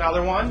gas is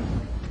another one.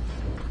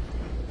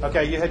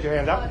 Okay, you had your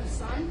hand up.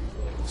 Sun.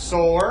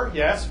 Solar,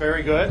 yes,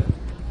 very good.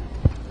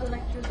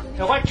 Electricity.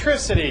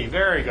 Electricity,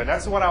 very good.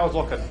 That's what I was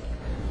looking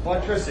for.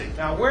 Electricity.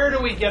 Now, where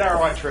do we get our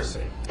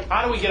electricity?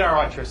 How do we get our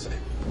electricity?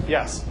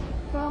 Yes?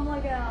 From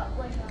like a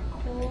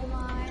coal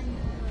mine.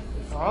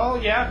 Oh,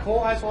 yeah,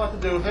 coal has a lot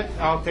to do with it.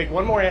 I'll take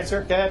one more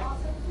answer. Go ahead.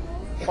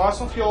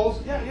 Fossil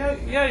fuels.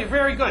 Yeah, you're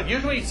very good.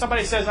 Usually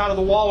somebody says out of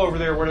the wall over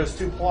there where those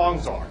two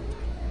prongs are.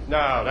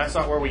 No, that's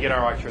not where we get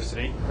our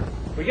electricity.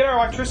 We get our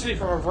electricity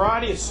from a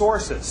variety of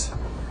sources,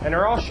 and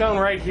they're all shown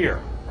right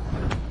here.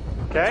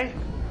 Okay?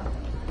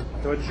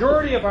 The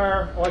majority of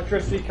our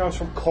electricity comes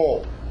from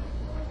coal.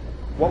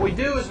 What we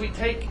do is we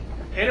take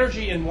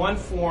energy in one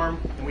form,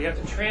 and we have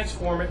to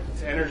transform it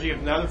to energy of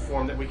another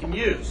form that we can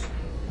use.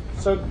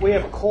 So we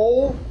have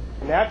coal,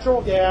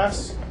 natural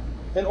gas,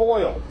 and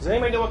oil. Does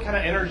anybody know what kind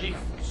of energy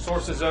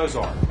sources those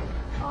are?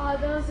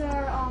 Those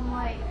are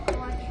like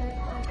electric.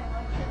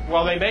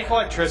 Well, they make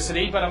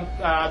electricity,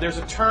 but there's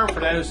a term for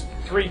those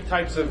three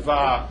types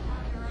of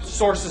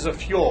sources of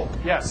fuel.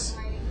 Yes?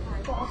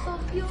 Fossil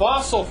fuels?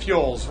 Fossil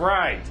fuels,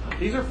 right.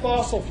 These are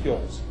fossil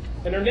fuels.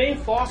 And they're named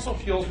fossil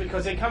fuels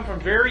because they come from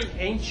very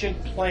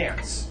ancient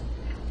plants.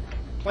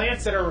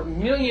 Plants that are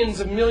millions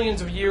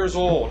of years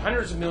old,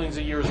 hundreds of millions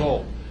of years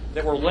old,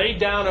 that were laid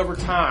down over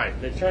time.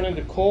 They turn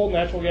into coal,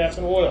 natural gas,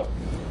 and oil.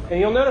 And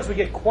you'll notice we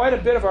get quite a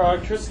bit of our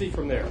electricity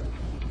from there.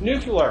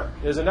 Nuclear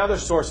is another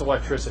source of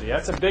electricity.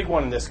 That's a big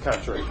one in this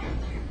country.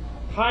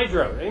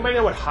 Hydro. Anybody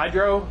know what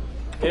hydro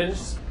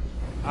is?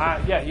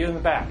 Yeah, you in the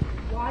back.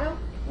 Water?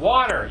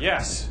 Water,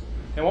 yes.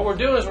 And what we're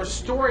doing is we're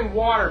storing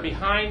water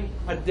behind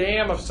a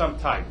dam of some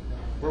type.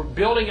 We're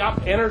building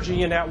up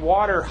energy in that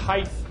water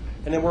height,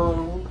 and then we're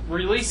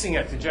releasing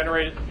it to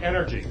generate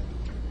energy.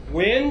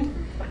 Wind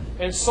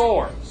and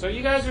solar. So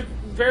you guys are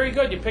very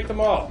good. You picked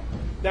them all.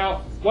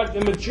 Now, what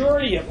the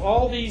majority of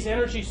all these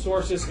energy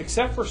sources,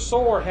 except for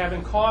solar, have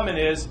in common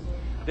is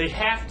they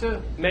have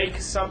to make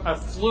a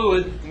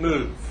fluid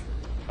move.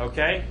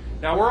 Okay?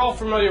 Now, we're all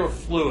familiar with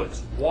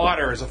fluids.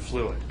 Water is a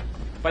fluid.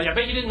 But I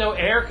bet you didn't know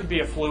air could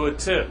be a fluid,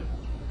 too.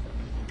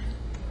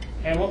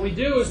 And what we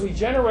do is we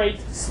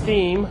generate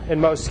steam in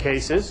most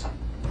cases,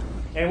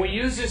 and we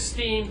use this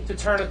steam to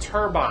turn a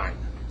turbine.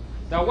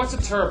 Now, what's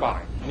a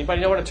turbine? Anybody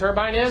know what a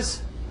turbine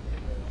is?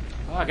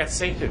 Oh, I got the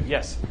same too.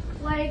 Yes?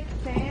 Like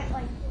a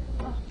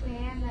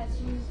fan that's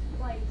used,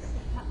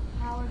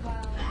 powered by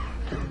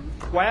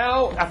electricity.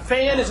 Well, a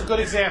fan is a good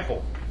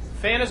example. A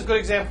fan is a good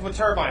example of a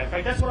turbine. In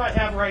fact, that's what I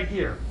have right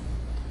here.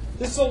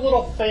 This is a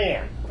little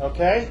fan,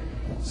 okay?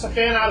 It's a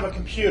fan out of a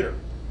computer.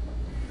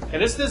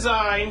 And it's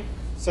designed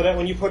so that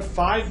when you put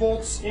 5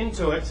 volts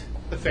into it,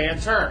 the fan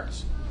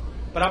turns.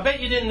 But I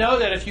bet you didn't know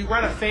that if you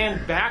run a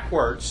fan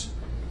backwards,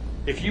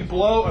 if you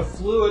blow a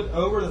fluid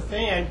over the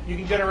fan, you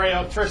can generate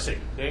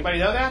electricity. Did anybody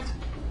know that?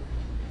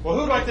 Well,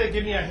 who'd like to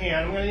give me a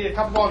hand? I'm going to need a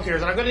couple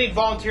volunteers, and I'm going to need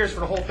volunteers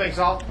for the whole thing,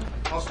 so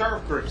I'll start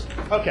with groups.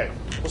 Okay,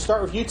 we'll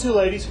start with you two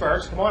ladies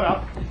first. Come on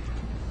up.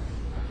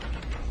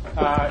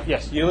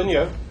 Yes, you and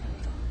you.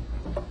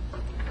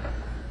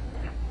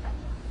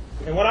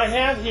 And what I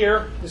have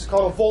here is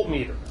called a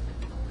voltmeter.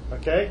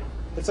 Okay?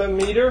 It's a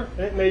meter,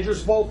 and it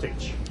measures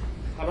voltage.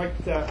 I'd like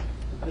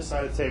this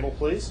side of the table,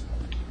 please.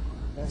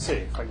 Let's see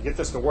if I can get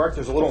this to work.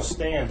 There's a little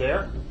stand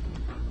there.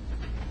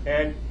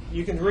 And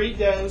you can read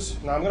those.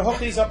 Now I'm going to hook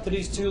these up to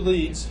these 2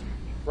 leads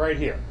right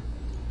here.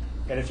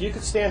 And if you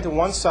could stand to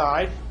one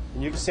side,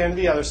 and you can stand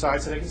to the other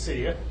side so they can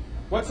see you.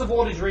 What's the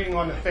voltage reading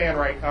on the fan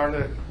on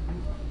the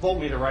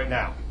voltmeter right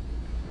now?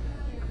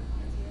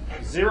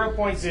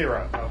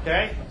 0.0,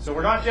 okay? So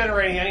we're not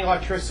generating any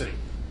electricity.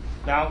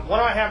 Now, what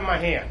do I have in my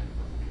hand?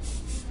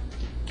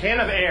 Can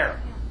of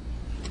air.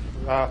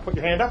 Put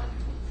your hand up.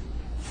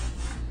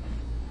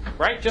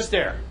 Right? Just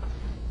air.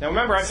 Now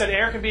remember, I said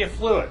air can be a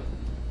fluid.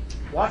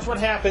 Watch what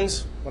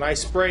happens when I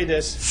spray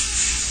this.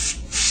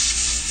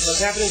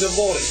 What's happening to the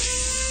voltage?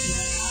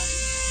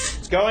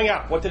 going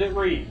up. What did it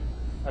read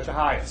at the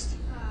highest?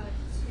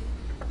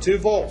 2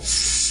 volts.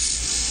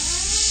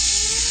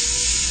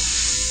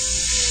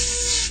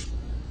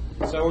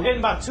 So we're getting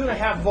about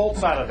 2.5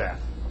 volts out of that.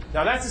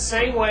 Now that's the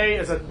same way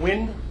as a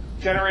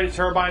wind-generated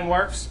turbine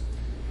works,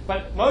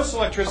 but most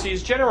electricity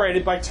is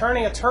generated by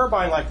turning a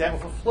turbine like that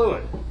with a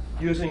fluid,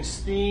 using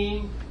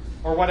steam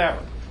or whatever.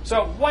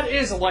 So what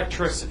is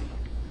electricity?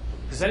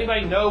 Does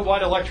anybody know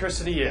what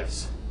electricity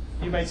is?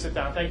 You may sit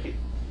down. Thank you.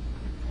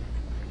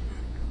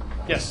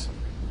 Yes?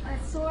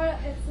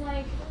 It's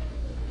like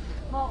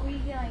what we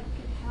get, like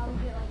how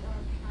we get like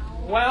our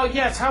power. Well,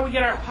 yeah, it's how we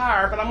get our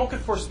power, but I'm looking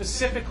for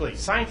specifically,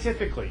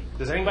 scientifically.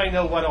 Does anybody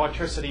know what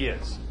electricity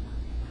is?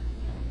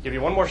 Give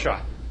you one more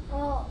shot.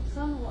 Well,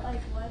 some like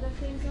weather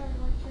things are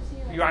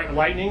electricity. Like You're right,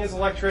 lightning is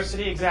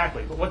electricity,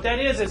 exactly. But what that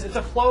is it's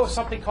a flow of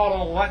something called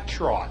an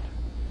electron.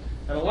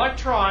 An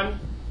electron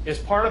is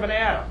part of an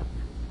atom.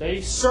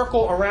 They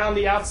circle around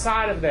the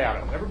outside of the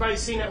atom.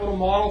 Everybody's seen that little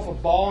model of a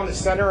ball in the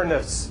center and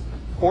the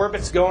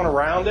orbits going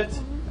around it?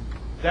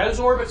 Those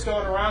orbits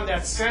going around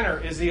that center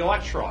is the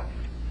electron.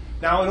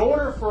 Now, in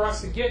order for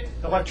us to get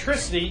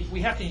electricity,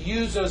 we have to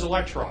use those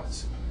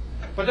electrons.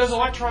 But those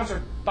electrons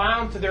are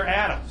bound to their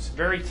atoms,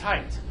 very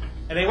tight.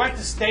 And they like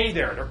to stay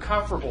there. They're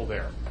comfortable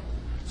there.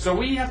 So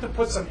we have to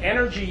put some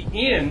energy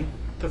in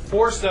to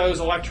force those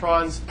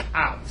electrons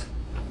out.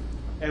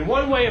 And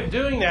one way of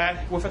doing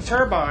that with a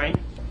turbine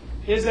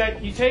is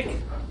that you take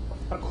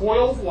a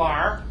coil of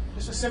wire,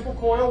 just a simple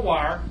coil of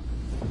wire,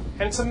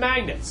 and some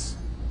magnets.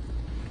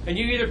 And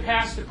you either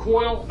pass the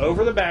coil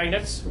over the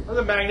magnets or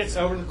the magnets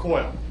over the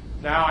coil.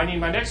 Now I need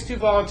my next 2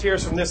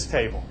 volunteers from this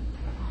table.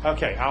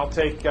 Okay, I'll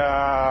take you,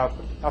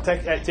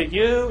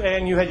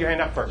 and you had your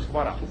hand up first. Come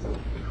on up.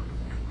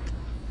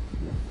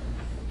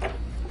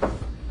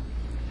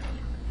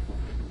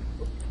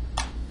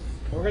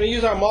 We're going to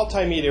use our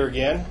multimeter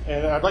again,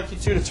 and I'd like you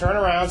two to turn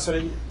around so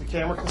that the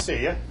camera can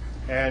see you.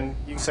 And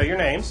you can say your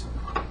names.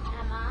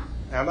 Emma.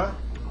 Emma?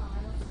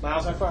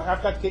 Miles, I've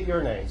got to get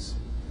your names.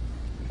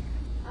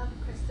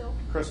 Crystal.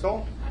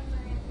 Crystal?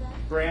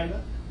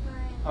 Miranda.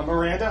 Miranda?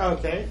 Miranda,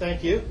 okay,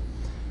 thank you.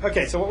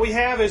 Okay, so what we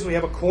have is we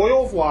have a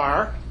coil of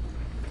wire,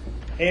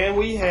 and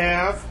we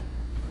have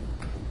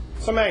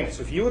some magnets.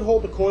 If you would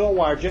hold the coil of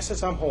wire just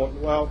as I'm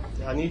holding, well,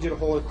 I need you to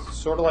hold it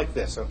sort of like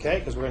this, okay?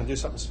 Because we're going to do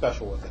something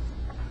special with it.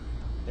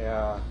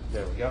 Yeah,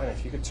 there we go. And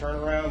if you could turn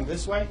around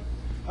this way.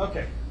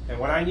 Okay. And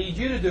what I need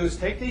you to do is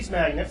take these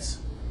magnets,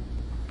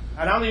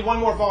 and I'll need one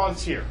more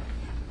volunteer.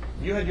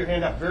 You had your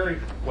hand up very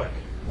quick.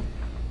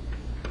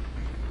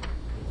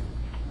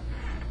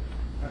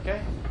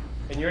 Okay?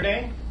 And your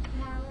name?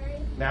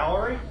 Mallory.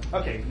 Mallory?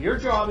 Okay, your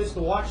job is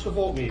to watch the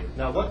voltmeter.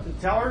 Now,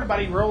 tell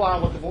everybody real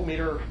loud what the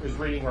voltmeter is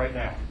reading right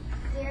now.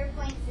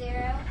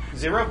 0.0.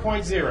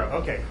 0.0.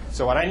 Okay,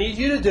 so what I need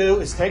you to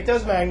do is take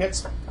those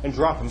magnets and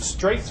drop them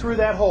straight through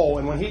that hole,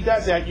 and when he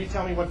does that, you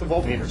tell me what the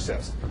voltmeter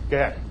says. Go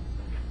ahead.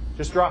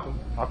 Just drop them.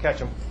 I'll catch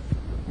them.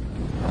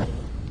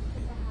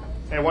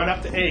 And went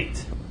up to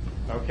 8.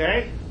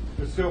 Okay?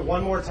 Let's do it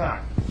one more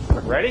time.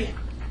 Ready?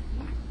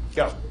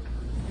 Go.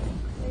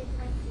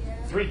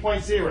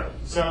 3.0.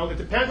 So it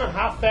depends on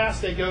how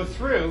fast they go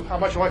through, how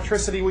much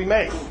electricity we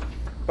make.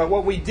 But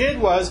what we did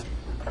was,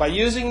 by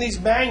using these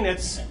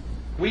magnets,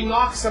 we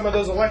knocked some of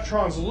those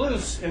electrons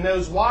loose in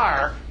those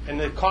wire, in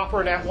the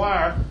copper in that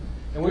wire,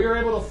 and we were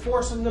able to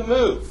force them to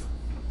move.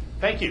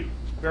 Thank you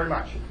very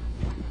much.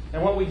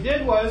 And what we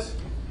did was,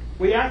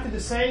 we acted the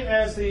same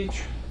as the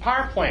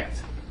power plant.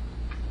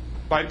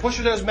 By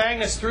pushing those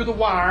magnets through the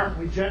wire,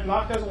 we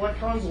knocked those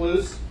electrons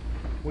loose.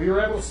 We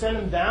were able to send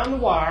them down the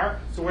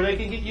wire so where they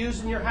can get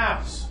used in your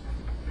house.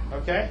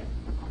 Okay?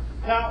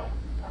 Now,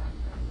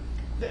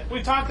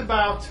 we talked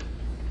about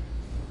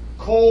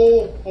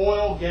coal,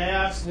 oil,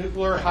 gas,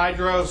 nuclear,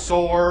 hydro,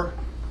 solar,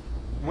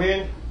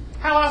 wind.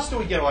 How else do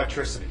we get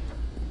electricity?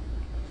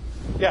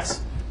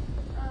 Yes?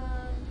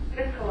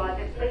 Ms.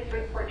 Kolodzic, please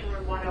report to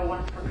room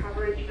 101 for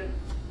coverage. Ms.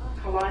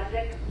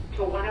 Kolodzic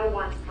to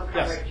 101 for coverage.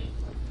 Yes.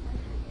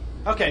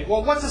 Okay,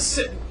 well,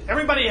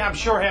 everybody I'm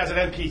sure has an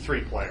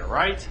MP3 player,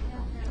 right?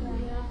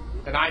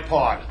 An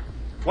iPod.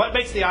 What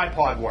makes the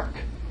iPod work?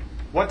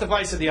 What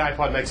device of the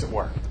iPod makes it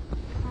work?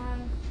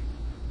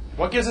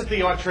 What gives it the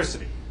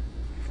electricity?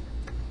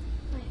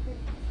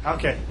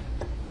 Okay.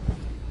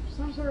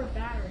 Some sort of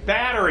battery.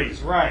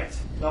 Batteries, right.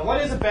 Now,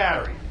 what is a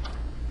battery?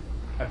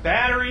 A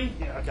battery,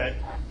 okay.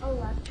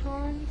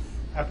 Electrons.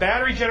 A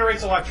battery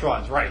generates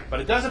electrons, right,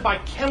 but it does it by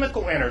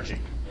chemical energy.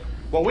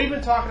 What we've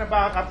been talking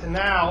about up to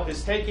now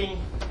is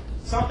taking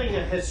something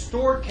that has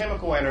stored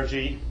chemical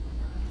energy,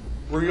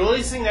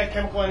 releasing that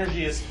chemical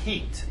energy as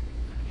heat,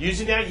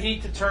 using that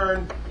heat to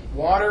turn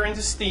water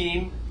into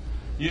steam,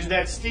 using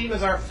that steam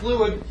as our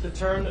fluid to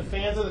turn the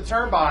fans of the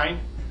turbine,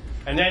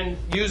 and then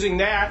using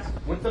that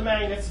with the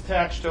magnets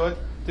attached to it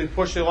to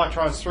push the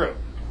electrons through.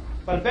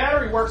 But a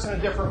battery works in a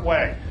different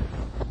way.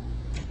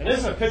 And this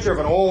is a picture of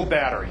an old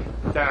battery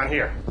down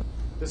here.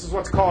 This is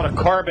what's called a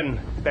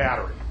carbon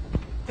battery.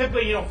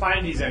 Typically, you don't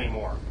find these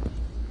anymore.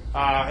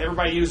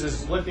 Everybody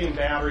uses lithium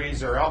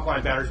batteries or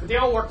alkaline batteries, but they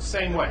all work the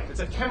same way. It's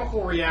a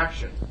chemical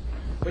reaction.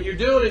 what you're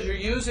doing is you're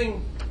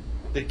using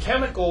the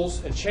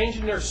chemicals and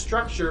changing their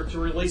structure to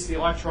release the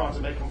electrons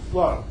and make them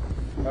flow.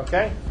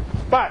 Okay?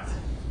 But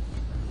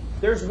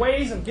there's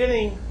ways of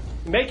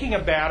making a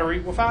battery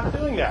without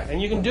doing that.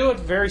 And you can do it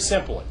very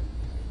simply.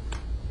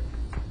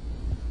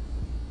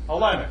 A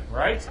lemon,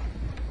 right?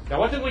 Now,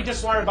 what did we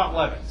just learn about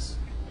lemons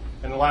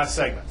in the last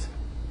segment?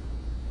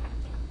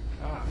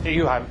 Here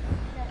you have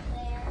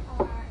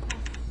it.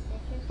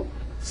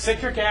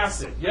 Citric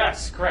acid.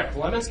 Yes, correct.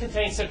 Lemons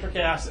contain citric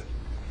acid.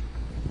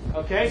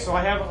 Okay, so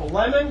I have a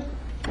lemon.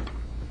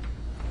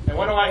 And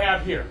what do I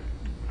have here?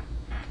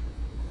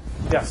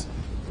 Yes?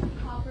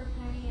 Copper,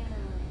 penny,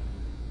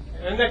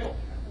 and a nickel.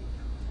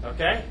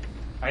 Okay?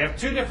 I have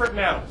two different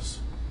metals.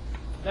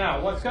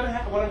 Now, what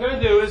I'm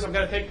going to do is I'm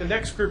going to take the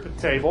next group at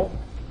the table.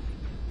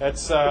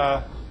 That's,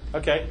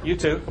 okay, you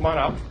two, come on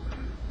up.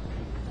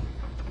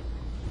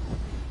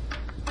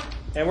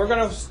 And we're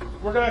going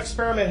to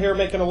experiment here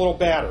making a little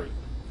battery.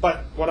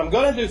 But what I'm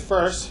going to do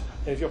first,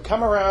 if you'll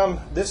come around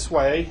this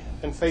way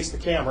and face the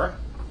camera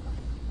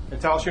and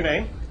tell us your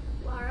name.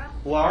 Laura.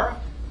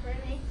 Laura.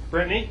 Brittany.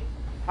 Brittany.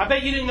 I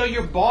bet you didn't know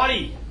your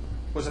body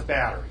was a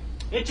battery.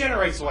 It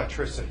generates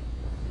electricity.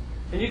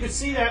 And you can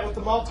see that with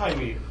the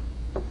multimeter.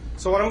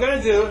 So what I'm going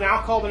to do, and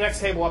I'll call the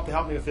next table up to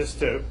help me with this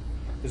too,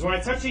 is when I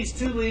touch these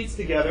two leads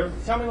together,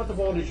 tell me what the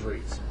voltage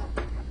reads.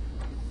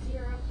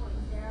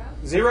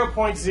 0.0.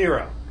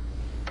 0.0.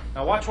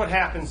 Now watch what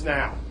happens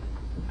now.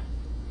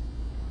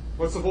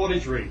 What's the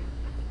voltage read?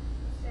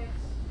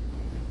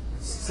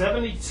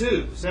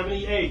 72,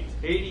 78,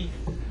 80.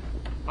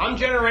 I'm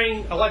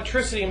generating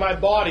electricity in my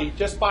body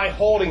just by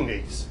holding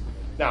these.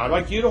 Now, I'd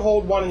like you to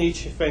hold one in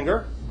each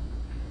finger.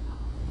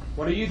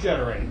 What are you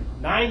generating?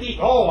 90,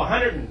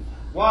 100.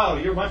 Wow,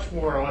 you're much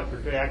more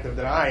electrically active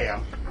than I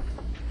am.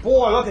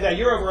 Boy, look at that,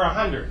 you're over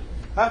 100.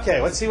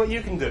 Okay, let's see what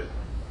you can do.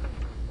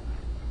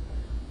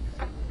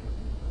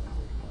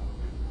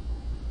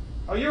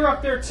 Oh, you're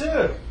up there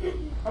too.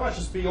 I must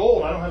just be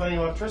old. I don't have any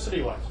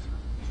electricity left.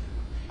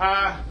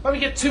 Let me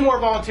get two more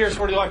volunteers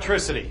for the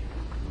electricity.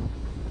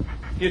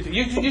 You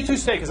two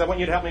stay because I want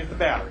you to help me with the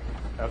battery.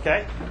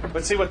 Okay?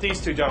 Let's see what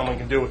these two gentlemen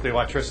can do with the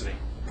electricity.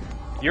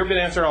 You've been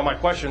answering all my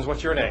questions.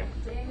 What's your name?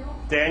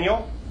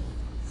 Daniel?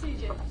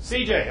 CJ.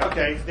 CJ.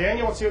 Okay.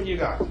 Daniel, let's see what you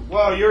got.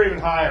 Well, you're even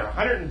higher.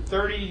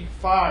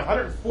 135,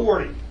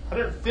 140,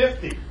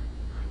 150.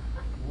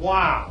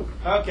 Wow.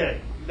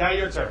 Okay. Now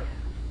your turn.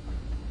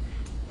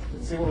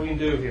 Let's see what we can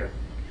do here.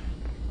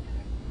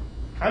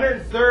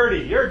 130.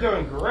 You're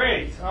doing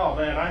great. Oh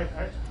man, I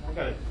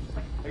gotta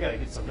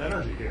get some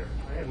energy here.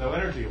 I have no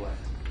energy left.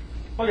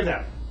 Look at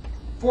that.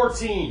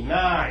 14,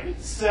 9,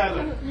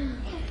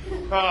 7.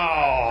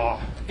 Oh,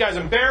 you guys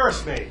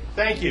embarrassed me.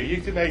 Thank you. You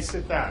two may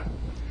sit down.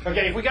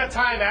 Okay, if we got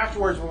time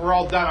afterwards when we're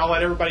all done, I'll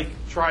let everybody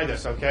try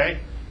this, okay?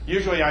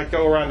 Usually I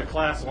go around the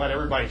class and let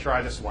everybody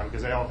try this one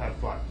because they all have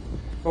fun.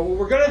 But what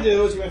we're going to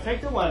do is we're going to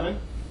take the lemon.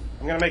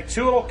 I'm going to make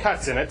two little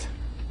cuts in it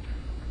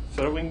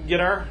so that we can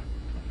get our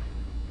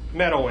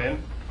metal in,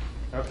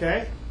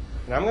 okay?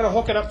 And I'm going to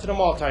hook it up to the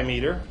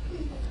multimeter.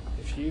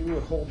 If you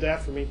would hold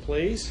that for me,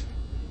 please.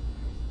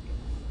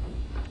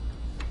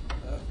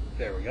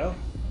 There we go.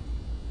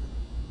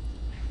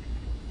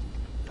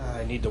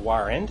 I need the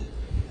wire end.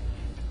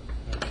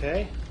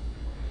 Okay.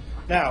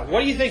 Now,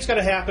 what do you think is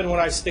going to happen when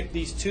I stick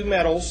these two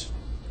metals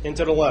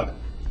into the lemon?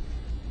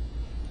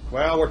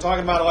 Well, we're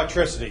talking about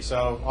electricity,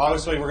 so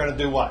obviously we're going to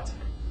do what?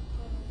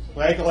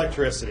 Make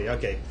electricity.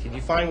 Okay. Can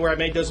you find where I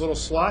made those little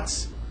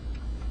slots?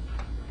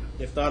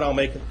 If not, I'll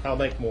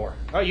make more.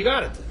 Oh, you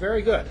got it.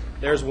 Very good.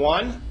 There's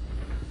one.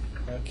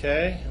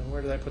 Okay. And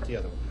where did I put the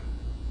other one?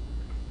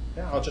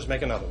 Yeah, I'll just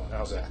make another one.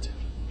 How's that?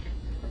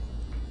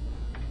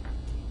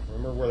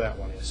 Remember where that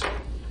one is.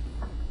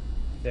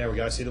 There we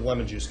go. I see the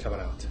lemon juice coming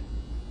out.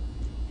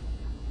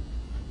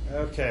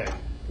 Okay.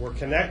 We're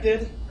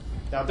connected.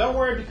 Now, don't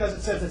worry because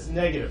it says it's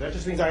negative. That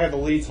just means I have the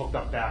leads hooked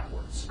up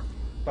backwards.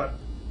 But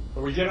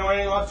are we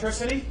generating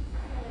electricity?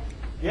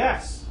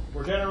 Yes.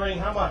 We're generating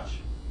how much?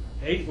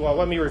 80. Well,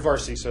 let me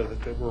reverse these so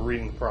that we're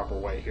reading the proper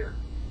way here.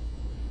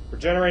 We're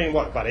generating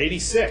what? About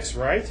 86,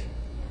 right?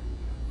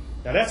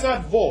 Now, that's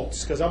not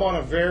volts because I'm on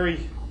a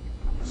very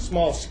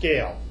small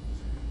scale.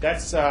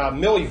 That's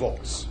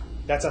millivolts.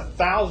 That's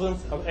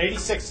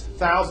 86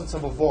 thousandths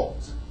of a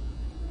volt.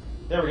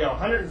 There we go,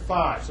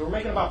 105. So we're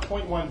making about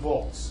 0.1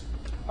 volts.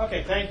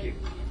 Okay, thank you.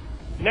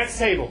 Next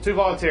table, two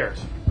volunteers.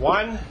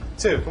 1,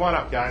 2. Come on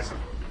up, guys.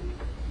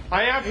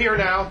 I have here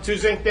now two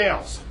zinc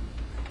nails.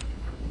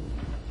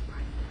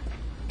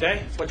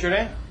 Okay, what's your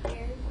name?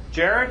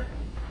 Jared.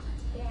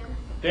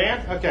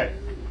 Dan? Okay.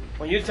 I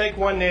want you to take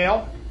one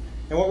nail.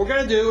 And what we're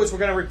going to do is we're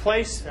going to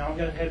replace, now I'm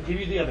going to give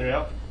you the other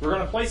nail. We're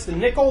going to place the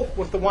nickel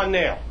with the one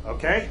nail,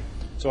 okay?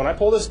 So when I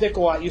pull this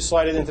nickel out, you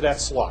slide it into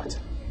that slot.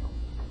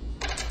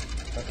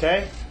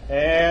 Okay?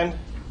 And,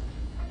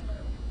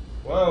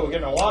 whoa, we're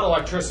getting a lot of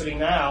electricity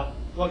now.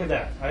 Look at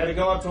that. I had to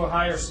go up to a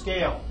higher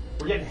scale.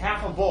 We're getting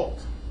half a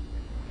volt.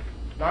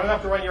 Not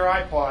enough to run your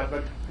iPod,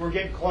 but we're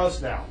getting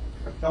close now.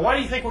 Now, why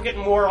do you think we're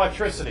getting more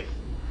electricity?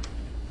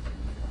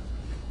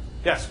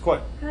 Yes,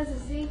 Quinn. Because a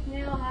zinc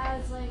nail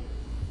has like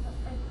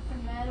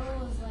the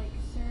metal is like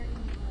certain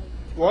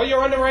like. Well,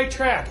 you're on the right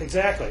track.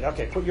 Exactly.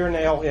 Okay, put your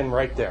nail in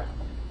right there.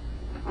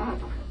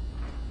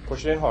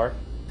 Push it in hard.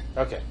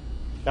 Okay.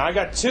 Now I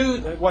got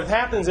two. What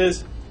happens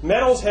is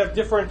metals have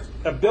different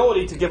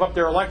ability to give up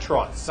their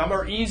electrons. Some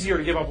are easier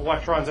to give up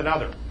electrons than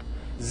others.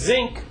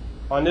 Zinc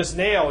on this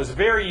nail is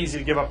very easy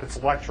to give up its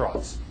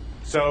electrons.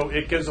 So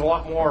it gives a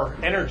lot more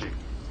energy.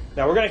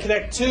 Now we're going to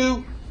connect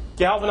two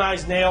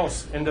galvanized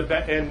nails in the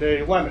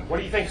lemon. What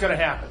do you think is going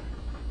to happen?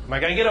 Am I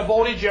going to get a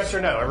voltage, yes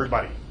or no,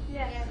 everybody?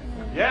 Yes.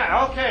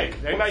 Yeah, okay.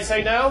 Anybody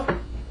say no?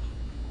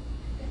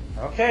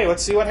 Okay,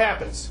 let's see what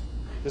happens.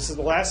 This is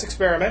the last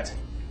experiment.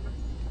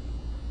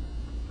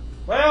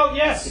 Well,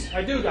 yes,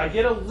 I do. I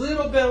get a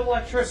little bit of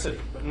electricity,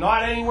 but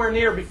not anywhere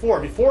near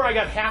before. Before I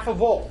got half a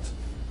volt.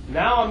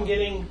 Now I'm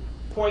getting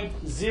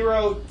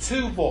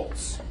 0.02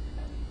 volts.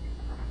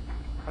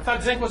 I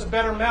thought zinc was a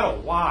better metal.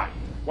 Why?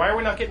 Why are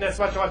we not getting as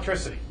much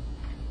electricity?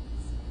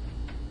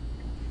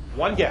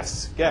 One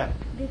guess. Get.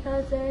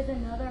 Because there's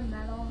another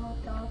metal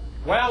hooked up.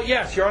 Well,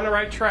 yes, you're on the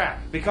right track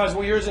because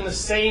we're using the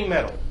same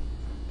metal.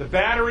 The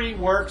battery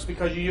works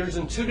because you're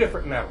using two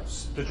different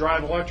metals to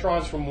drive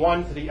electrons from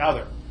one to the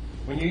other.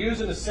 When you're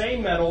using the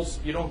same metals,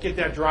 you don't get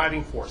that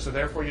driving force, so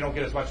therefore you don't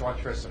get as much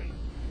electricity.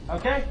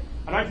 Okay?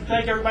 I'd like to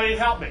thank everybody that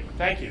helped me.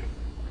 Thank you.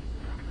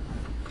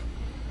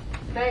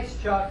 Thanks,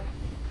 Chuck.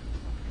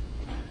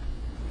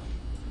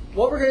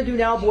 What we're going to do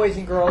now, boys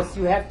and girls,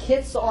 you have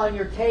kits on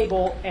your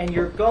table, and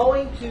you're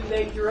going to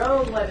make your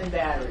own lemon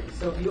batteries.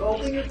 So if you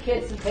open your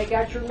kits and take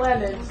out your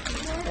lemons,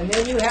 and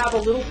then you have a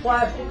little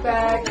plastic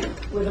bag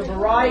with a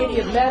variety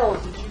of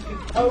metals that you can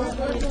poke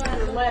into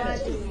your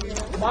lemons.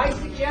 My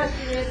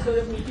suggestion is, so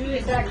that we do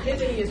this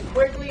activity as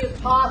quickly as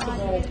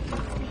possible,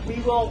 we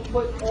will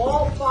put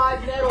all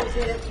 5 metals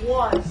in at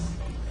once,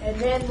 and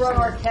then run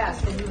our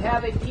test. And you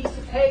have a piece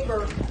of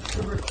paper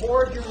to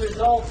record your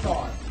results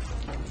on.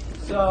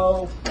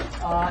 So,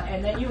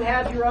 and then you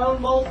have your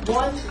own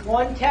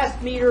one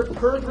test meter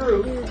per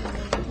group.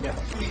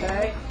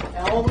 Okay?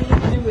 And all we need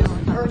to do is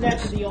turn that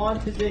to the on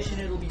position.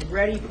 It'll be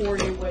ready for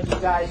you when you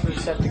guys are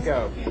set to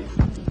go.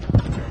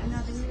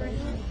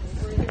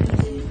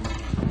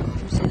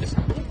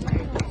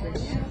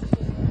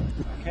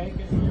 Okay,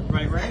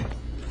 everybody ready?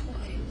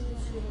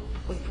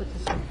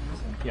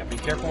 Yeah, be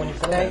careful when you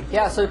put it in.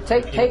 Yeah, so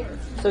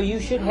so you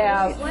should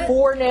have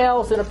 4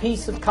 nails and a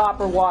piece of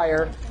copper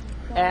wire.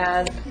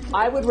 And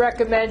I would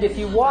recommend, if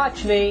you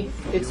watch me,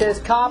 it says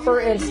copper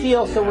and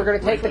steel, so we're going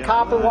to take the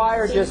copper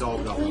wire, just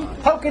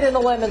poke it in the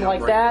lemon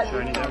like that.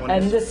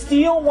 And the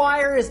steel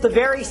wire is the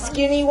very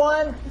skinny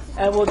one,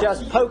 and we'll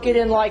just poke it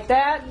in like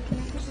that.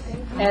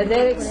 And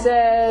then it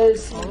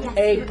says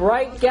a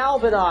bright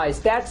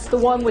galvanized. That's the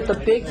one with the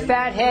big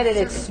fat head and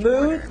it's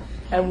smooth,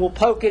 and we'll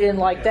poke it in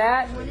like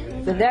that.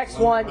 The next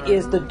one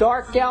is the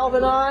dark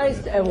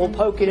galvanized, and we'll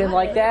poke it in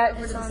like that.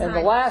 And the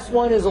last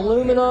one is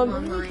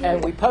aluminum,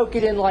 and we poke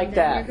it in like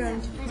that.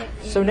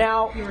 So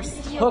now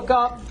hook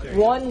up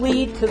one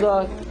lead to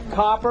the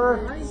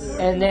copper,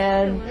 and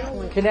then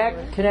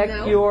connect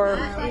your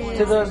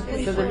to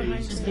the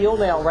steel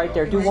nail right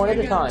there. Do one at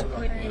a time.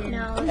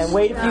 And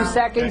wait a few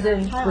seconds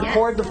and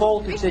record the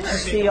voltage that you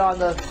see on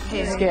the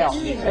scale.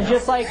 And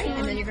just like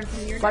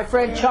my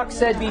friend Chuck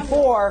said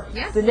before,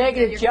 the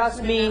negative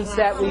just means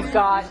that we've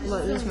got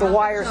the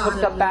wires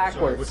hooked up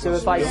backwards. So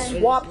if I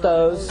swap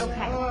those,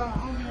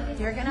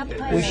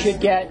 we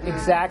should get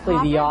exactly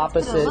the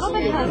opposite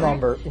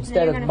number.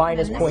 Instead of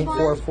minus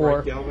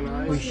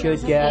 0.44, we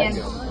should get...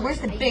 Where's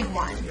the big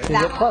one? Is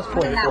it plus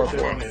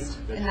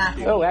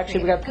 0.44? Oh,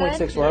 actually we got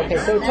 0.64. Okay,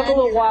 so it took a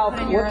little while.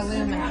 Whoops.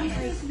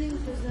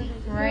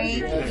 Right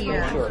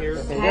here. Sure.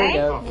 Okay, there you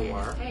go.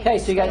 Okay,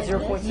 so you got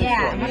 0.64.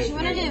 Yeah, what you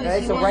want to do is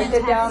okay, so write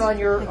that down on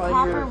your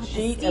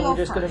sheet, and we're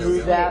just going to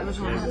move that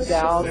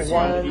down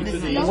one,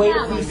 and wait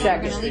a few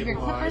seconds. Leave your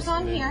clippers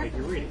on here.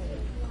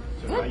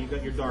 So now you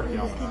got your dark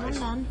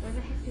galvanized.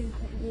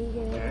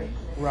 Okay.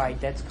 Right,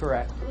 that's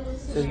correct.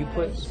 So you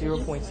put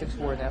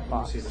 0.64 in that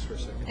box.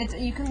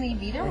 You can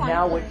leave either and one.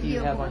 Now what do you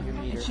have on your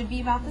meter? It should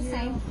be about the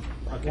same.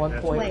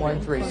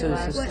 1.13. So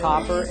this is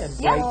copper and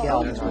bright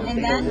galvanized.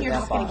 And then you're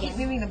just going to keep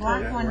moving the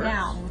black one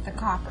down with the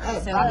copper.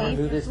 So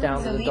move this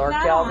down to the leave dark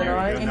that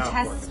galvanized. And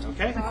test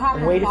the copper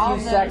And wait with a all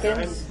few those.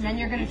 seconds. And then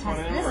you're going to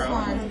test this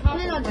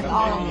one with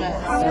all of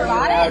those. So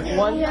Got it?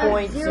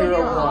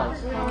 1.01.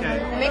 Okay.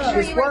 Make sure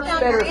This you write works down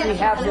better your if we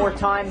have more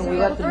time and we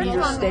let the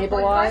meter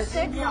stabilize.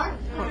 And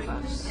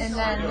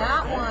then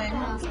that one.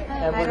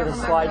 And we're going to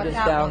slide this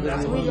down to the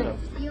aluminum.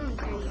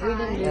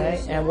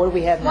 Okay, and what do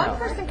we have One now?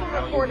 person can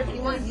record if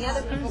you want, the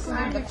other people can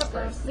move the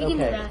clippers.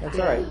 Okay, that's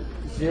all right.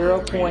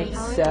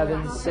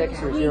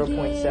 0.76 or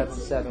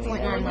 0.77.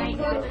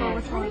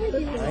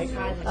 Right?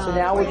 So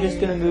now we're just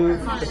going to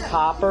move the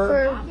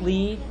copper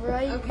lead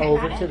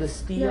over to the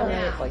steel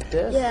like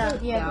this.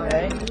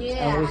 Okay?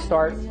 And we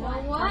start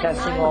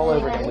testing all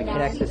over again. We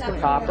connect this to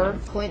copper.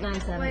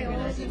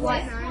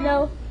 0.97.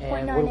 No.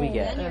 And what do we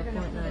get?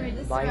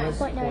 Minus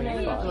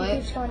 0.5.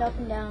 It keeps going up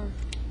and down.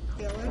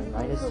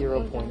 minus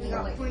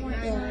 0.9.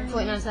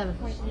 0.97.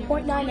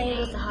 0.98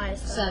 was the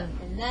highest. 7.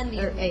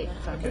 Or 8.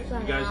 Sorry. You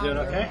guys doing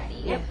okay?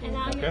 Yep. And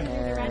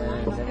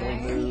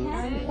then we move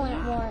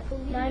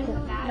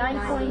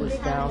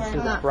 9.1. down to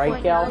the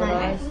bright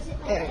galvanized.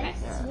 I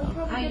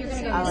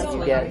like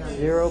to get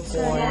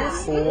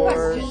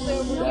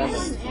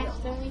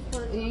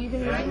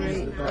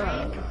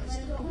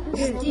 0.47.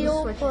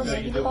 Steel plus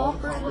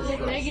copper.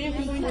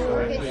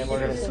 And we're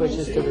going to switch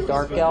this to the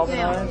dark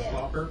galvanized.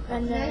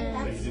 And then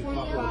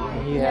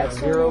And you have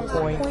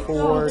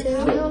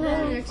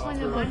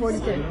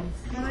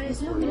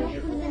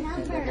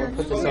 0.42. We'll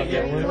put this on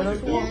the aluminum.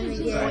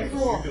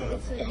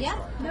 And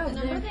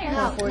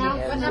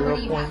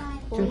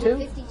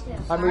 0.22.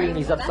 I'm reading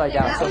these upside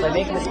down, so if I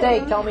make a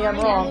mistake, tell me I'm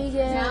wrong.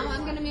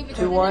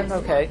 2-1,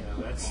 okay.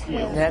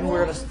 And then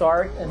we're going to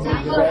start and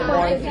move the red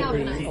one to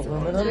the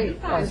aluminum.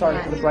 I'm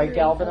sorry, to the bright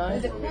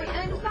galvanized.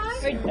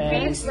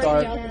 And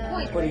start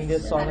putting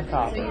this on the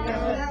copper.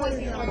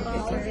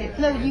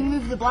 No, you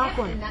move the black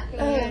one.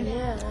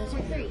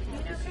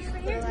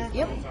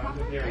 Yep.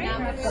 We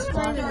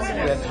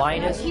have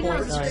minus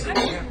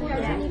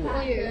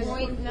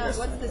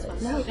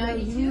 0.9. No,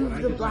 you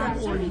move the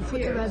black one. You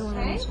put the red one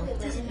on this one.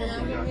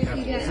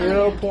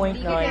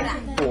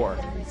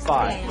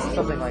 0.945,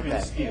 something like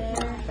that.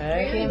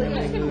 Okay, and then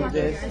we move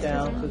this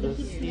down to the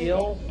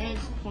steel,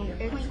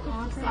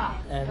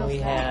 and we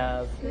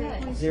have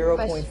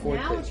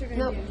 0.42.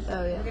 No.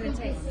 Oh, yeah. And we're going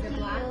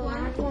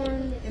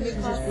to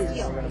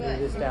move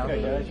this down to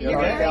the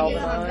dark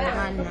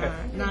galvanized.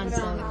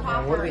 9.7.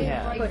 And what do we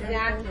have?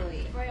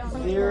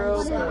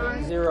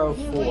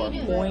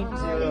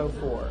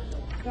 0.04.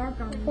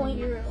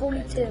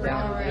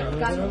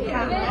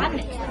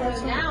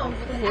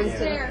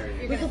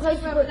 0.42. We can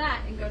place over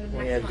that and go to the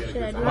We have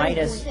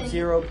minus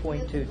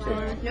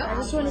 0.22. I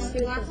just want to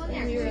see what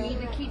this You need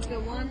to keep the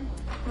one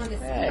on the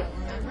Okay.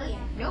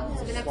 Nope.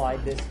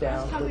 Slide this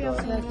down to the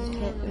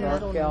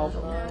dark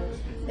galvanized.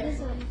 And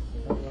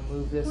we'll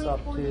move this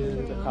up to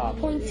the copper.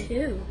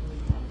 0.2.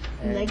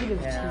 And Negative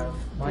we have 2.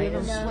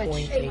 minus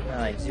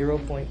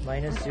 0.89,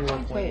 minus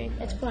 0.8.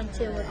 It's 0.2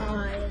 with the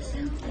highest.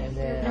 And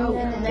then No,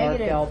 dark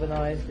negative.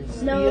 galvanized and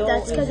steel. No,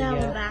 that's because I and have we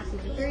a have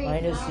backwards.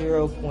 minus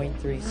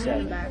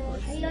 0.37. How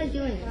you guys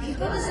doing this? You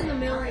put this in the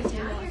middle right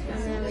now.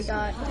 And then we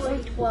got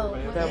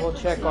 0.12. Then we'll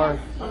check our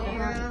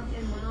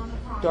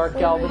dark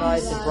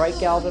galvanized and bright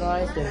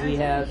galvanized, and we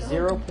have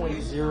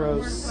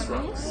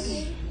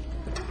 0.06.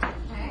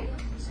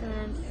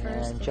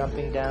 And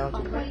jumping down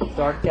to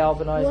dark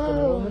galvanized and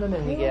aluminum,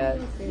 and we get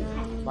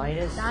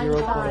minus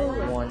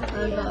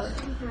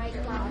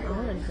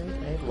 0.1.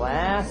 Okay,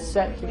 last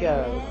set to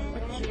go.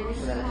 We're going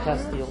to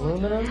test the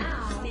aluminum.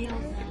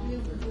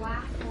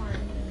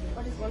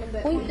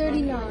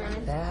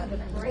 0.39. That.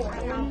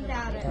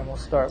 And we'll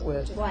start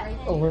with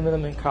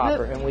aluminum and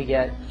copper, and we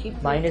get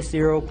minus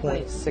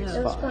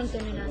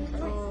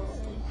 0.65.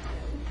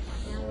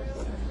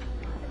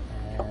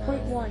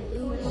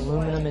 0.1.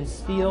 Aluminum and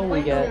steel,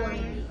 we get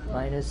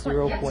minus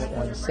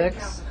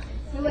 0.16.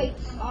 Wait,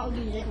 I'll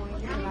do this one.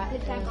 I'm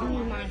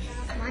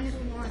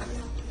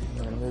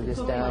going to move this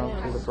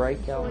down to the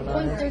bright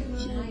galvanized.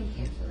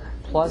 0.13.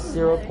 Plus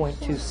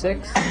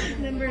 0.26.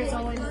 Remember, it's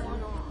always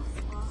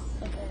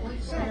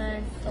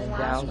And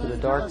down to the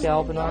dark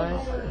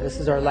galvanized. This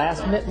is our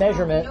last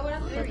measurement.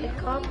 the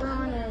copper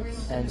on it.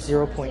 And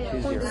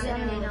 0.20.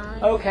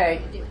 0.79.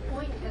 Okay.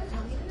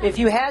 If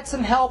you had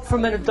some help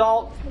from an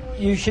adult,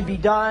 you should be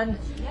done.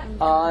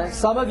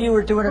 Some of you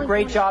are doing a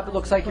great job. It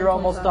looks like you're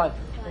almost done.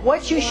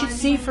 What you should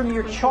see from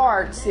your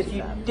charts, if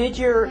you did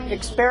your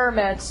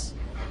experiments,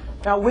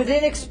 now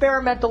within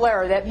experimental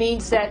error, that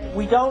means that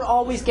we don't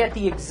always get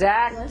the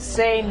exact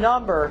same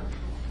number.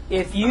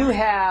 If you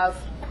have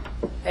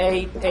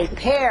a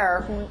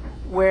pair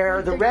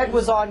where the red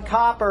was on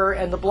copper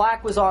and the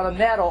black was on a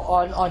metal,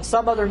 on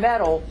some other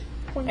metal,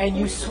 and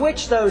you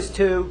switch those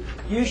two,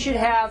 you should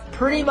have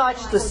pretty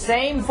much the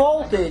same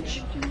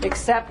voltage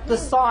except the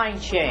sign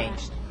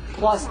changed,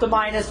 plus to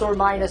minus or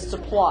minus to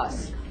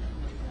plus.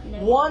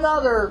 One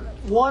other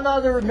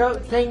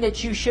thing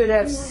that you should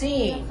have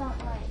seen.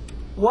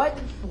 What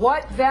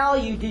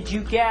value did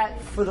you get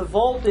for the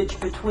voltage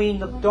between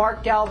the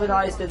dark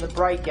galvanized and the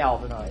bright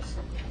galvanized?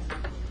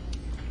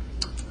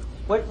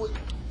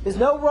 There's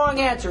no wrong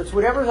answer. It's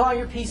whatever's on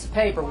your piece of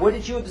paper. What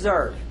did you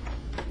observe?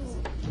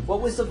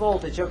 What was the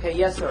voltage? Okay,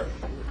 yes, sir.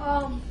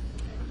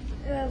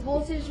 The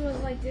voltage was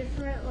like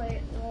different,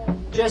 like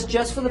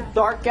Just for the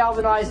dark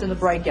galvanized and the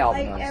bright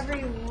galvanized.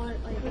 every one,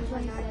 like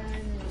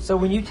So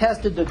when you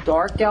tested the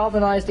dark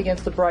galvanized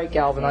against the bright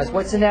galvanized,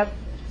 what's in that?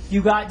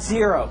 You got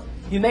 0.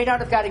 You may not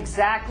have got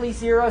exactly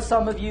 0.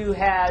 Some of you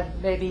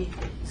had maybe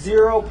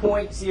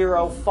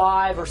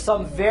 0.05 or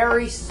some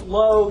very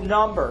slow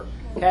number.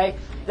 Okay?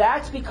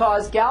 That's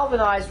because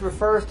galvanized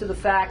refers to the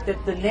fact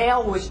that the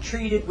nail was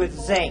treated with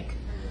zinc.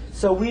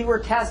 So we were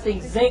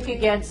testing zinc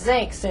against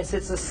zinc. Since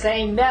it's the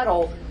same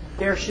metal,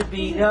 there should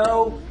be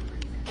no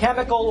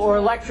chemical or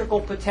electrical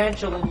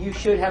potential, and you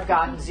should have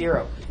gotten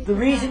 0. The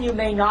reason you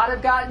may not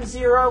have gotten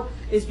 0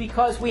 is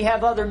because we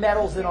have other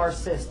metals in our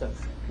system.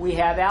 We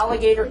have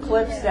alligator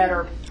clips that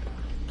are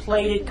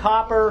plated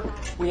copper,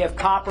 we have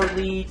copper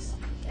leads,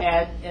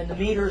 and the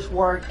meters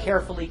weren't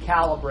carefully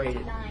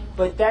calibrated.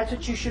 But that's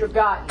what you should have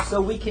gotten.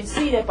 So we can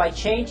see that by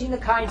changing the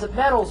kinds of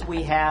metals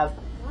we have,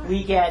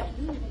 we get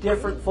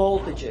different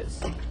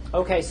voltages.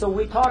 Okay, so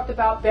we talked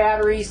about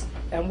batteries,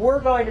 and we're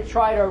going to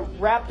try to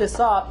wrap this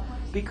up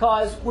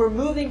because we're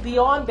moving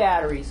beyond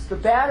batteries. The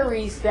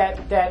batteries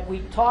that we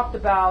talked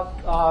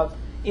about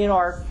in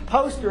our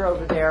poster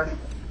over there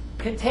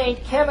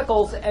contained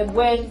chemicals, and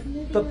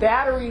when the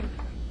battery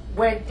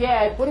went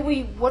dead, what do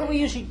we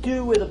usually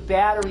do with a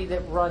battery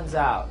that runs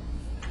out?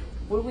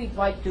 What do we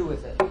like do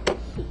with it?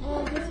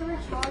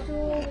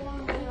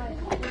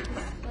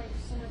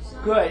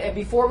 Good. And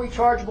before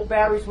rechargeable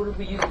batteries, what did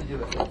we used to do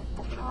with it?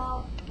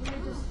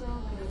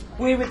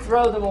 We would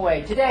throw them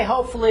away. Today,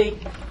 hopefully,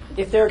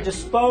 if they're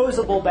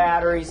disposable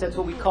batteries, that's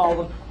what we call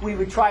them, we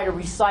would try to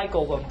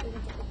recycle them.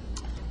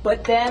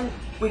 But then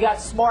we got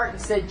smart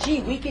and said,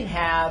 gee, we can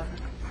have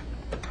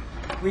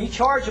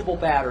rechargeable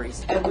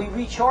batteries, and we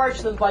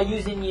recharge them by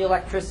using the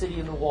electricity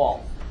in the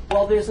wall.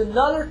 Well, there's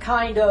another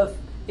kind of,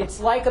 it's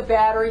like a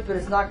battery, but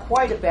it's not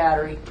quite a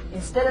battery.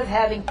 Instead of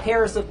having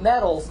pairs of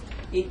metals,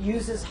 it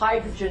uses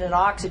hydrogen and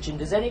oxygen.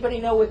 Does anybody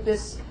know what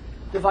this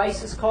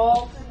device is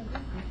called?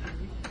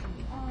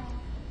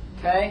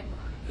 Okay,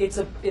 it's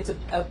a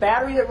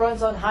battery that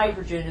runs on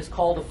hydrogen is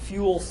called a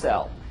fuel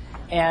cell.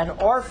 And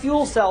our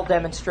fuel cell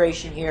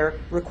demonstration here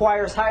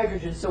requires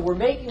hydrogen, so we're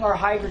making our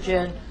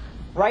hydrogen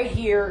right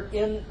here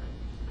in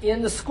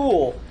the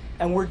school,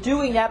 and we're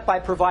doing that by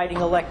providing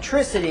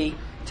electricity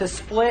to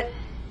split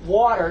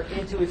water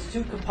into its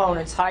two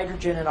components,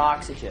 hydrogen and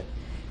oxygen.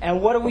 And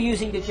what are we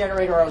using to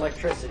generate our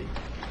electricity?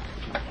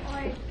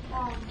 Like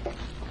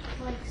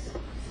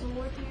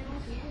solar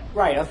panels?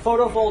 Right, a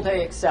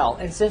photovoltaic cell.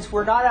 And since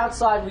we're not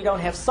outside, we don't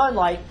have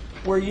sunlight,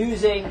 we're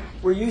using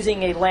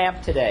a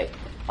lamp today.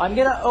 I'm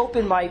going to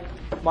open my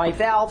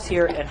valves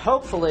here, and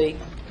hopefully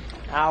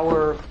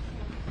our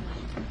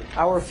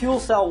fuel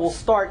cell will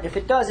start. And if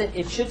it doesn't,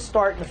 it should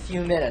start in a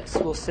few minutes.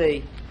 We'll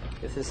see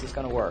if this is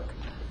going to work.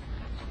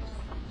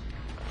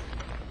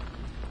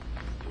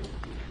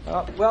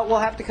 Well, we'll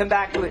have to come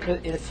back to it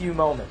in a few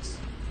moments.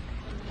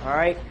 All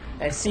right?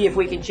 And see if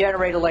we can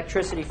generate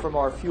electricity from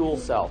our fuel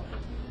cell.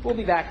 We'll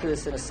be back to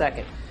this in a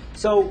second.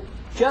 So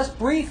just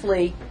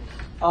briefly,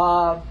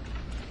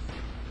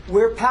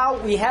 we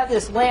have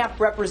this lamp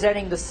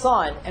representing the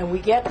sun, and we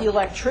get the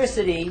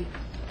electricity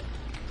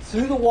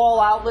through the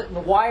wall outlet and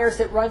the wires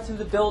that run through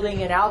the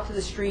building and out to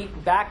the street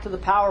and back to the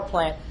power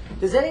plant.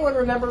 Does anyone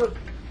remember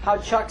how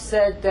Chuck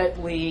said that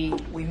we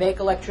make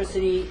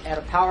electricity at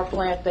a power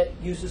plant that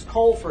uses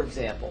coal, for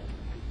example?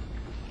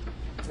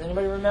 Does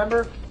anybody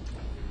remember?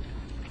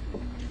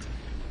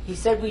 He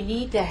said we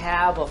need to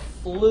have a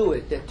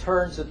fluid that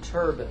turns a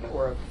turbine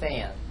or a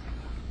fan.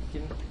 Do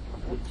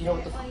you know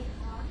what the...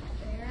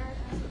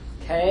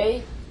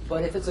 Okay,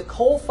 but if it's a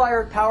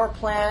coal-fired power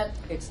plant,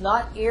 it's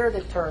not air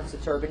that turns the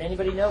turbine.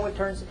 Anybody know what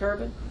turns the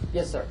turbine?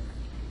 Yes, sir.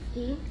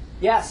 Steam?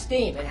 Yeah,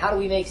 steam. And how do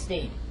we make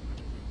steam?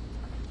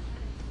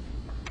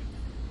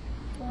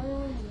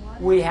 Boil water.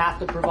 We have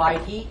to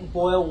provide heat and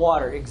boil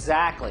water.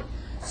 Exactly.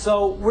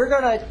 So we're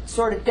going to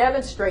sort of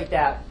demonstrate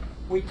that.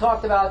 We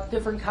talked about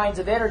different kinds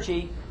of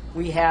energy.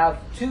 We have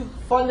two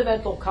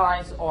fundamental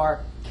kinds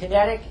are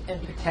kinetic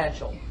and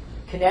potential.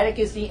 Kinetic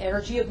is the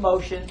energy of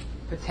motion.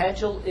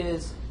 Potential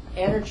is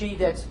energy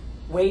that's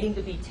waiting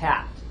to be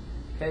tapped.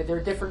 Okay, there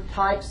are different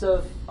types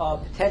of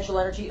potential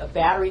energy. A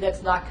battery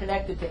that's not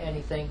connected to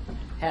anything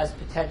has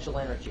potential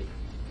energy.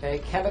 Okay,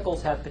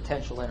 chemicals have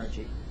potential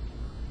energy.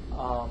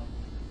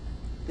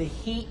 The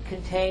heat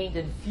contained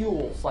in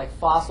fuels like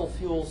fossil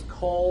fuels,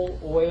 coal,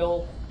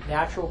 oil,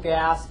 natural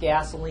gas,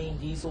 gasoline,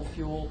 diesel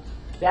fuel,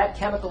 that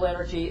chemical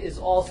energy is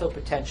also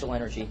potential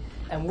energy.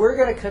 And we're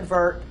going to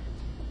convert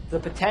the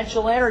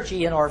potential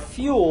energy in our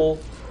fuel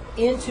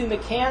into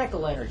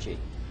mechanical energy.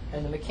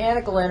 And the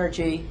mechanical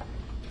energy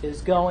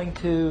is going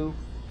to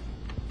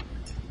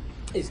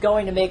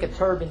make a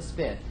turbine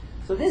spin.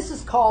 So this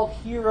is called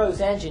Hero's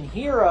engine.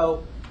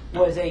 Hero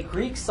was a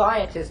Greek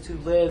scientist who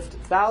lived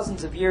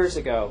thousands of years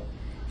ago.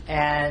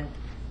 And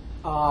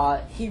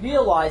he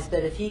realized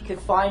that if he could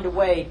find a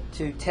way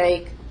to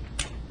take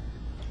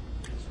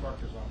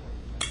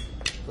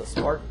the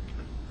spark,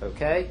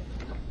 okay,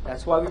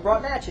 that's why we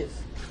brought matches.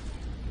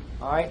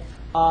 All right,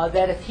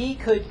 that if he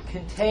could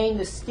contain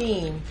the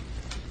steam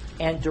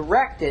and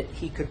direct it,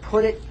 he could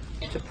put it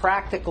to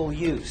practical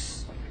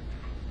use.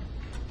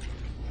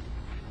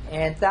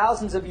 And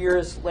thousands of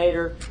years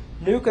later,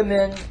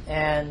 Newcomen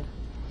and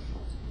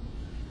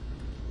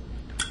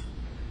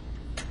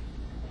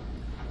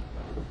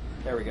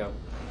there we go.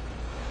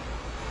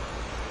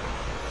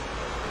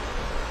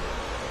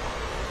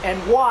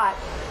 And Watt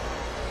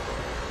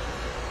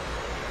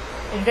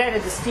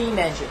invented the steam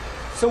engine.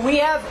 So we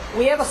have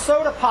a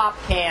soda pop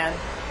can,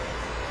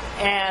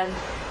 and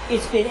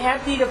it's been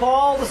emptied of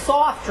all the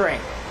soft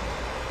drink.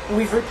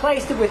 We've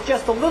replaced it with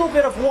just a little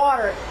bit of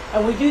water,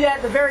 and we do that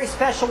in a very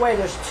special way.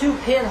 There's 2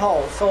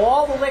 pinholes, so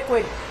all the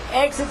liquid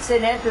exits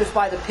and enters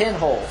by the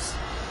pinholes.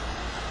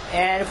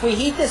 And if we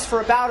heat this for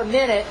about a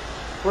minute,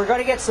 we're going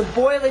to get some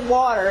boiling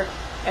water,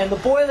 and the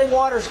boiling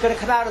water is going to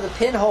come out of the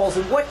pinholes.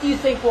 And what do you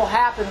think will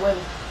happen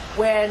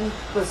when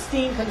the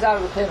steam comes out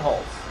of the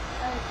pinholes?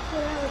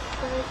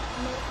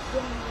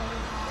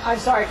 I'm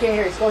sorry, I can't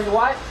hear you. It's going to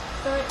what?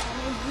 Stored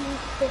energy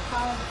to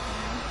power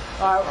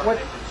the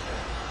fan.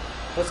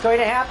 What's going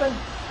to happen?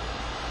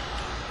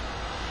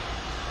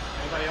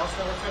 Anybody else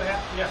know what's going to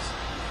happen? Yes.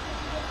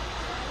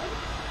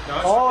 No,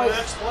 it's Oh, not going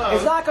to explode.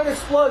 it's not going to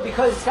explode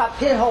because it's got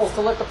pinholes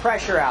to let the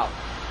pressure out.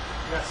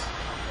 Yes.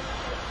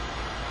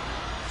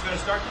 It's going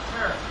to start to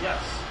turn.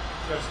 Yes.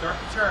 It's going to start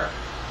to turn.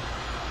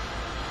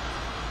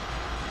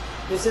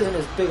 This isn't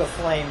as big a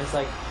flame as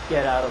I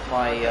get out of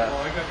my...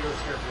 Well, I got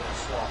yours here if you want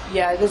to swap.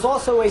 Yeah, there's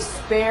also a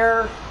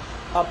spare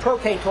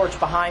propane torch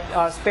behind,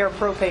 spare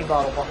propane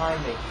bottle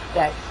behind me.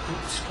 That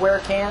square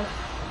can.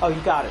 Oh, you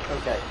got it.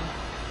 Okay.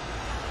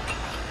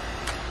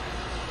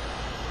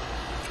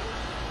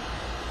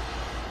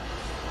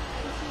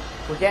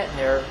 We're getting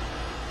there.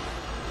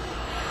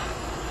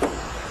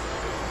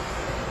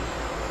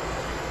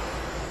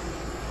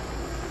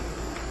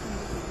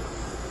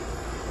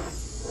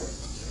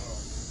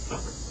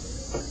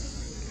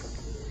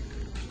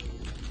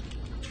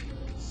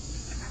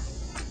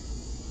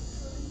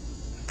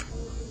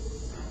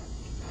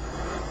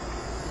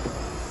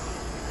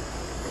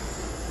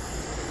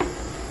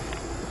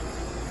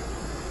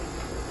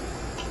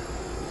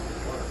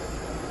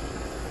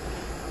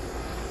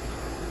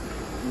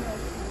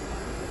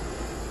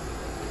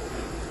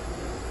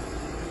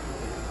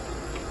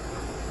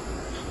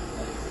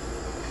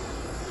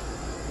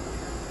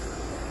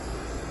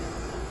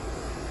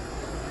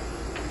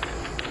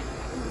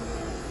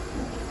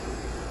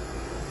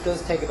 It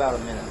does take about a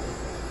minute.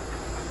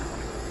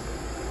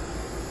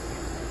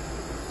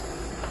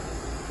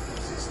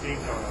 See steam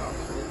coming up.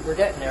 We're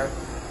getting there.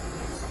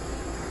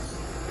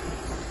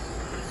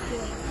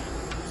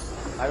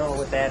 I don't know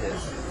what that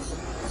is.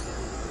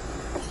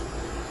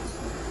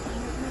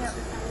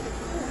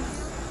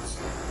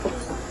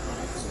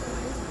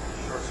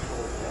 Short's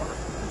full of water.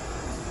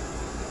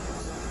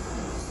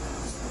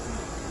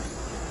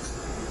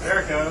 There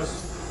it goes.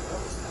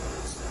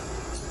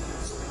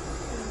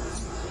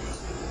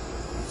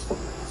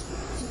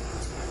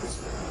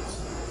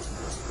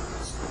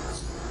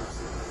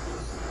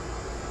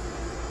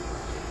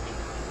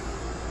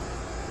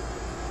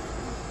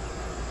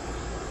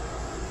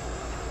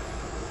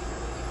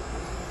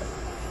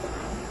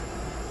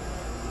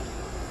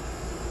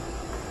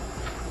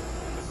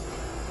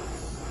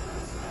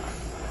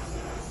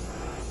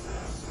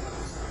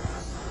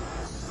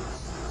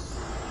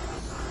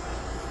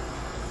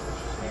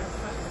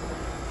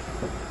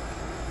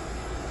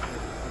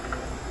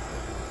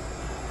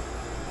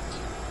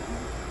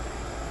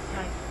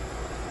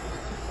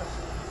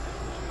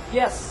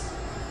 Yes.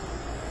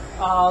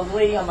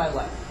 Lady on my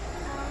left.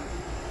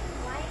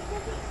 Why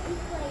does it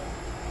keep like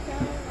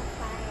killing the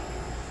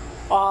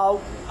fire?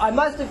 I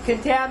must have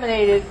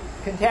contaminated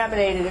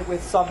it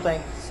with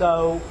something.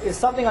 So is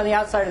something on the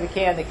outside of the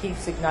can that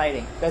keeps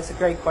igniting? That's a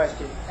great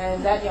question.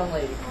 And that young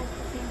lady.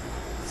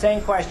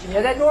 Same question.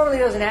 Yeah, that normally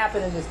doesn't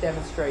happen in this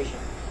demonstration.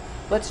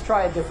 Let's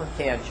try a different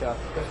can, Chuck.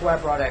 That's why I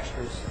brought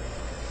extras.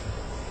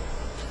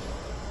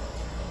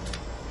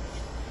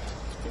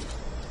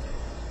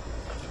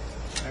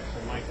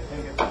 Actually, Mike, I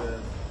think it's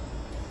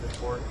the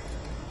torch.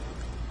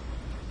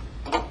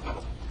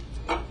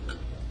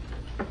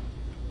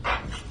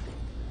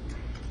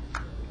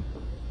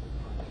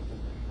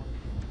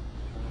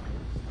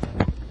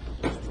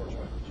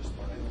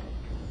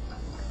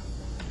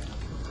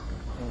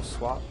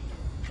 Swap.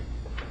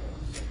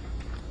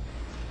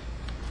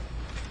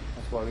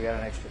 That's why we got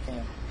an extra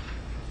can.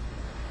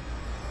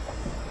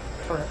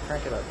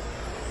 Crank it up.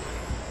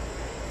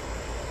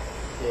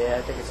 Yeah,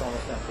 I think it's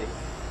almost empty.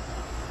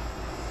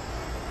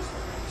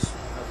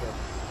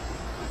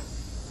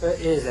 Okay. It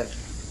is empty.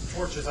 The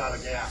torch is out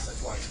of gas,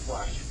 that's why it's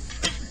flash.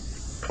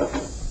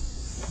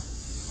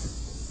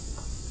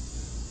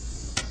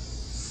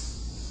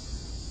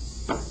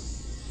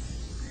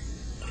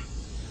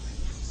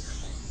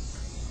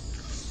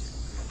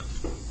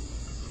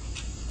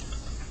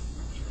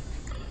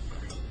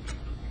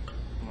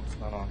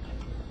 Not on.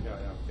 Yeah,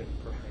 getting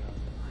propane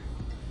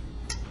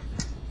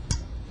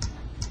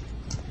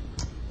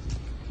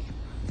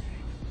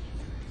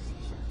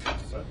on.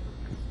 Set.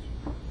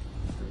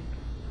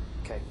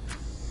 Okay.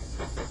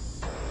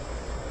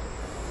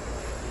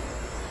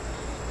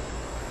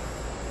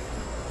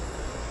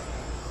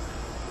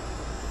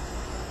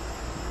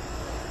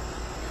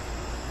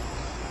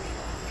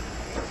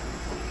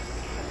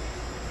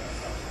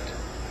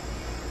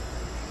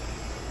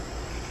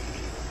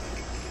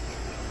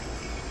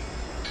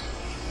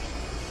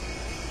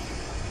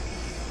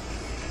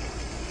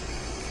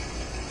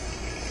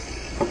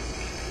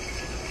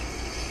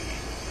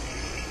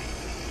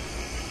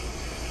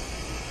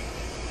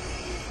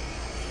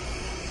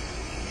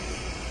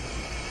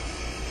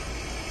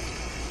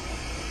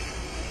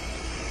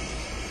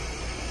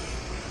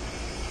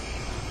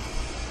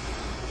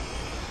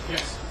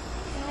 Yes.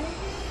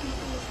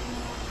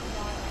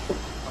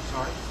 I'm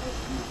sorry?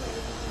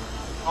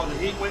 Oh, the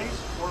heat waves?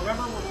 Well,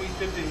 remember when we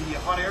did the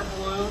hot air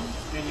balloon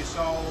and you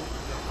saw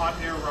the hot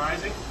air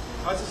rising?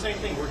 That's the same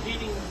thing. We're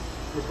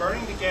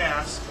burning the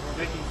gas and we're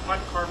making hot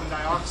carbon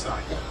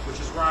dioxide, which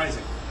is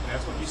rising. And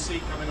that's what you see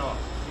coming off.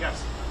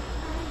 Yes?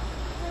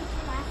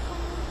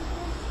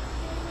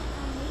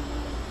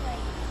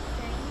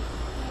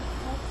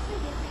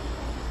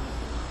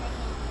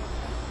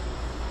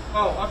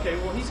 Oh, okay.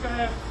 Well, he's going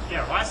to have,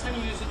 yeah, last time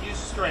you used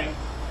string,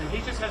 and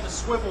he just has a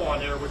swivel on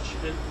there, which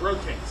it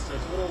rotates, so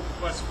it's a little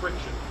less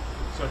friction.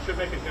 So it should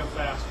make it go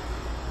faster.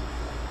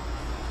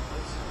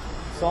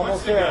 It's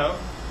almost there. Go.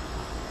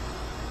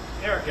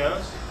 There it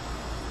goes.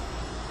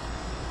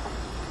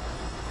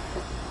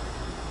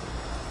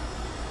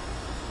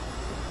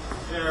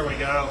 There we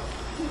go.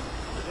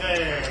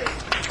 Yay.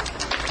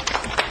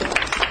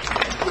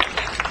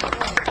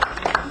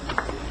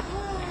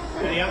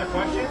 Any other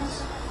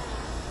questions?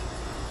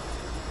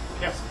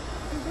 Yes?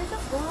 Is this a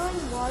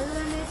boiling water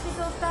that makes it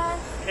go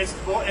fast? It's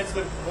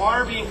the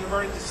water being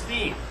converted to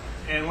steam.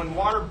 And when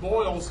water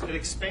boils, it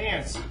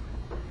expands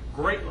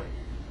greatly.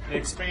 It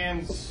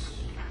expands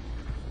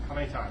how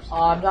many times?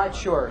 I'm not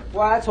sure.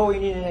 Well, that's why we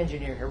need an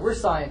engineer here. We're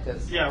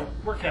scientists. Yeah,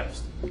 we're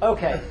chemists.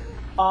 Okay.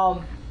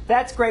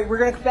 That's great. We're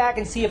going to come back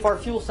and see if our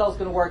fuel cell is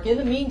going to work. In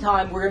the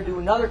meantime, we're going to do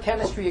another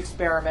chemistry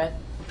experiment.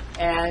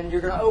 And you're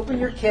going to open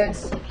your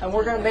kits, and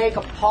we're going to make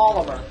a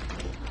polymer.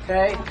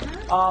 Okay?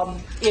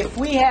 If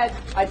we had,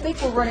 I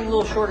think we're running a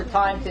little short of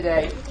time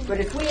today, but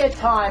if we had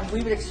time,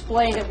 we would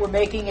explain that we're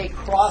making a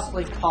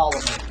cross-link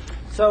polymer.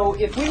 So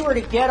if we were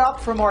to get up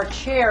from our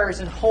chairs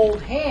and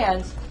hold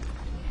hands,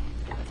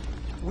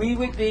 we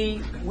would form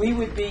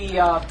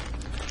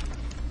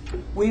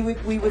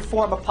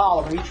a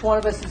polymer. Each one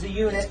of us is a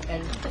unit,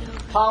 and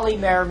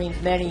polymer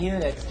means many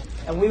units,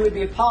 and we would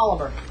be a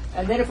polymer.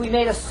 And then if we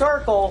made a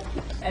circle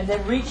and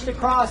then reached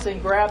across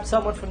and grabbed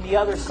someone from the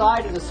other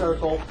side of the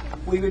circle,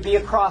 we would be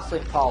a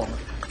cross-link polymer.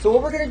 So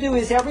what we're going to do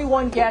is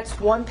everyone gets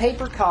one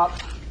paper cup,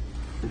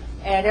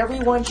 and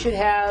everyone should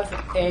have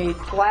a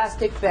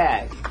plastic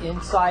bag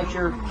inside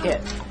your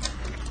kit.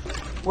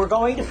 We're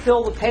going to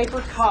fill the paper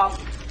cup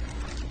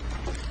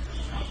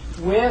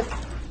with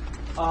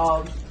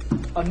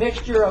a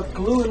mixture of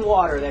glue and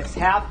water. That's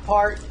half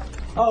part.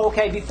 Oh,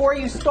 okay. Before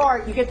you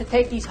start, you get to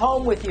take these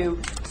home with you.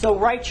 So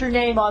write your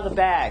name on the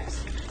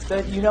bags so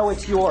that you know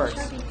it's yours.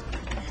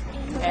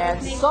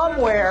 And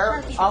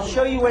somewhere, I'll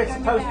show you what it's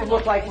supposed to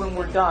look like when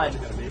we're done.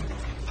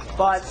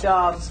 But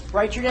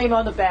write your name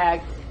on the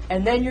bag.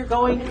 And then you're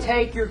going to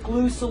take your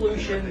glue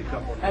solution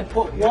and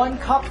put 1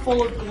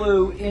 cupful of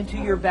glue into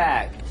your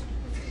bag.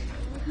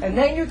 And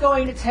then you're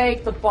going to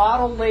take the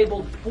bottle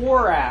labeled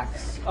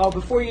borax. Oh,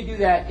 before you do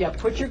that, yeah,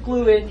 put your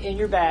glue in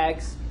your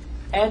bags.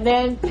 And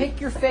then pick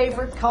your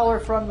favorite color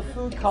from the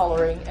food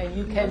coloring, and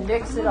you can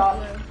mix it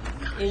up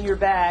in your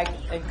bag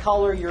and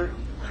color your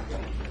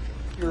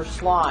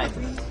slime.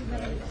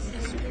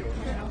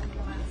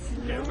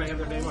 Okay, everybody have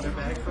their name on their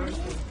bag first?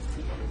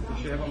 You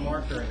should have a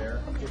marker in there.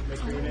 Make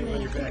sure your name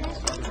on your bag.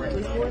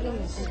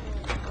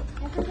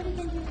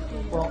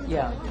 Well,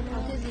 yeah.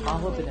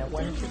 I'll open that.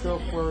 Why don't you go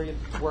where you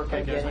work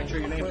on getting... Make sure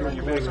your name's on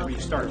your bag before you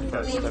start,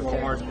 because it's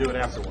hard to do it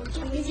afterwards.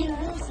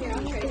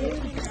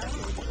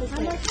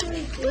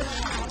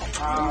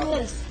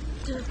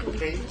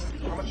 Okay,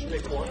 how much do they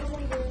pour?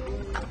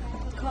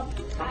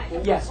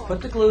 Yes,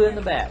 put the glue in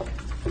the bag.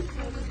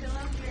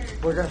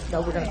 We're gonna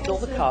fill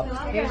the cup.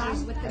 Okay.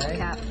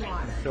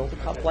 Fill the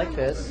cup like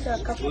this.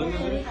 And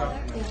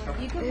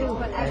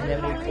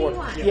then we pour.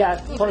 Yeah,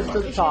 close to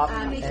the top.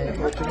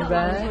 And open your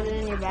bag. Put it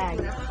in your bag.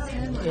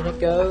 And in it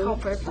goes.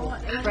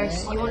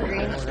 Bryce, you want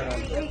green?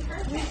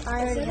 I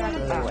already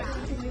have it.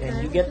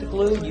 And you get the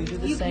glue. You do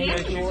the same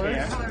as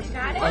yours.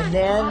 And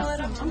then,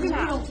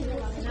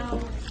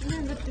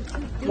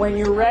 when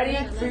you're ready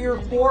for your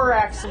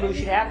borax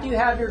solution, after you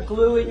have your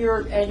glue and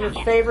your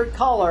favorite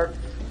color,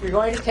 you're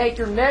going to take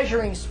your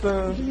measuring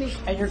spoon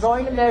and you're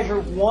going to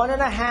measure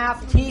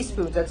 1.5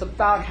 teaspoons. That's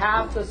about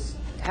half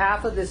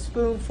of this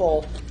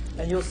spoonful,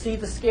 and you'll see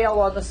the scale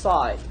on the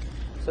side.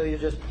 So you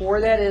just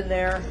pour that in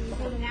there.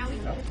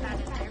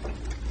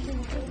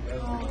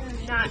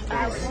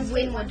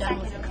 When we're done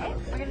with it, okay?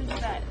 We're gonna do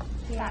that.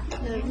 Yeah.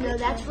 No,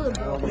 that's for the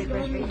bowl.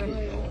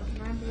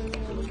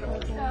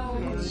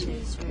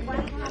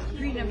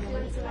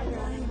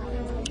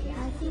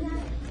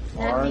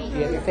 Or do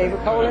you have your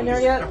favorite color in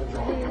there yet?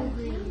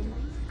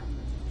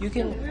 You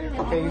can,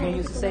 okay, you're going to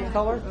use the same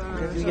color? You're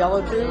going to do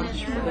yellow too?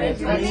 Green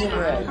and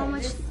red.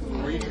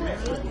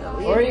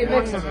 Or you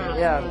mix them,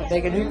 yeah,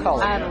 make a new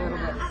color. Add a little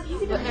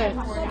bit.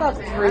 About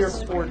 3 or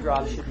 4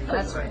 drops should be good.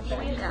 That's right.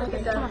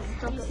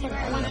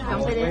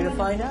 Way to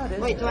find out, isn't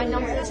it? Wait, do I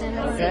dump this in?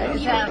 Okay.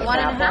 Is that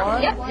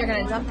 1.5? Yep, you're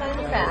going to dump it in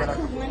your bag.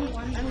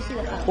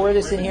 Pour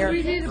this in here.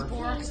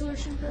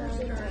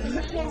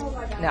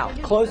 Now,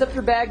 close up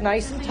your bag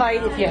nice and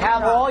tight. If you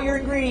have all your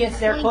ingredients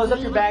there, close up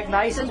your bag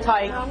nice and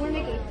tight.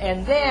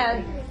 And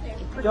then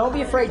Don't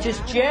be afraid.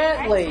 Just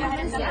gently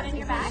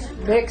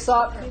mix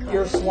up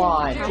your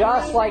slime,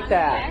 just like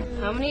that.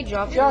 How many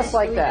drops? Just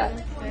like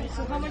that.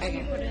 So how much do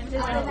you put in?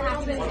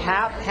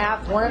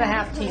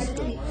 1.5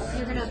 teaspoons.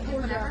 You're gonna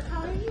pour whatever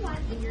color you want,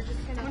 and you're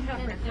just gonna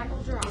have a couple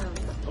drops.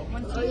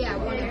 Oh yeah,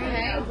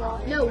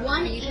 1.5. No,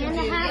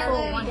 1.5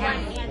 or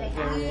 1.5.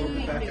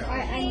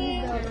 I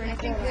need the. I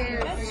think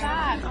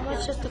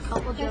it's just a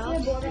couple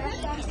drops.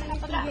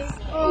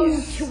 Oh,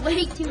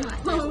 way too much.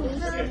 Yeah, go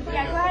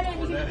ahead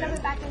and you can dump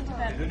it back into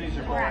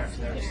the borax.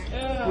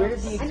 Where did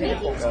the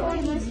example go?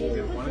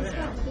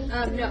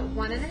 No,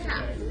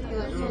 1.5.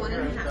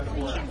 1.5.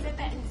 You can zip it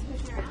and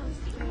squish it around.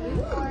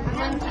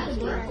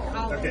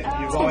 Okay,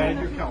 you've all added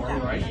your color,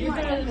 right?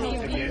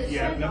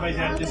 Yeah, nobody's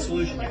added this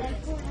solution yet.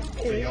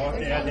 So you all have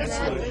to add that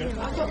solution.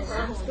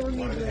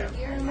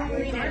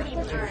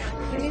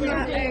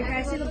 1.5. Can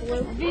I see the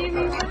blue?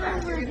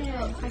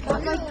 I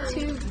got like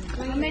 2.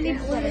 How many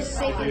blues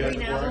safe right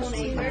now?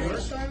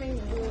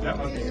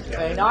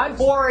 Okay, now I'm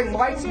boring.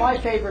 White's my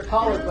favorite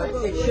color, but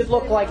it should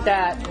look like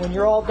that when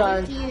you're all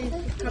done. Squeeze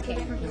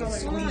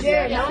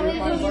that through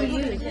my butt.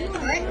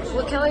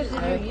 What colors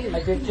did you use?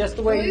 I did just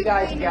the way you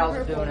guys and gals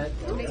are doing it.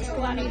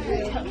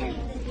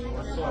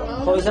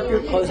 Close up your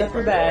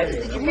bag.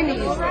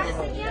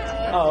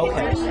 Oh,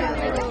 okay.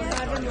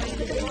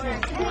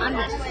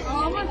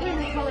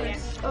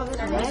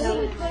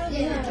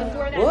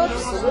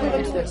 Whoops, a little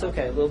bit. That's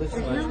okay. A little bit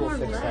too much. We'll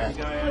fix that.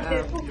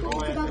 Yeah,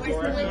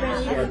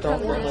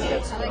 don't let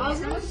that slip.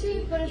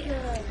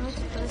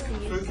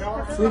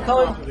 Food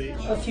color?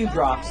 A few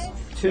drops.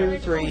 2,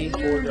 3,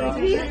 4 drops.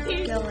 No,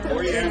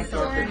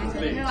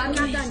 I'm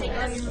not done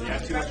yet.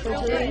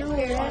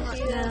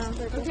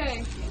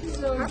 Okay,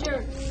 so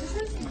Jared,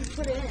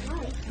 put it in.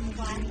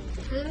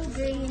 Blue,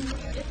 green,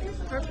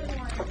 purple.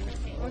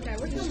 Okay,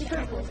 which one's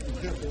purple?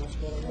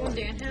 One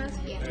Dan has?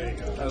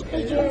 Yeah.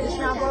 Okay.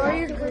 Now borrow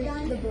your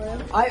green, the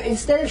blue.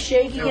 Instead of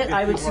shaking it,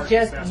 I would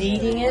suggest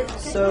kneading it.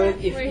 So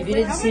if you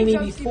didn't see me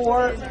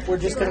before, we're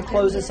just going to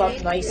close this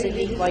up nice and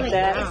neat like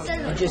that,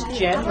 and just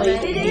gently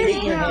knead it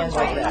in your hand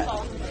like that.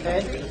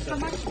 Okay?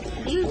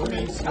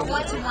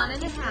 What's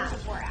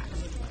 1.5?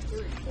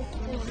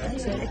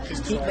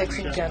 Just keep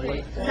mixing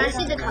gently. Can I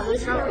see the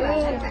colors? It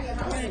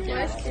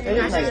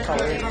is nice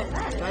color.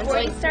 Before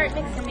you start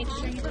mixing, make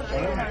sure you put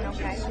it on,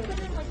 okay?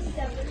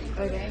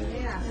 Okay.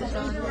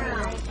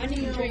 I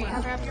need a drink.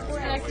 Grab your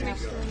next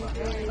mixture.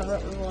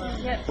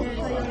 Yep.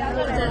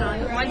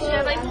 Once you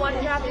have like 1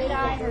 drop of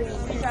dye or 2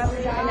 drops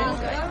of dye, that's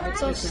good. It's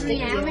so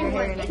sticky over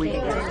here and I can't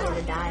get rid of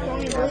the dye.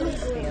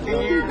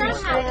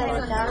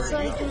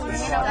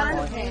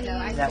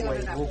 That way,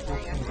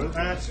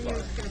 That's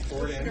fine.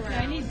 Pour it in.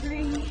 I need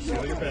green.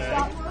 Fill your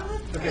bag.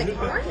 Okay, who's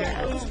got the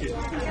cap? Let's get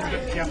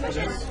cap for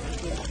this.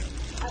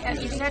 Yeah,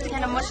 you just have to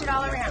kind of mush it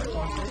all around. Okay,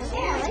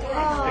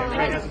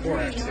 right at the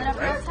borax, Keep it up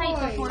real right? tight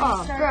before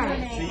you start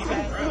doing it.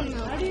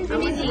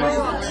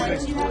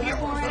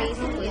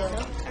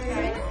 I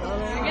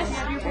guess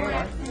have your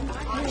borax.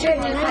 Sure,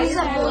 can I use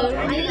that blue? I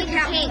need a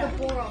cake.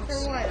 For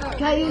what?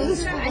 Can I use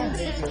this? I need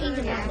 16 of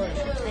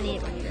that. I need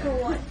it. For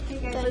what?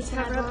 Let's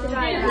cover up the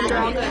dye. They're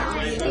all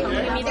good.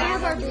 Give me that.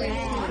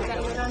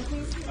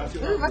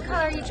 Ooh, what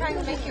color are you trying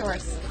to make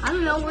yours? I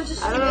don't know, we're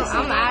just... I don't know,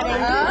 I'm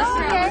adding.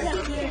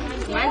 Okay.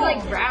 Mine's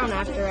like brown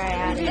after I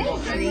added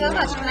Thank you so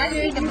much. Can I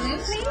do the blue,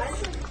 please?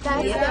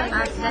 That's good.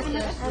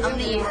 I'm going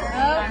to use it. I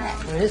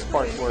mean, this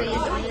part's working.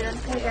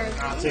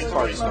 This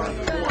part's fine.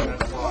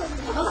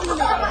 I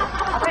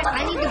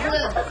need the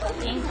blue.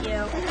 Thank you.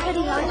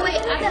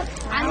 Wait,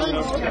 I need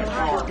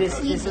This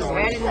is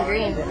red and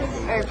green.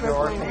 Or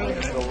purple and green.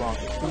 go wrong.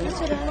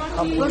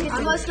 Look, I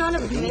must not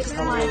have mixed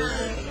my...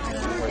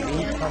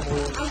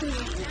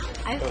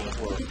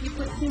 If you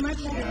put too much,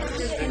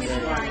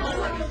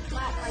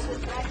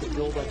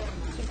 Build up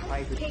some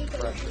hydrogen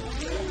pressure.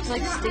 It's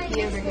like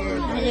sticky over here.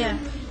 Yeah.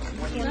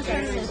 What you do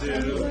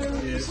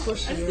is a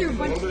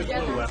little bit of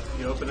glue left.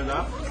 You open it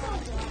up.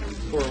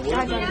 Pour a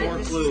little bit more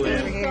glue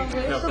in.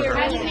 No, for her.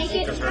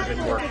 Because her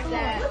didn't work.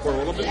 Pour a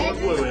little bit more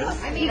glue in.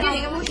 You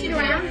can push it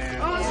around?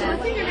 Oh, so the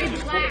finger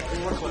is black.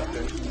 What's left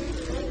in.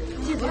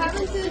 What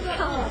happened to the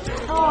color?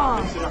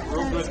 Mix it up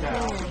real good now.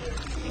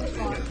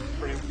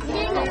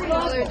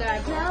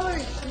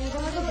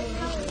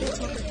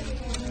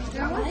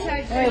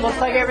 Hey, looks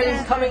like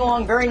everything's coming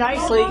along very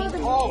nicely.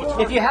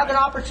 If you have an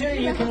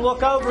opportunity, you can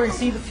look over and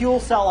see the fuel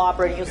cell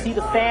operating. You'll see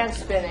the fan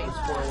spinning.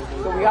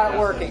 So we got it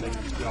working.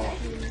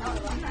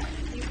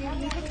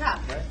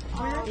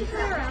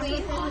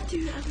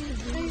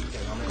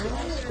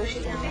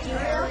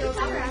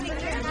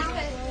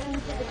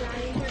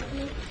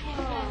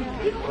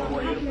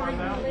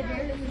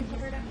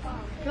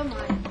 Come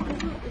on.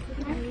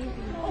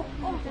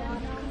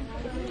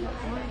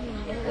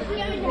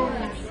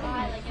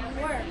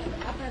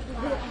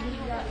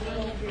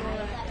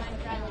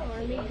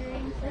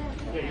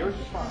 Yeah, yours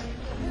is fine.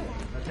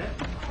 That's it?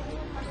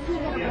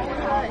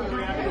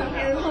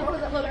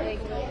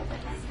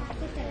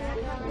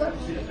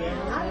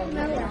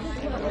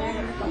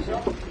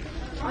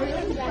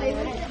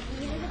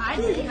 I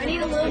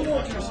need a little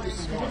more.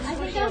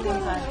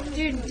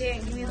 Dude,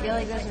 give me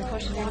like this and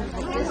push it in.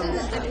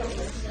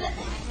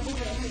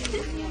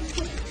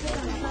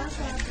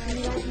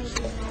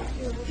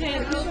 Okay,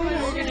 this one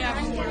we're gonna have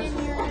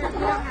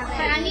more.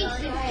 I need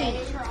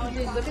 15.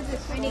 Dude, look at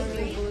this. I need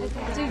 3.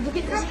 Dude, look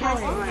at this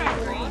color.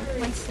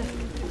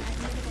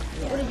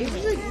 What did you do?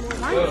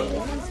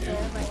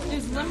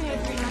 Dude, let me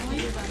have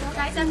green.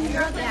 Guys, I'm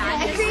your other I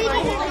created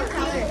a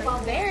color.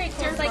 very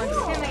clear, like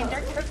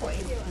dark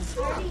turquoise.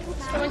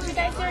 So once you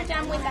guys are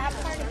done with that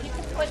part, if you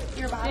can put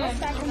your bottles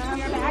back into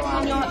your bag,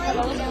 and you'll have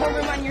a little more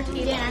room on your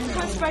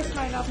table. Spice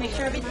mine up. Make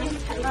sure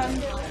everything's Yeah,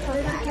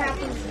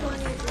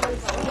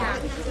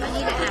 I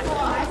need to add.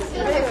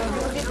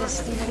 Look at this,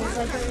 Steven. It's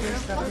like your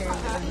stuff here.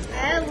 I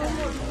have one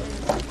more.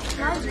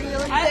 How's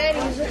real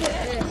exciting? Look at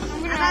this.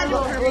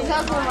 Look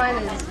how cool mine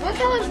is. What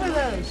colors were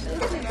those?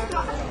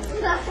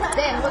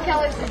 Dan, what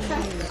colors did you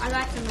use? I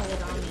got some of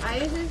it on. I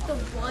used the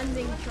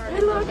blending chart in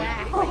the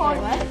back. What?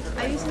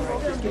 I used the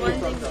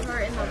blending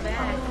chart in the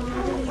back.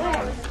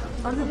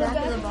 On the back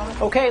of the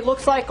bottle. Okay, it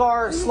looks like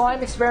our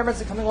slime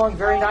experiments are coming along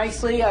very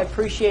nicely. I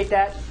appreciate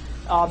that.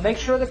 Make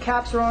sure the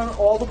caps are on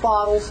all the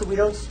bottles so we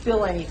don't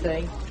spill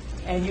anything.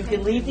 And you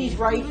can leave these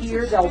right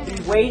here. They'll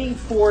be waiting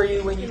for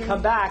you when you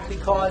come back,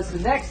 because the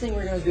next thing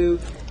we're going to do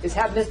is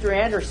have Mr.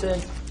 Anderson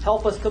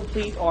help us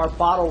complete our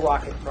bottle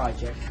rocket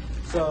project.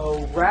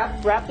 So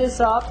wrap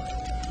this up,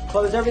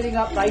 close everything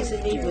up nice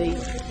and neatly,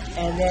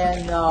 and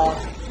then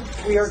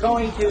we are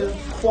going to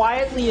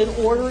quietly and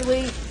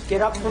orderly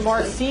get up from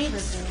our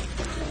seats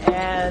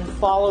and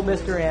follow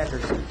Mr.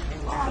 Anderson.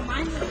 Oh,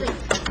 mine was like...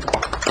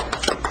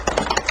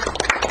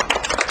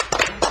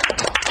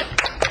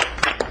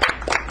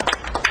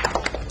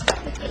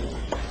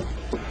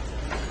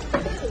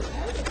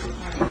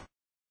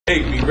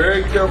 Hey, be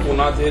very careful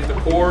not to hit the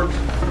cords.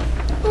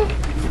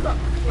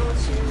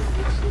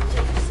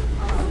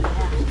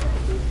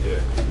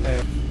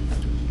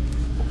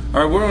 All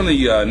right, we're on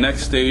the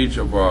next stage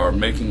of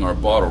making our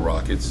bottle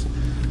rockets.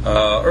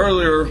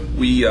 Earlier,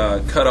 we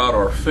cut out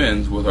our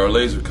fins with our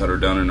laser cutter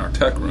down in our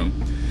tech room,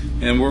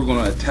 and we're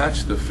going to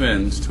attach the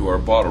fins to our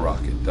bottle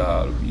rocket.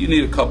 You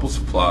need a couple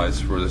supplies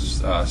for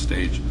this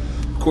stage.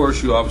 Of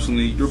course, you obviously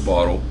need your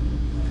bottle.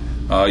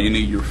 You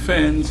need your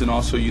fins, and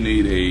also you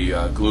need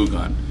a glue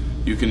gun.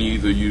 You can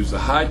either use the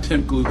high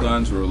temp glue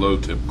guns or low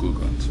temp glue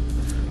guns.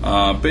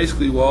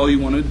 Basically, all you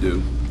want to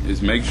do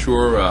is make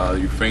sure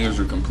your fingers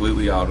are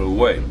completely out of the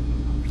way.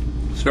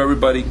 So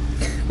everybody,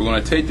 we're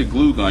going to take the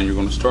glue gun. You're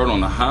going to start on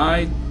the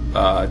high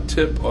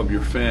tip of your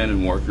fin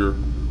and work your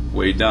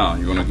way down.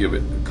 You're going to give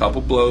it a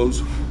couple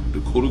blows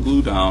to cool the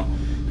glue down,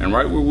 and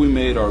right where we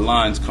made our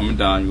lines coming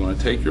down, you're going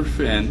to take your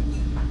fin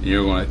and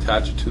you're going to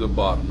attach it to the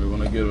bottom. You're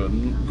going to give it a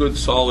good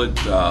solid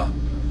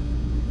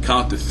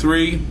count to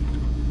 3.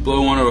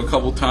 Blow on it a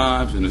couple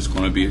times, and it's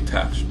going to be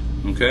attached.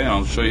 Okay,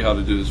 I'll show you how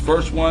to do this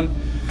first one.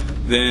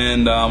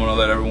 Then I'm going to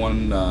let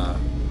everyone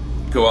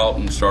go out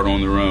and start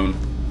on their own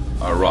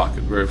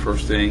rocket. Very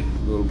first thing,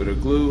 a little bit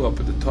of glue up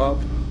at the top.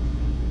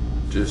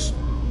 Just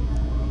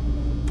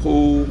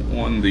pull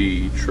on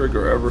the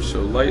trigger ever so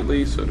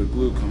lightly so the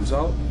glue comes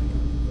out.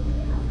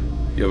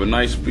 You have a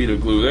nice bead of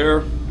glue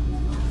there.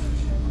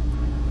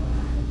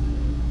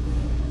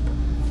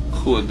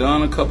 Cool it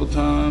down a couple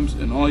times,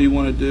 and all you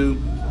want to do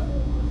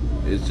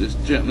is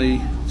just gently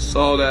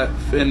saw that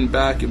fin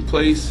back in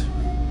place,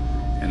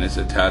 and it's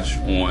attached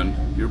on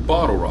your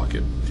bottle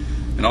rocket.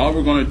 And all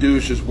we're going to do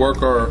is just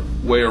work our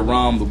way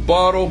around the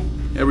bottle.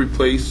 Every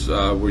place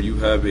where you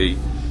have a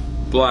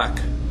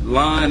black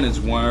line is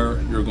where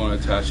you're going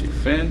to attach a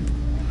fin.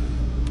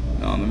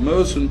 Now, the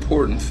most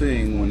important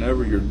thing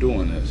whenever you're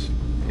doing this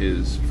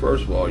is,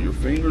 first of all, your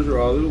fingers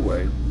are out of the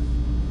way.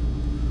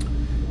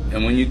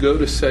 And when you go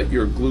to set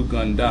your glue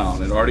gun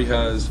down, it already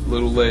has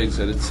little legs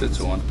that it sits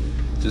on.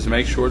 Just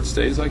make sure it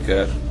stays like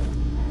that,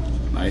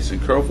 nice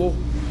and careful.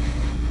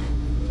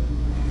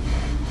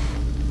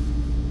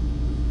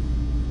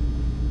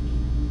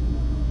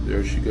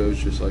 There she goes,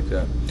 just like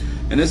that.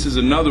 And this is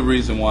another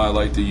reason why I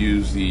like to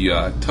use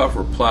the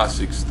tougher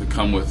plastics that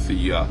come with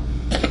the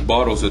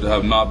bottles that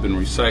have not been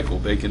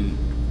recycled. They can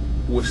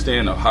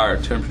withstand a higher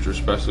temperature,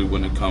 especially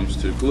when it comes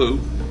to glue.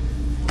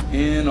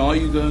 And all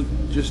you're going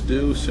to just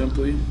do is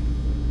simply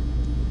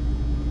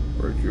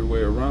work your way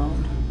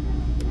around.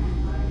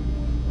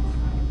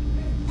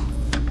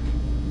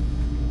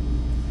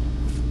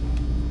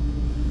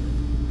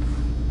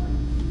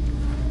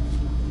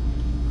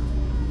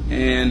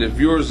 And if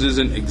yours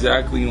isn't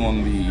exactly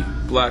on the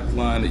black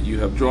line that you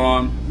have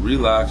drawn,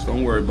 relax,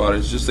 don't worry about it.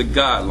 It's just a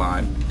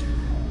guideline.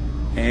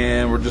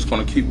 And we're just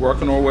going to keep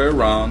working our way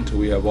around until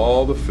we have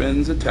all the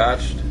fins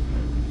attached.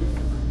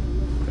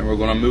 And we're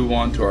going to move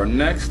on to our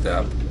next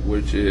step,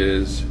 which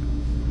is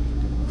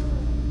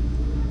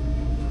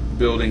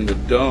building the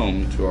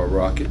dome to our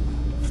rocket.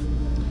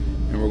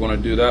 And we're going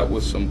to do that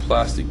with some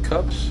plastic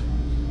cups.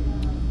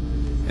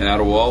 And that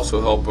will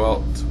also help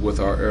out with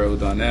our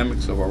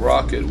aerodynamics of our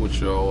rocket, which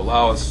will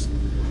allow us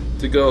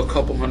to go a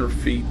couple hundred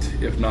feet,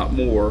 if not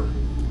more,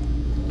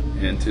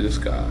 into the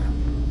sky.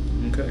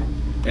 Okay.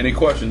 Any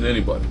questions,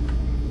 anybody?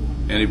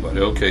 Anybody?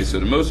 Okay, so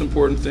the most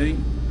important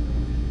thing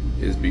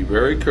is be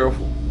very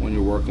careful when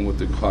you're working with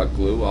the hot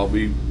glue. I'll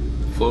be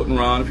floating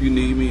around if you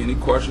need me. Any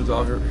questions,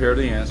 I'll hear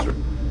the answer.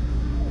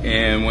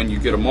 And when you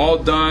get them all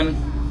done,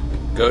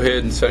 go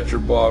ahead and set your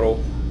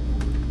bottle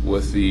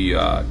with the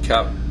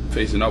cap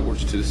facing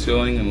upwards to the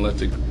ceiling and let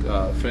the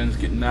fins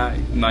get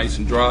nice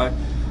and dry.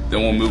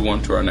 Then we'll move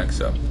on to our next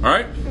step. All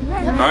right? All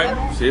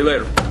right, see you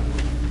later.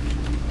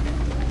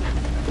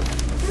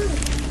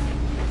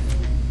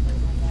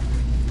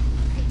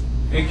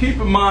 And keep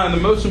in mind, the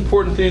most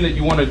important thing that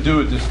you want to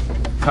do at this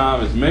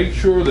time is make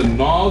sure the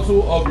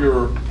nozzle of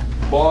your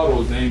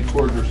bottle is aimed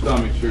towards your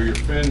stomach, so your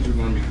fins are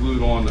going to be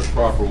glued on the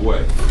proper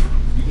way.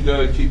 You can go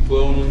ahead and keep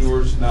blowing on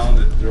yours now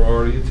that they're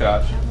already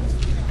attached.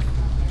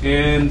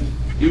 And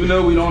even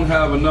though we don't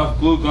have enough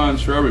glue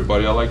guns for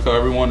everybody, I like how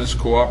everyone is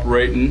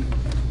cooperating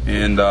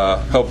and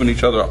helping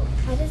each other out.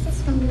 How does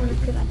this one work?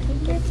 Because I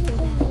think it's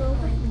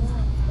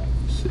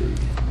See.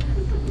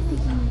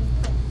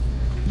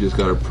 You just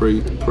got to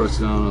press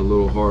down a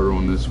little harder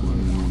on this one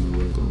than on the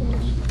regular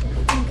ones.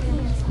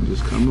 And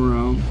just come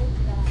around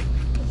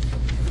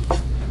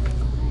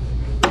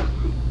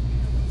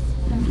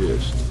and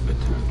just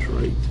attach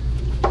right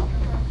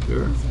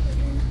there.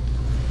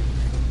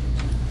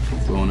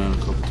 Throwing in a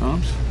couple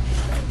times.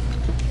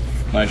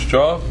 Nice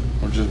job.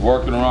 We're just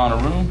working around a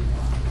room.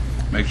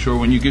 Make sure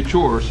when you get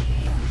yours,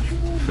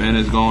 fin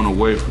is going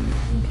away from you.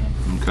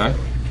 Okay?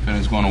 Fin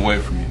is going away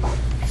from you.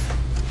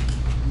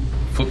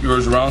 Flip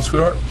yours around,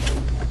 sweetheart.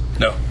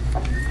 No.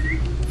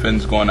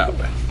 Fin's going that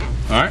way.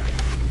 Alright?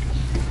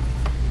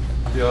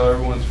 See how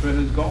everyone's fin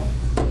is going?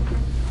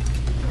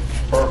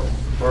 Perfect.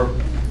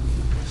 Perfect.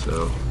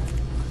 So,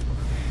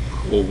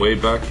 pull way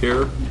back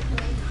here.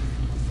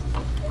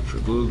 Put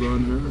your glue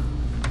gun here.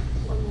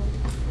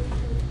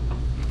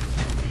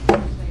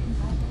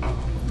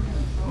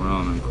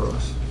 Around and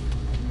across.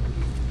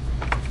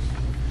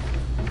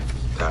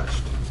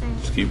 Attached.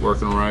 Just keep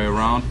working right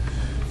around.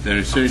 Then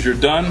as soon as you're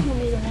done,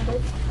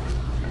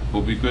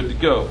 we'll be good to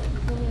go.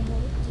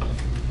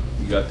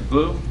 You got the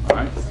glue? All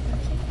right.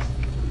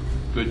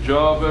 Good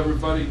job,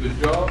 everybody. Good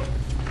job.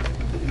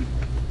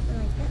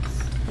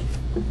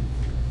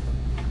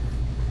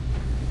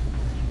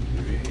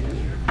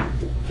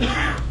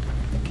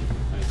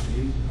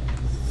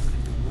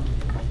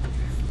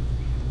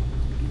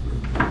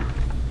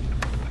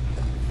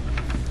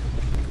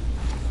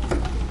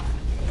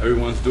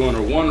 Everyone's doing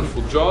a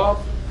wonderful job.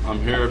 I'm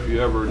here if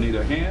you ever need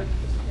a hand.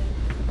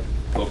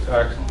 Looks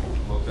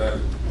excellent. Looks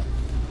excellent.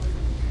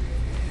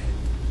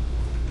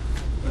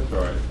 That's all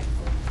right.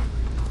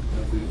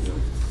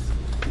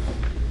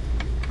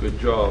 Good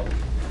job.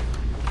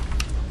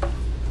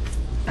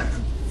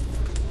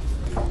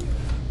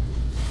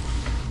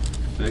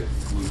 Thick,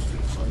 loose.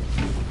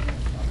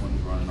 That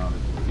one's running out of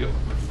glue. Yep.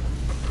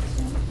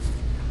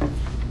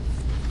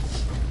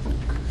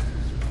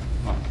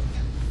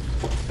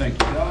 Thank you,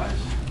 guys.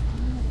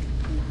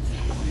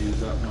 Use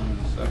that one in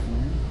a second.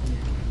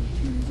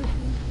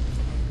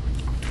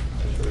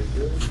 That's right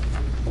there.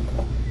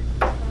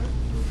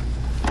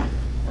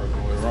 Work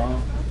the way around.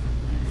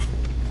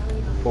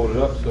 Fold it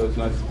up so it's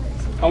nice.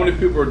 How many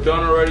people are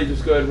done already?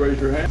 Just go ahead and raise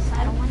your hand.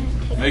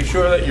 Make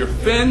sure that your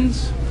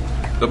fins,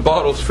 the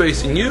bottle's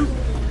facing you,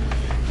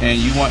 and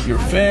you want your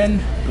fin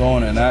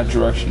going in that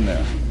direction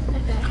there.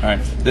 All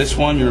right. This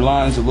one, your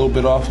line's a little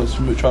bit off. Let's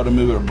try to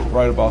move it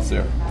right about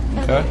there.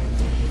 Okay.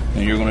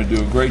 And you're going to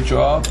do a great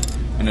job.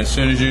 And as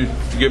soon as you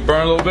get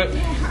burned a little bit,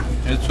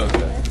 it's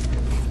okay.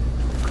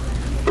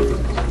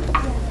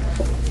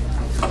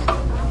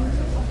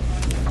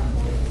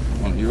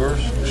 One of yours,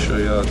 to show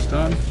you how it's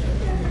done.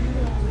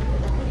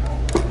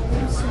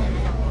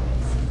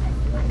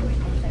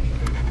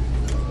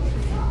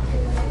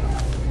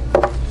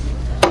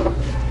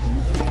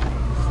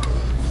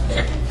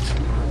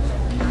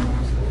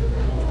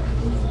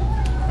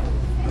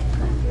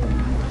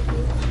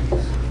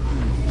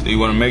 So you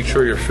want to make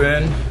sure your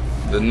fin,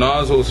 the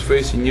nozzle is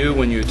facing you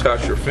when you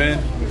attach your fin,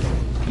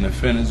 and the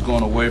fin is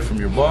going away from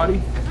your body.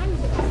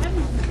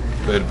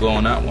 Go ahead and blow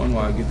on that one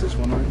while I get this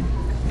one ready.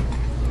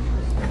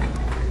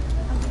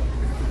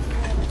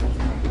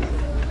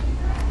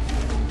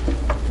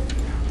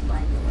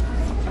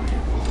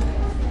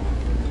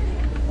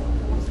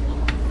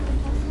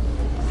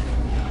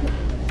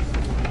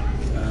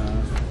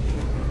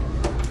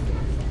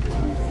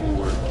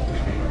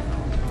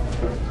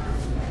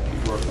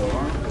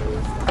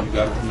 You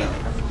got it from there.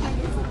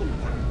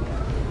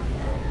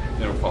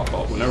 It'll pop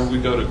off. Whenever we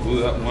go to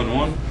glue that one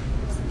on,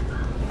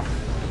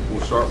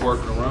 we'll start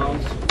working around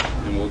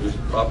and we'll just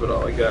pop it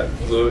out like that,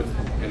 glue it,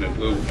 and the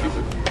glue will keep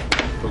it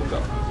hooked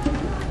up.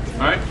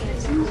 Alright?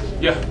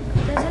 Yeah?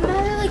 Does it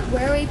matter like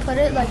where we put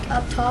it, like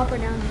up top or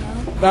down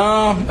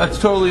below? That's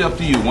totally up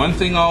to you. One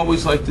thing I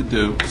always like to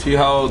do, see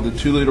how the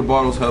 2-liter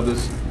bottles have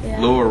this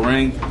lower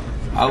ring?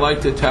 I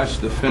like to attach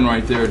the fin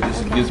right there. It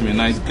just gives me a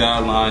nice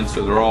guideline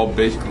so they're all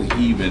basically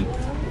even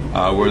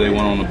where they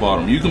went on the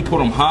bottom. You can put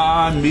them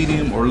high,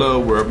 medium, or low,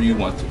 wherever you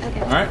want to. Okay.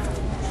 All right?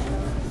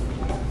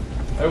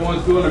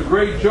 Everyone's doing a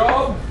great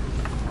job.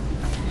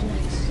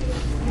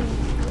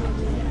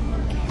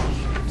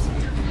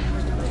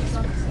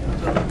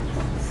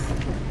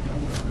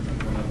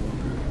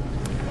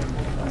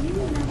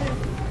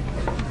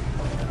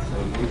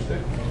 glue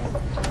stick.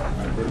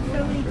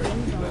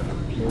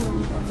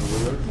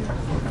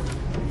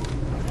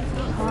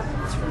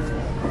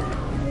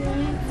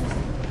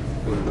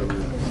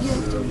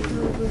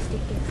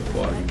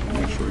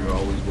 Make sure you're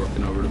always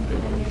working over the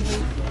paper.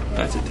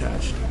 That's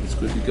attached. It's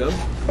good to go.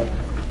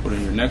 Put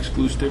in your next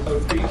glue stick piece,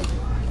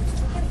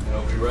 and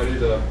it'll be ready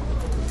to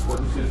put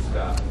into the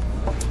sky.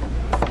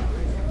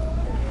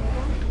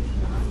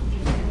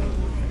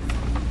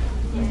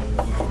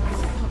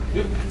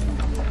 Yep.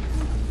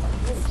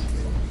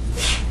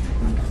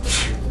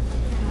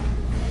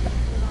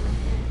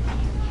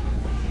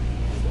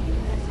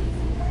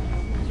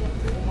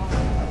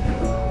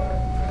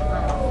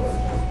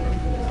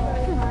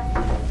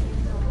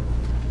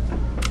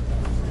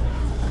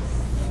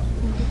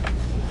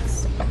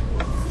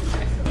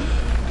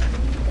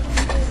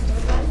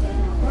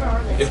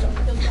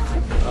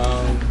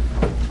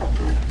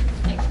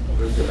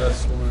 There's the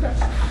S one.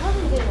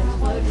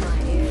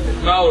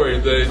 Mallory,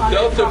 the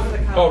Delta.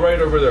 Oh, right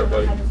over there,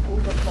 buddy.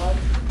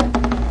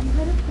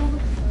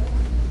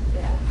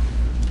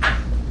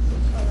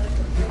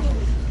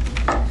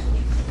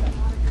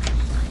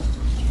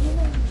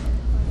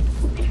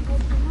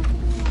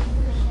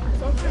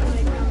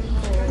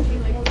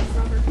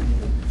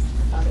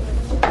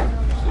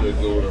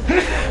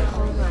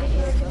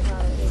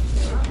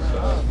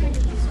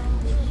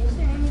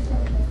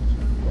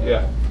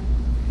 Yeah.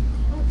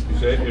 You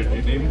say it? You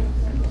need me?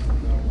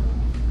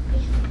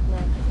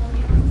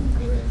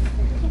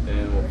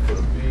 And we'll put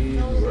a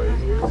bead right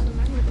here.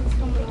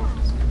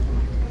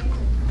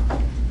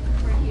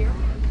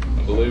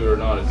 And believe it or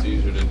not, it's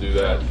easier to do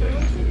that than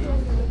to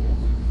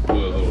do a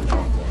little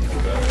trunk one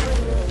like that.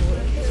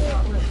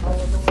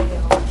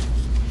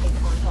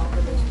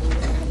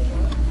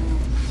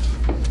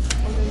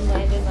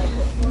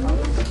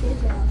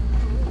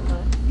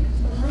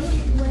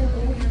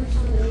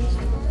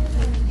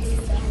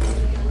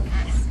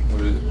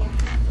 What is it?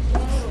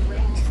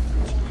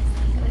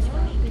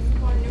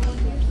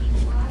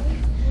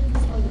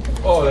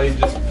 Oh, they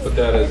just put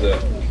that as a,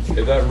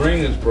 if that ring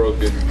is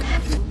broken,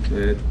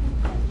 you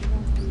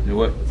know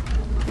what?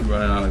 You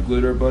running out of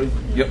glue there, buddy?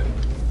 Yep.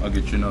 I'll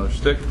get you another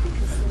stick.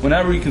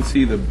 Whenever you can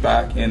see the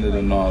back end of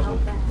the nozzle,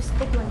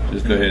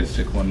 just go ahead and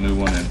stick one new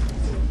one in.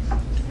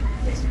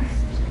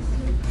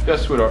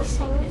 Yes, sweetheart.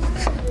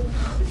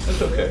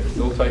 That's okay.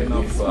 It'll tighten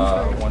up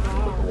once you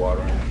put the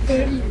water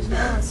in.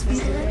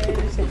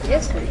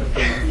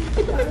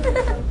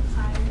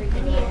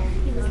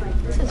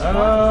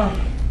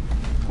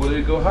 Will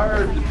it go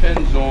higher? It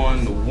depends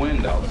on the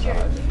wind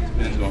outside. It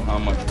depends on how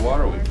much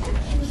water we put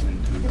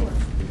into it.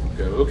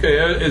 Okay,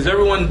 is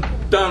everyone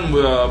done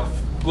with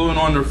gluing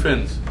on their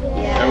fins?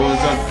 Yeah. Everyone's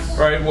done? All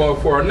right, well,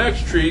 for our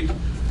next treat,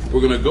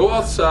 we're going to go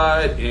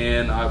outside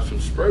and I have some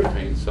spray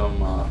paint,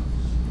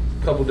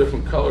 couple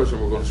different colors, and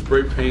we're going to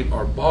spray paint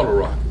our bottle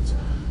rockets.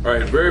 All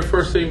right, very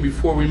first thing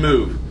before we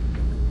move,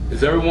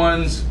 is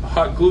everyone's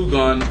hot glue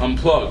gun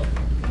unplugged?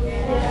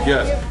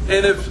 Yes.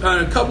 And if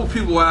a couple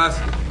people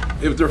ask,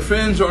 if their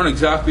fins aren't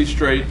exactly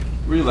straight,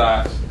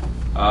 relax.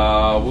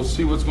 We'll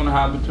see what's going to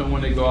happen to them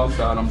when they go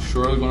outside. I'm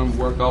sure they're going to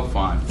work out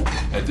fine.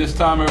 At this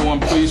time, everyone,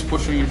 please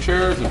push on your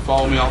chairs and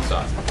follow me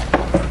outside.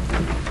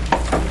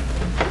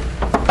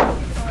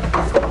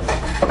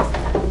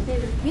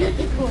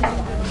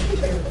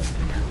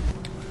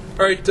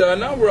 All right,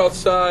 now we're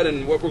outside,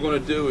 and what we're going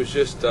to do is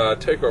just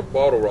take our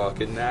bottle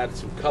rocket and add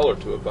some color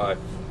to it by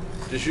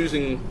just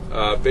using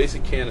a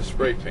basic can of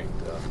spray paint.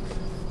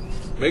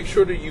 Make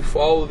sure that you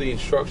follow the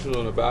instructions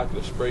on the back of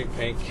the spray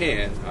paint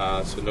can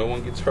so no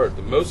one gets hurt.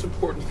 The most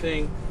important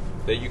thing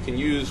that you can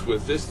use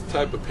with this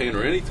type of paint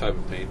or any type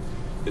of paint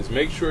is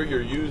make sure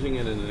you're using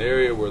it in an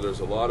area where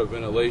there's a lot of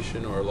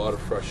ventilation or a lot of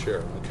fresh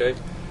air, okay?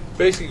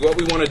 Basically what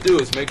we want to do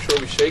is make sure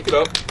we shake it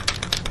up,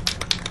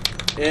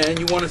 and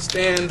you want to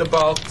stand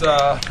about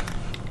a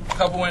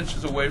couple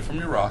inches away from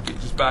your rocket.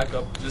 Just back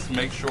up just to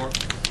make sure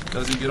it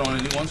doesn't get on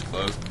anyone's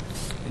clothes,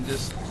 and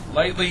just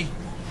lightly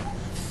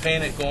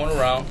paint it going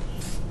around.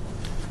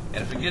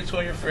 And if it gets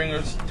on your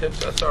fingertips,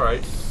 that's all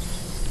right.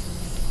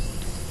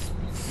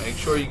 Make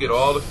sure you get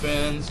all the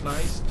fins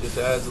nice. Just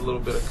adds a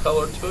little bit of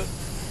color to it.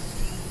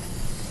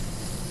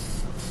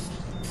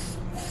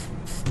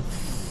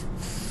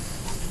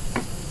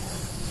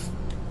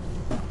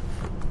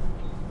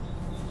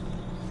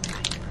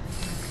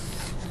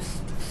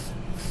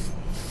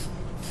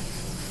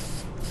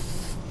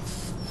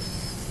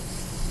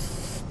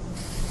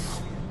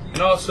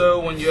 And also,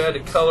 when you add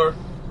the color,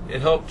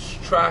 it helps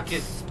track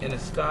it in the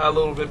sky a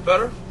little bit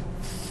better.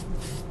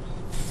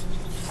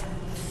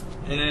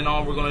 And then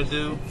all we're going to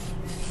do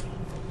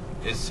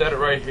is set it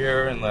right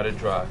here and let it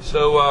dry.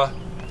 So,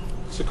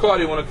 Carl,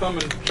 you want to come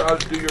and try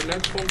to do your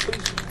next one,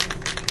 please?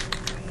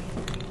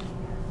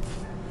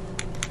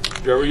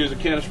 Did you ever use a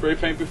can of spray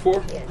paint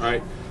before? Yes. All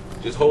right.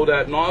 Just hold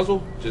that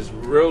nozzle, just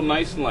real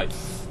nice and light.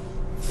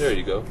 There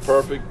you go.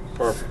 Perfect,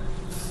 perfect.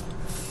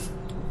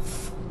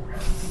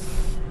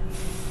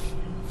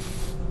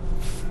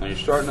 Now you're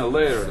starting to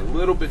layer it a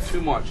little bit too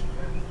much.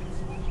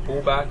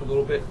 Pull back a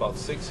little bit, about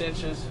 6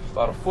 inches,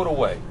 about a foot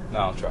away.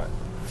 Now try it.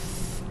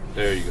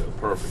 There you go,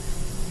 perfect.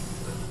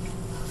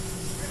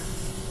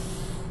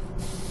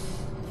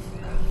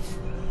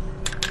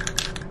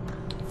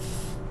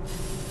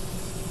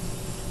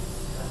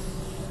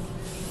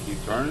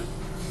 Keep turning.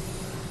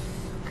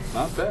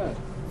 Not bad.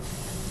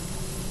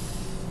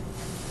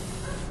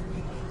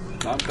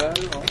 Not bad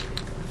at all.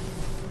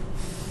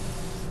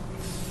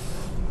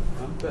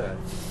 Not bad.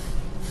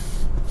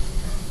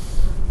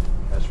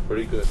 That's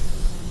pretty good.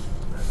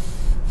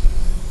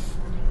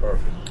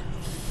 Perfect.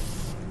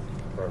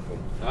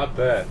 Perfect. Not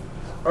bad.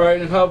 All right,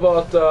 and how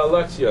about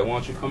Alexia? Why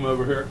don't you come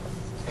over here?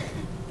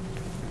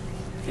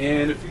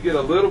 And if you get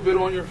a little bit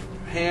on your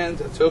hands,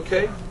 that's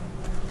okay.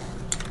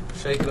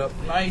 Shake it up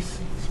nice.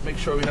 Let's make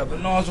sure we have the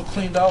nozzle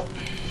cleaned out.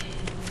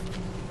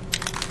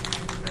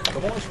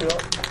 Come on,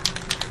 sweetheart.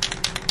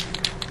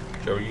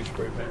 Did you ever use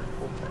spray paint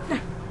before?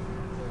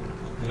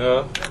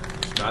 No,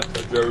 it's not.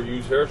 Did you ever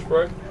use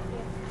hairspray?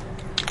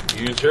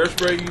 You use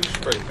hairspray, use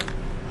spray paint.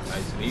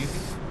 Nice and easy.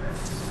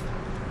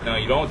 Now,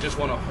 you don't just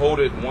want to hold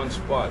it in one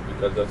spot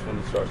because that's when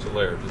it starts to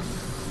layer.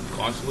 Just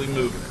constantly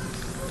moving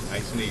it.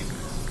 Nice and easy.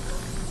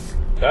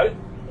 Got it?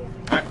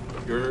 All right,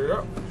 you're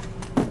up.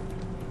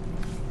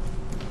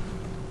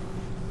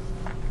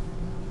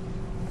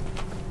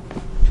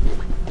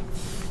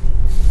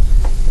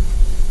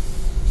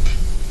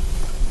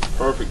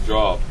 Perfect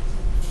job.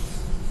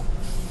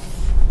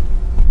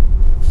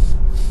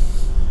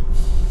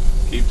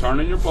 Keep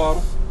turning your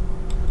bottle.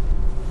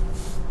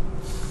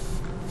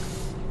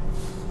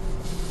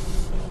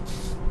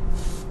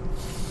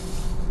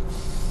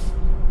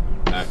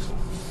 Excellent.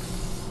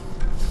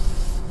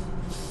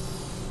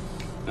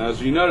 Now,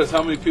 as you notice,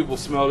 how many people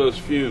smell those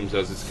fumes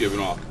as it's giving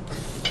off?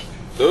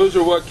 Those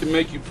are what can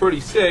make you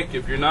pretty sick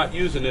if you're not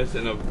using this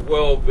in a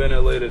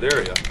well-ventilated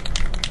area.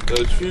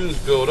 Those fumes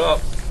build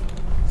up,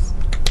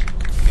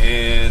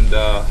 and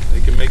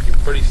it can make you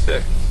pretty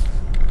sick.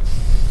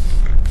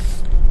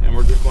 And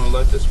we're just going to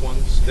let this one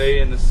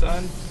stay in the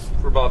sun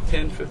for about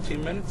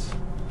 10-15 minutes,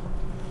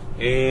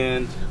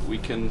 and we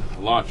can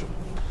launch them.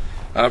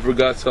 I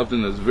forgot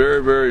something that's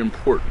very, very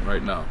important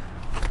right now.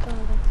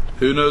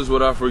 Who knows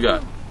what I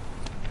forgot?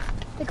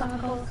 The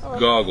goggles.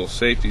 Goggles.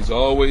 Safety's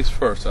always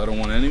first. I don't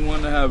want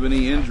anyone to have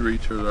any injury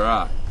to their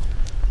eye.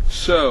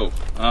 So,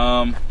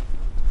 Emma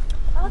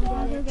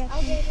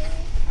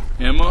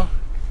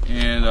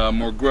and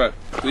Margaret,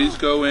 please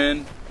go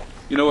in.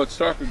 You know what?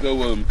 Stark could go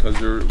with them because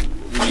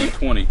we need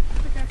 20.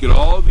 Get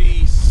all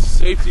the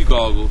safety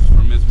goggles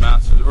from Ms.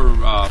 Masters or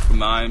from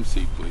the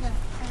IMC, please.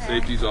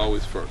 Safety's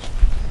always first.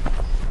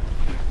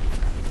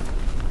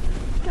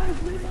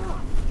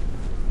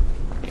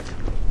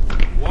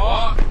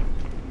 Walk.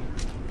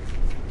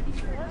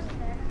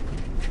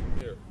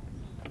 Here.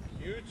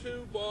 You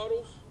two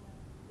bottles.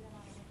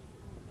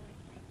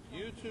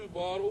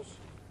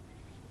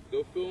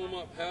 Go fill them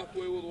up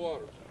halfway with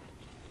water.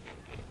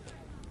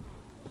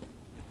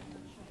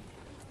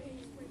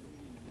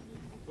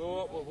 Fill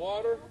up with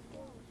water,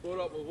 fill it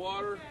up with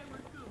water,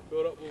 fill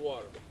it up with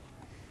water.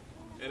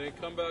 And then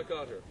come back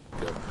out here.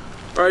 Okay.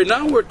 All right,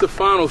 now we're at the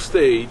final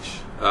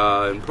stage,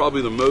 and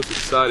probably the most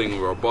exciting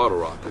of our bottle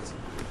rockets.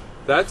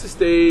 That's the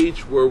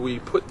stage where we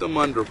put them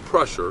under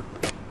pressure,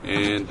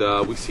 and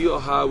we see how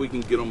high we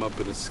can get them up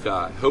in the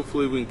sky.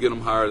 Hopefully we can get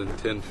them higher than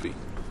 10 feet.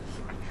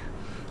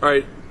 All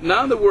right,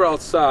 now that we're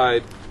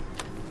outside,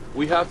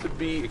 we have to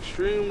be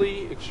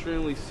extremely,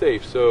 extremely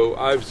safe. So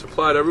I've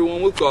supplied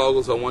everyone with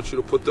goggles. I want you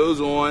to put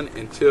those on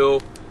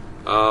until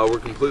we're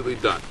completely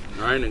done,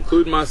 all right,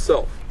 including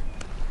myself.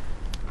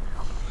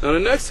 Now the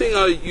next thing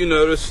you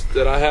notice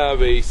that I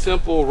have a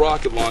simple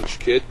rocket launch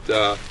kit.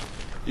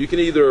 You can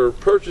either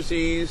purchase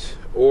these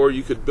or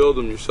you could build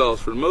them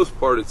yourselves. For the most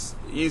part, it's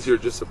easier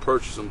just to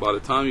purchase them. By the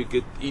time you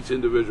get each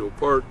individual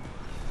part,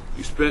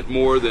 you spent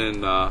more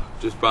than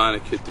just buying a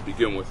kit to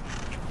begin with.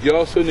 You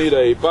also need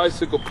a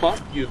bicycle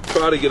pump. You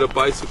try to get a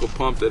bicycle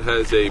pump that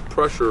has a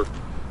pressure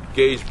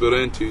gauge built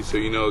into, so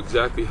you know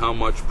exactly how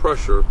much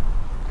pressure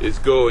is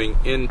going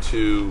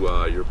into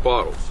your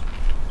bottles.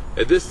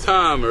 At this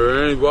time, are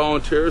there any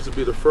volunteers to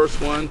be the first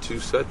one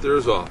to set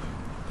theirs off?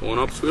 Come on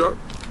up, sweetheart.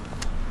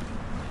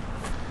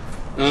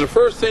 Now the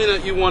first thing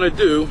that you want to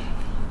do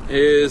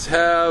is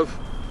have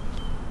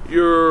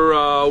your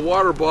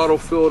water bottle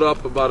filled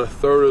up about a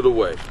third of the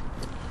way.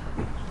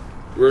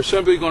 We're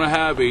simply going to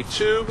have a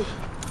tube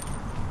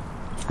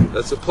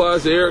that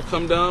supplies the air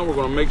come down. We're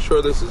going to make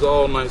sure this is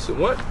all nice and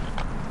wet.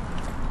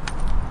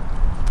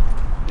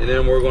 And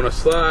then we're going to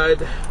slide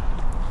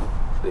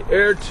the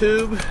air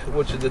tube,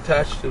 which is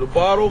attached to the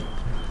bottle,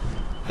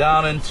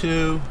 down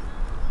into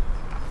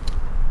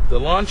the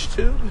launch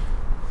tube.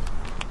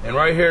 And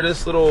right here,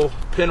 this little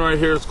pin right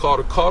here is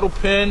called a caudal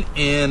pin,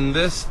 and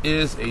this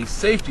is a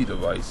safety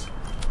device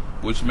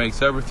which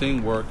makes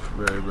everything work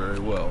very, very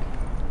well.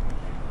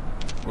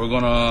 We're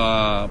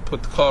gonna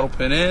put the caudal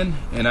pin in,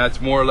 and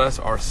that's more or less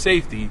our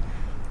safety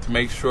to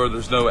make sure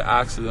there's no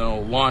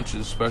accidental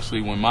launches,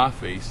 especially when my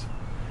face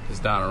is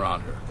down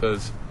around here.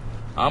 Because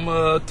I'm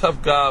a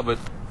tough guy, but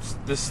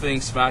this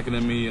thing smacking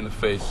at me in the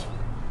face,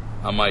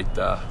 I might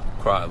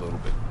cry a little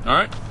bit. All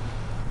right.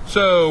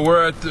 So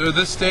we're at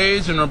this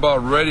stage and we're about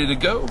ready to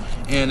go.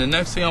 And the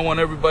next thing I want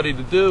everybody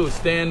to do is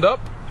stand up.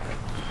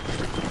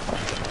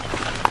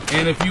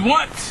 And if you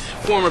want,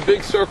 form a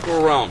big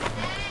circle around.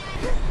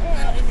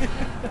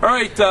 All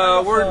right,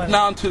 we're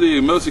down to the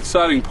most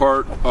exciting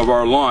part of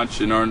our launch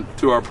and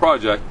to our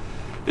project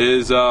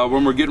is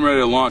when we're getting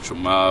ready to launch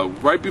them.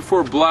 Right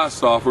before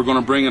blast off, we're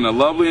going to bring in a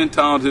lovely and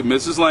talented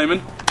Mrs.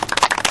 Lehman.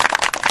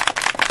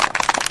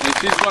 And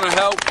she's going to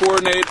help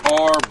coordinate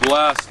our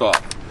blast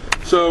off.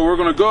 So we're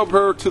going to go up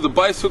here to the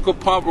bicycle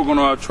pump. We're going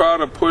to try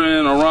to put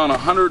in around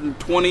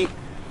 120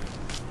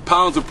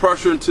 pounds of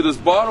pressure into this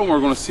bottle. We're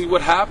going to see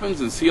what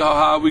happens and see how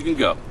high we can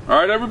go. All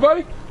right,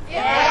 everybody?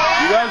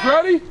 Yeah. You guys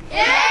ready?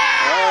 Yeah.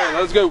 All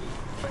right, let's go.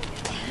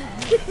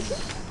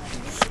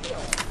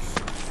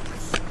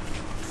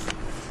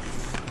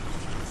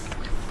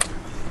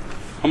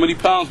 How many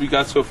pounds we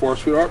got so far,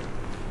 sweetheart?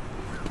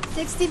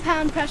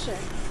 60-pound pressure.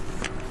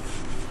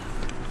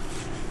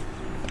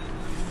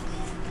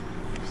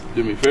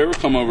 Do me a favor,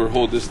 come over and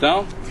hold this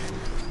down.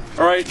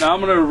 All right, now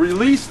I'm going to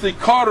release the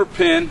cotter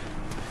pin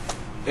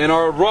in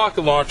our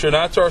rocket launcher, and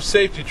that's our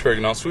safety trigger.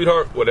 Now,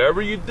 sweetheart,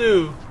 whatever you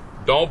do,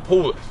 don't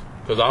pull it,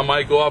 because I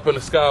might go up in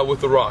the sky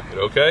with the rocket,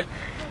 okay?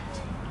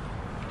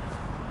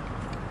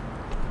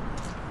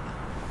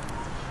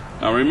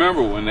 Now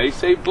remember, when they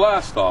say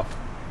blast off,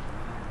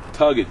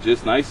 tug it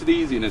just nice and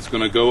easy, and it's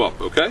going to go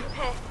up, okay?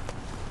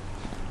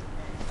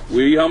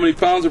 Okay. How many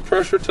pounds of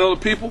pressure? Tell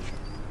the people.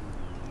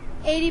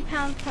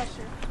 80-pound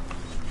pressure.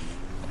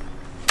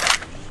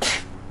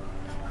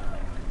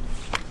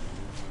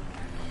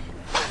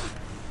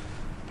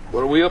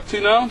 What are we up to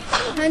now?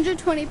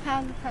 120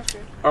 pounds of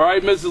pressure. All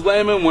right, Mrs.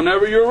 Lehman,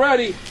 whenever you're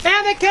ready.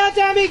 And the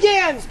countdown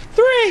begins.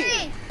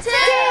 3, 2,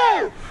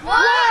 1,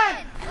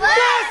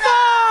 blast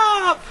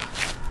off!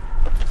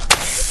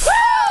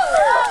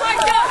 Oh my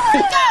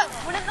God!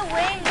 What are the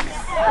wings?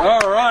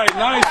 All right,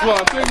 nice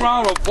one. Big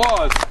round of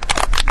applause.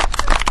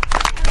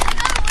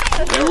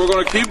 And we're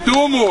going to keep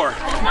doing more.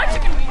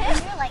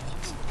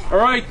 All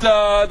right,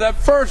 that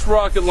first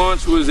rocket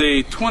launch was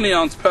a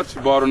 20-ounce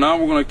Pepsi bottle. Now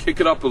we're going to kick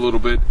it up a little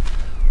bit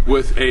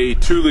with a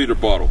 2-liter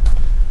bottle.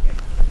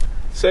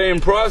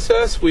 Same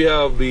process. We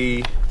have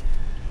the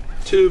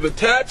tube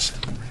attached.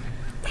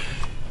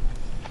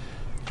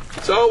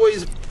 It's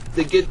always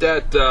to get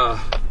that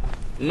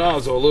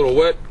nozzle a little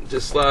wet. It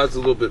just slides a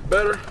little bit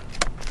better.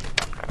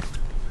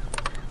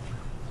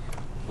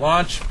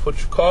 Launch. Put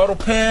your caudal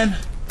pin.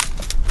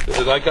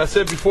 Like I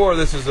said before,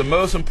 this is the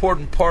most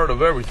important part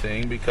of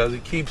everything because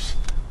it keeps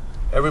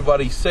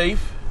everybody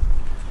safe.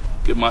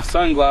 Get my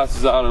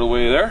sunglasses out of the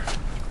way there.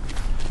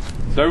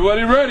 Is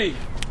everybody ready?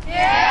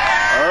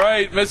 Yeah! All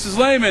right, Mrs.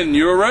 Lehman,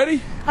 you're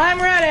ready? I'm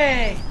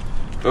ready.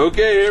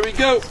 Okay, here we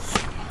go.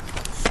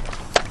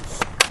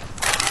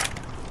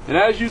 And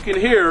as you can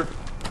hear,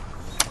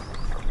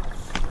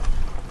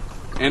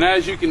 and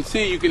as you can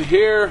see, you can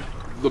hear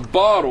the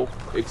bottle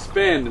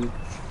expanding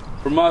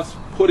from us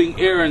putting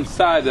air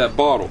inside that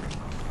bottle.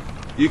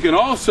 You can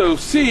also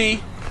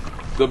see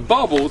the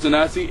bubbles, and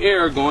that's the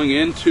air going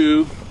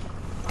into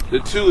the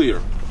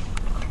 2-liter.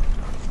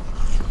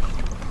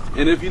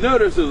 And if you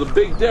notice, there's a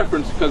big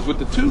difference because with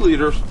the 2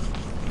 liters,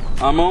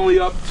 I'm only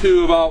up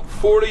to about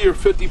 40 or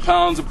 50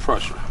 pounds of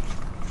pressure.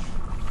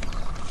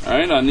 All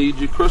right, I need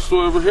you, Crystal,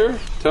 over here.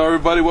 Tell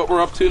everybody what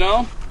we're up to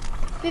now.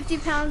 50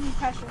 pounds of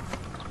pressure.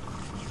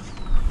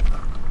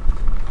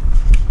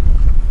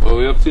 What are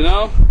we up to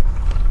now?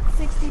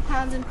 60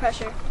 pounds in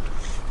pressure.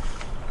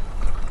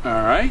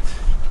 All right.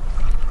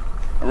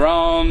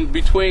 Around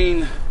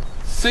between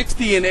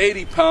 60 and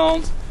 80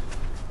 pounds.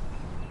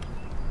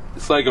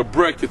 It's like a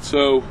brick. It's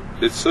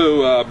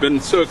been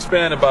so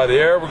expanded by the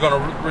air. We're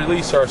going to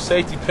release our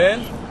safety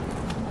pin.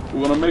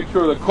 We're going to make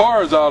sure the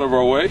car is out of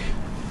our way.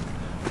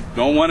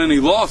 Don't want any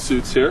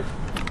lawsuits here.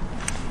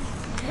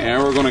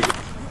 And we're going to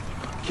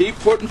keep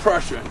putting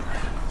pressure in there.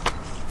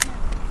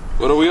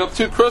 What are we up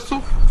to,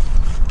 Crystal?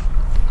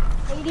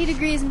 80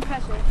 degrees in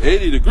pressure.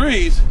 80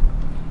 degrees?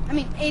 I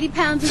mean, 80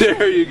 pounds.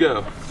 There you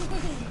go.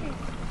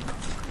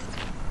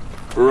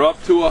 We're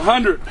up to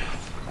 100.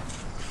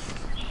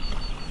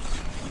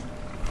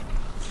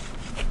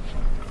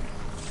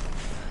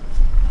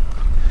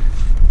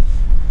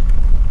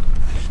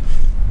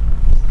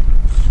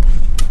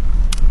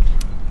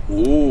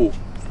 Ooh.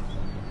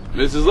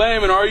 Mrs.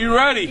 Lehman, are you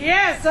ready?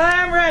 Yes,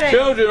 I'm ready.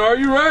 Children, are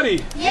you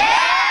ready?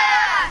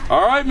 Yeah!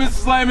 All right,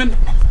 Mrs. Lehman.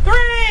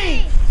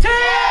 3, 2,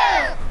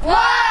 1,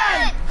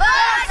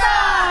 blast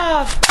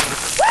off!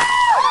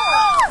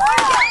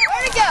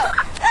 Where'd it go?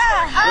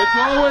 It's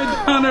all the way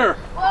down there.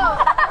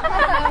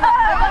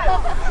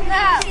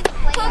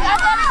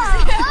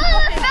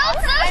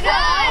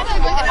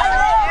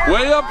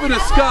 Way up in the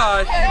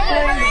sky.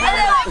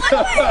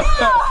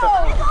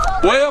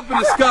 Way up in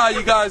the sky,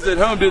 you guys at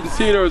home didn't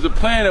see there was a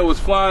plane that was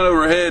flying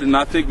overhead, and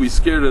I think we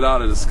scared it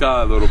out of the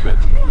sky a little bit.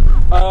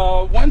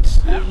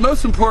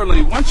 Most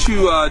importantly, once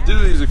you do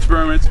these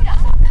experiments,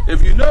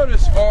 if you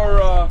notice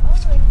our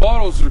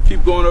bottles that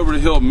keep going over the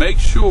hill, make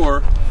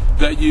sure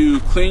that you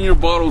clean your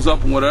bottles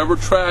up and whatever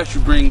trash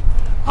you bring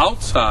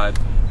outside,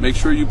 make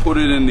sure you put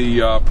it in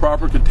the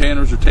proper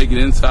containers or take it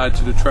inside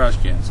to the trash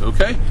cans,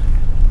 okay?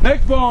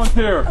 Next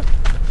volunteer,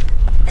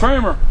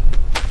 Kramer.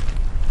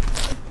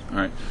 All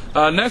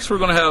right, next we're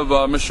gonna have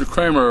Mr.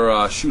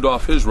 Kramer shoot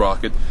off his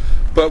rocket,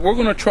 but we're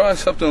gonna try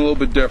something a little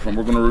bit different.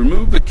 We're gonna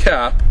remove the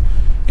cap,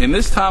 and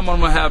this time I'm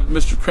gonna have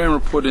Mr. Kramer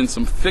put in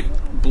some thick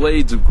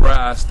blades of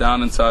grass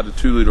down inside the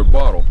 2-liter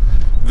bottle.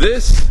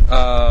 This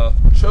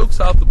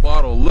chokes out the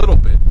bottle a little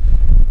bit,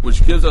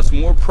 which gives us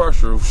more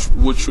pressure,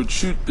 which should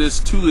shoot this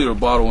 2-liter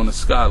bottle in the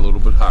sky a little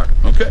bit higher.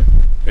 Okay,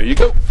 there you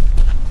go.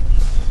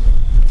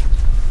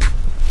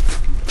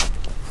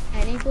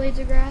 Any blades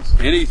of grass?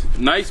 Any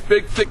nice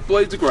big thick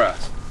blades of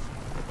grass.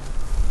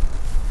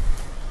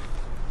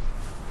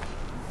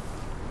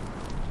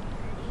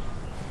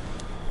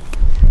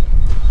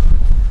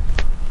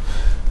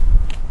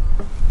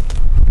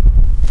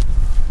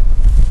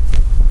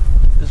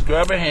 Just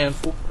grab a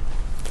handful.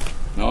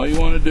 And all you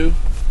want to do,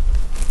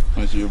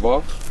 want to see your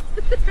box?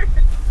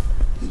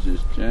 You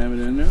just jam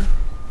it in there.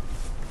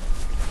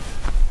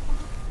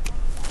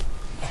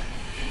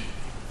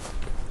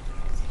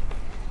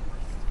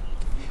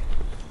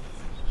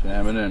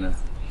 Jam it in there.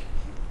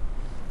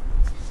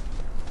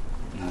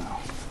 Now,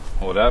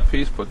 hold that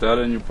piece, put that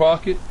in your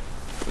pocket.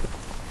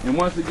 And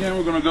once again,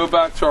 we're going to go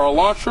back to our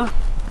launcher.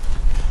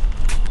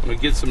 I'm going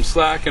to get some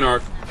slack in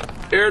our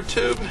air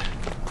tube.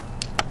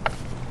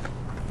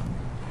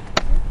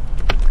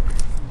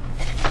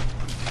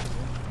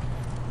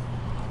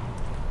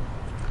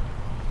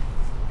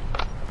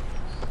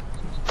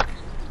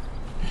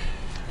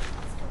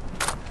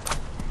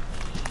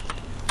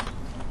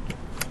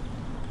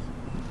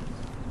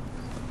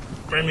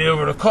 Bring me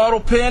over the caudal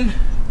pin.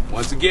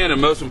 Once again, the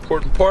most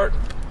important part,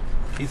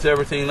 keeps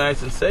everything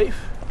nice and safe.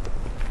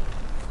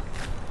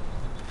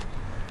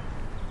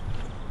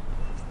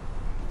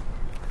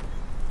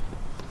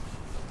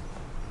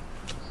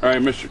 All right,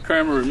 Mr.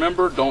 Kramer,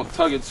 remember, don't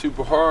tug it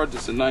super hard.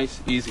 Just a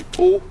nice, easy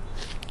pull,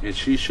 and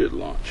she should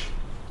launch.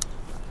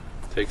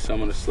 Take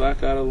some of the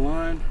slack out of the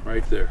line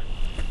right there.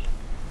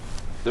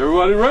 Is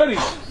everybody ready?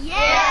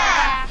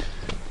 Yeah!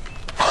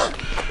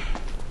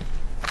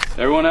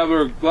 Everyone have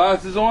their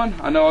glasses on?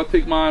 I know I'll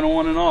take mine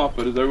on and off,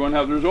 but does everyone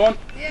have theirs on?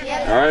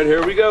 Yeah. All right,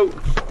 here we go.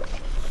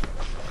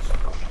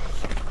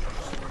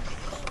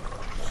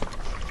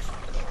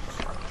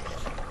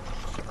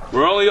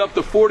 We're only up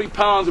to 40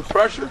 pounds of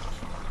pressure.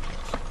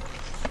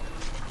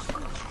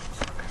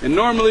 And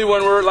normally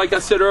when we're, like I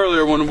said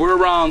earlier, when we're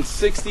around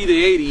 60 to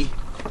 80,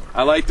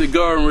 I like to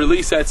go and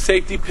release that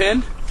safety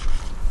pin.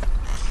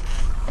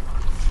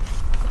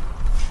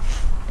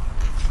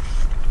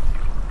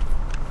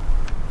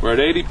 We're at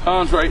 80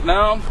 pounds right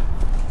now,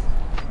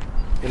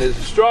 and as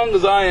strong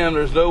as I am,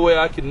 there's no way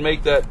I can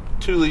make that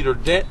 2-liter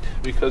dent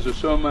because there's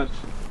so much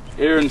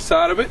air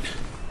inside of it.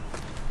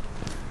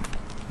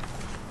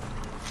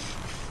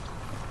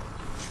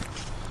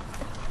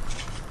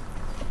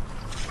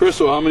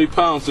 Crystal, how many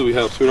pounds do we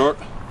have, sweetheart?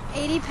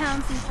 80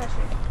 pounds in pressure.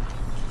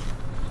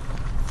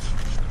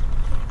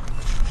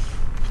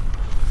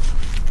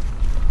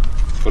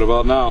 What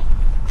about now?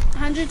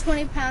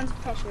 120 pounds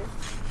of pressure.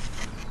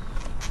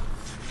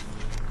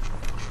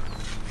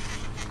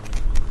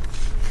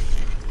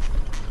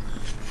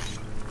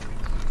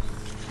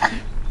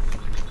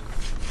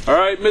 All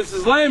right,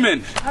 Mrs.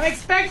 Lehman. I'm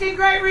expecting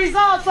great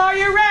results. Are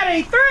you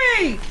ready?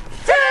 3,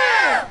 2,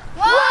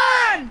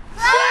 1,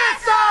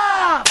 blast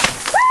off!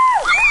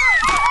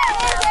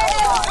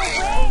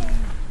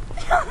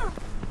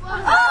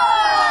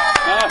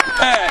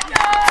 Okay.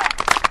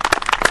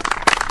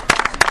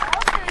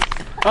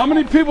 How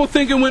many people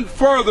think it went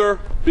further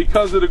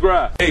because of the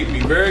grass? Hey, be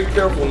very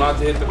careful not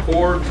to hit the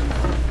cord.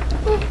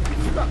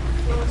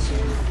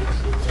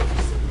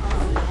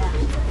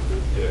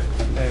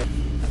 Yeah.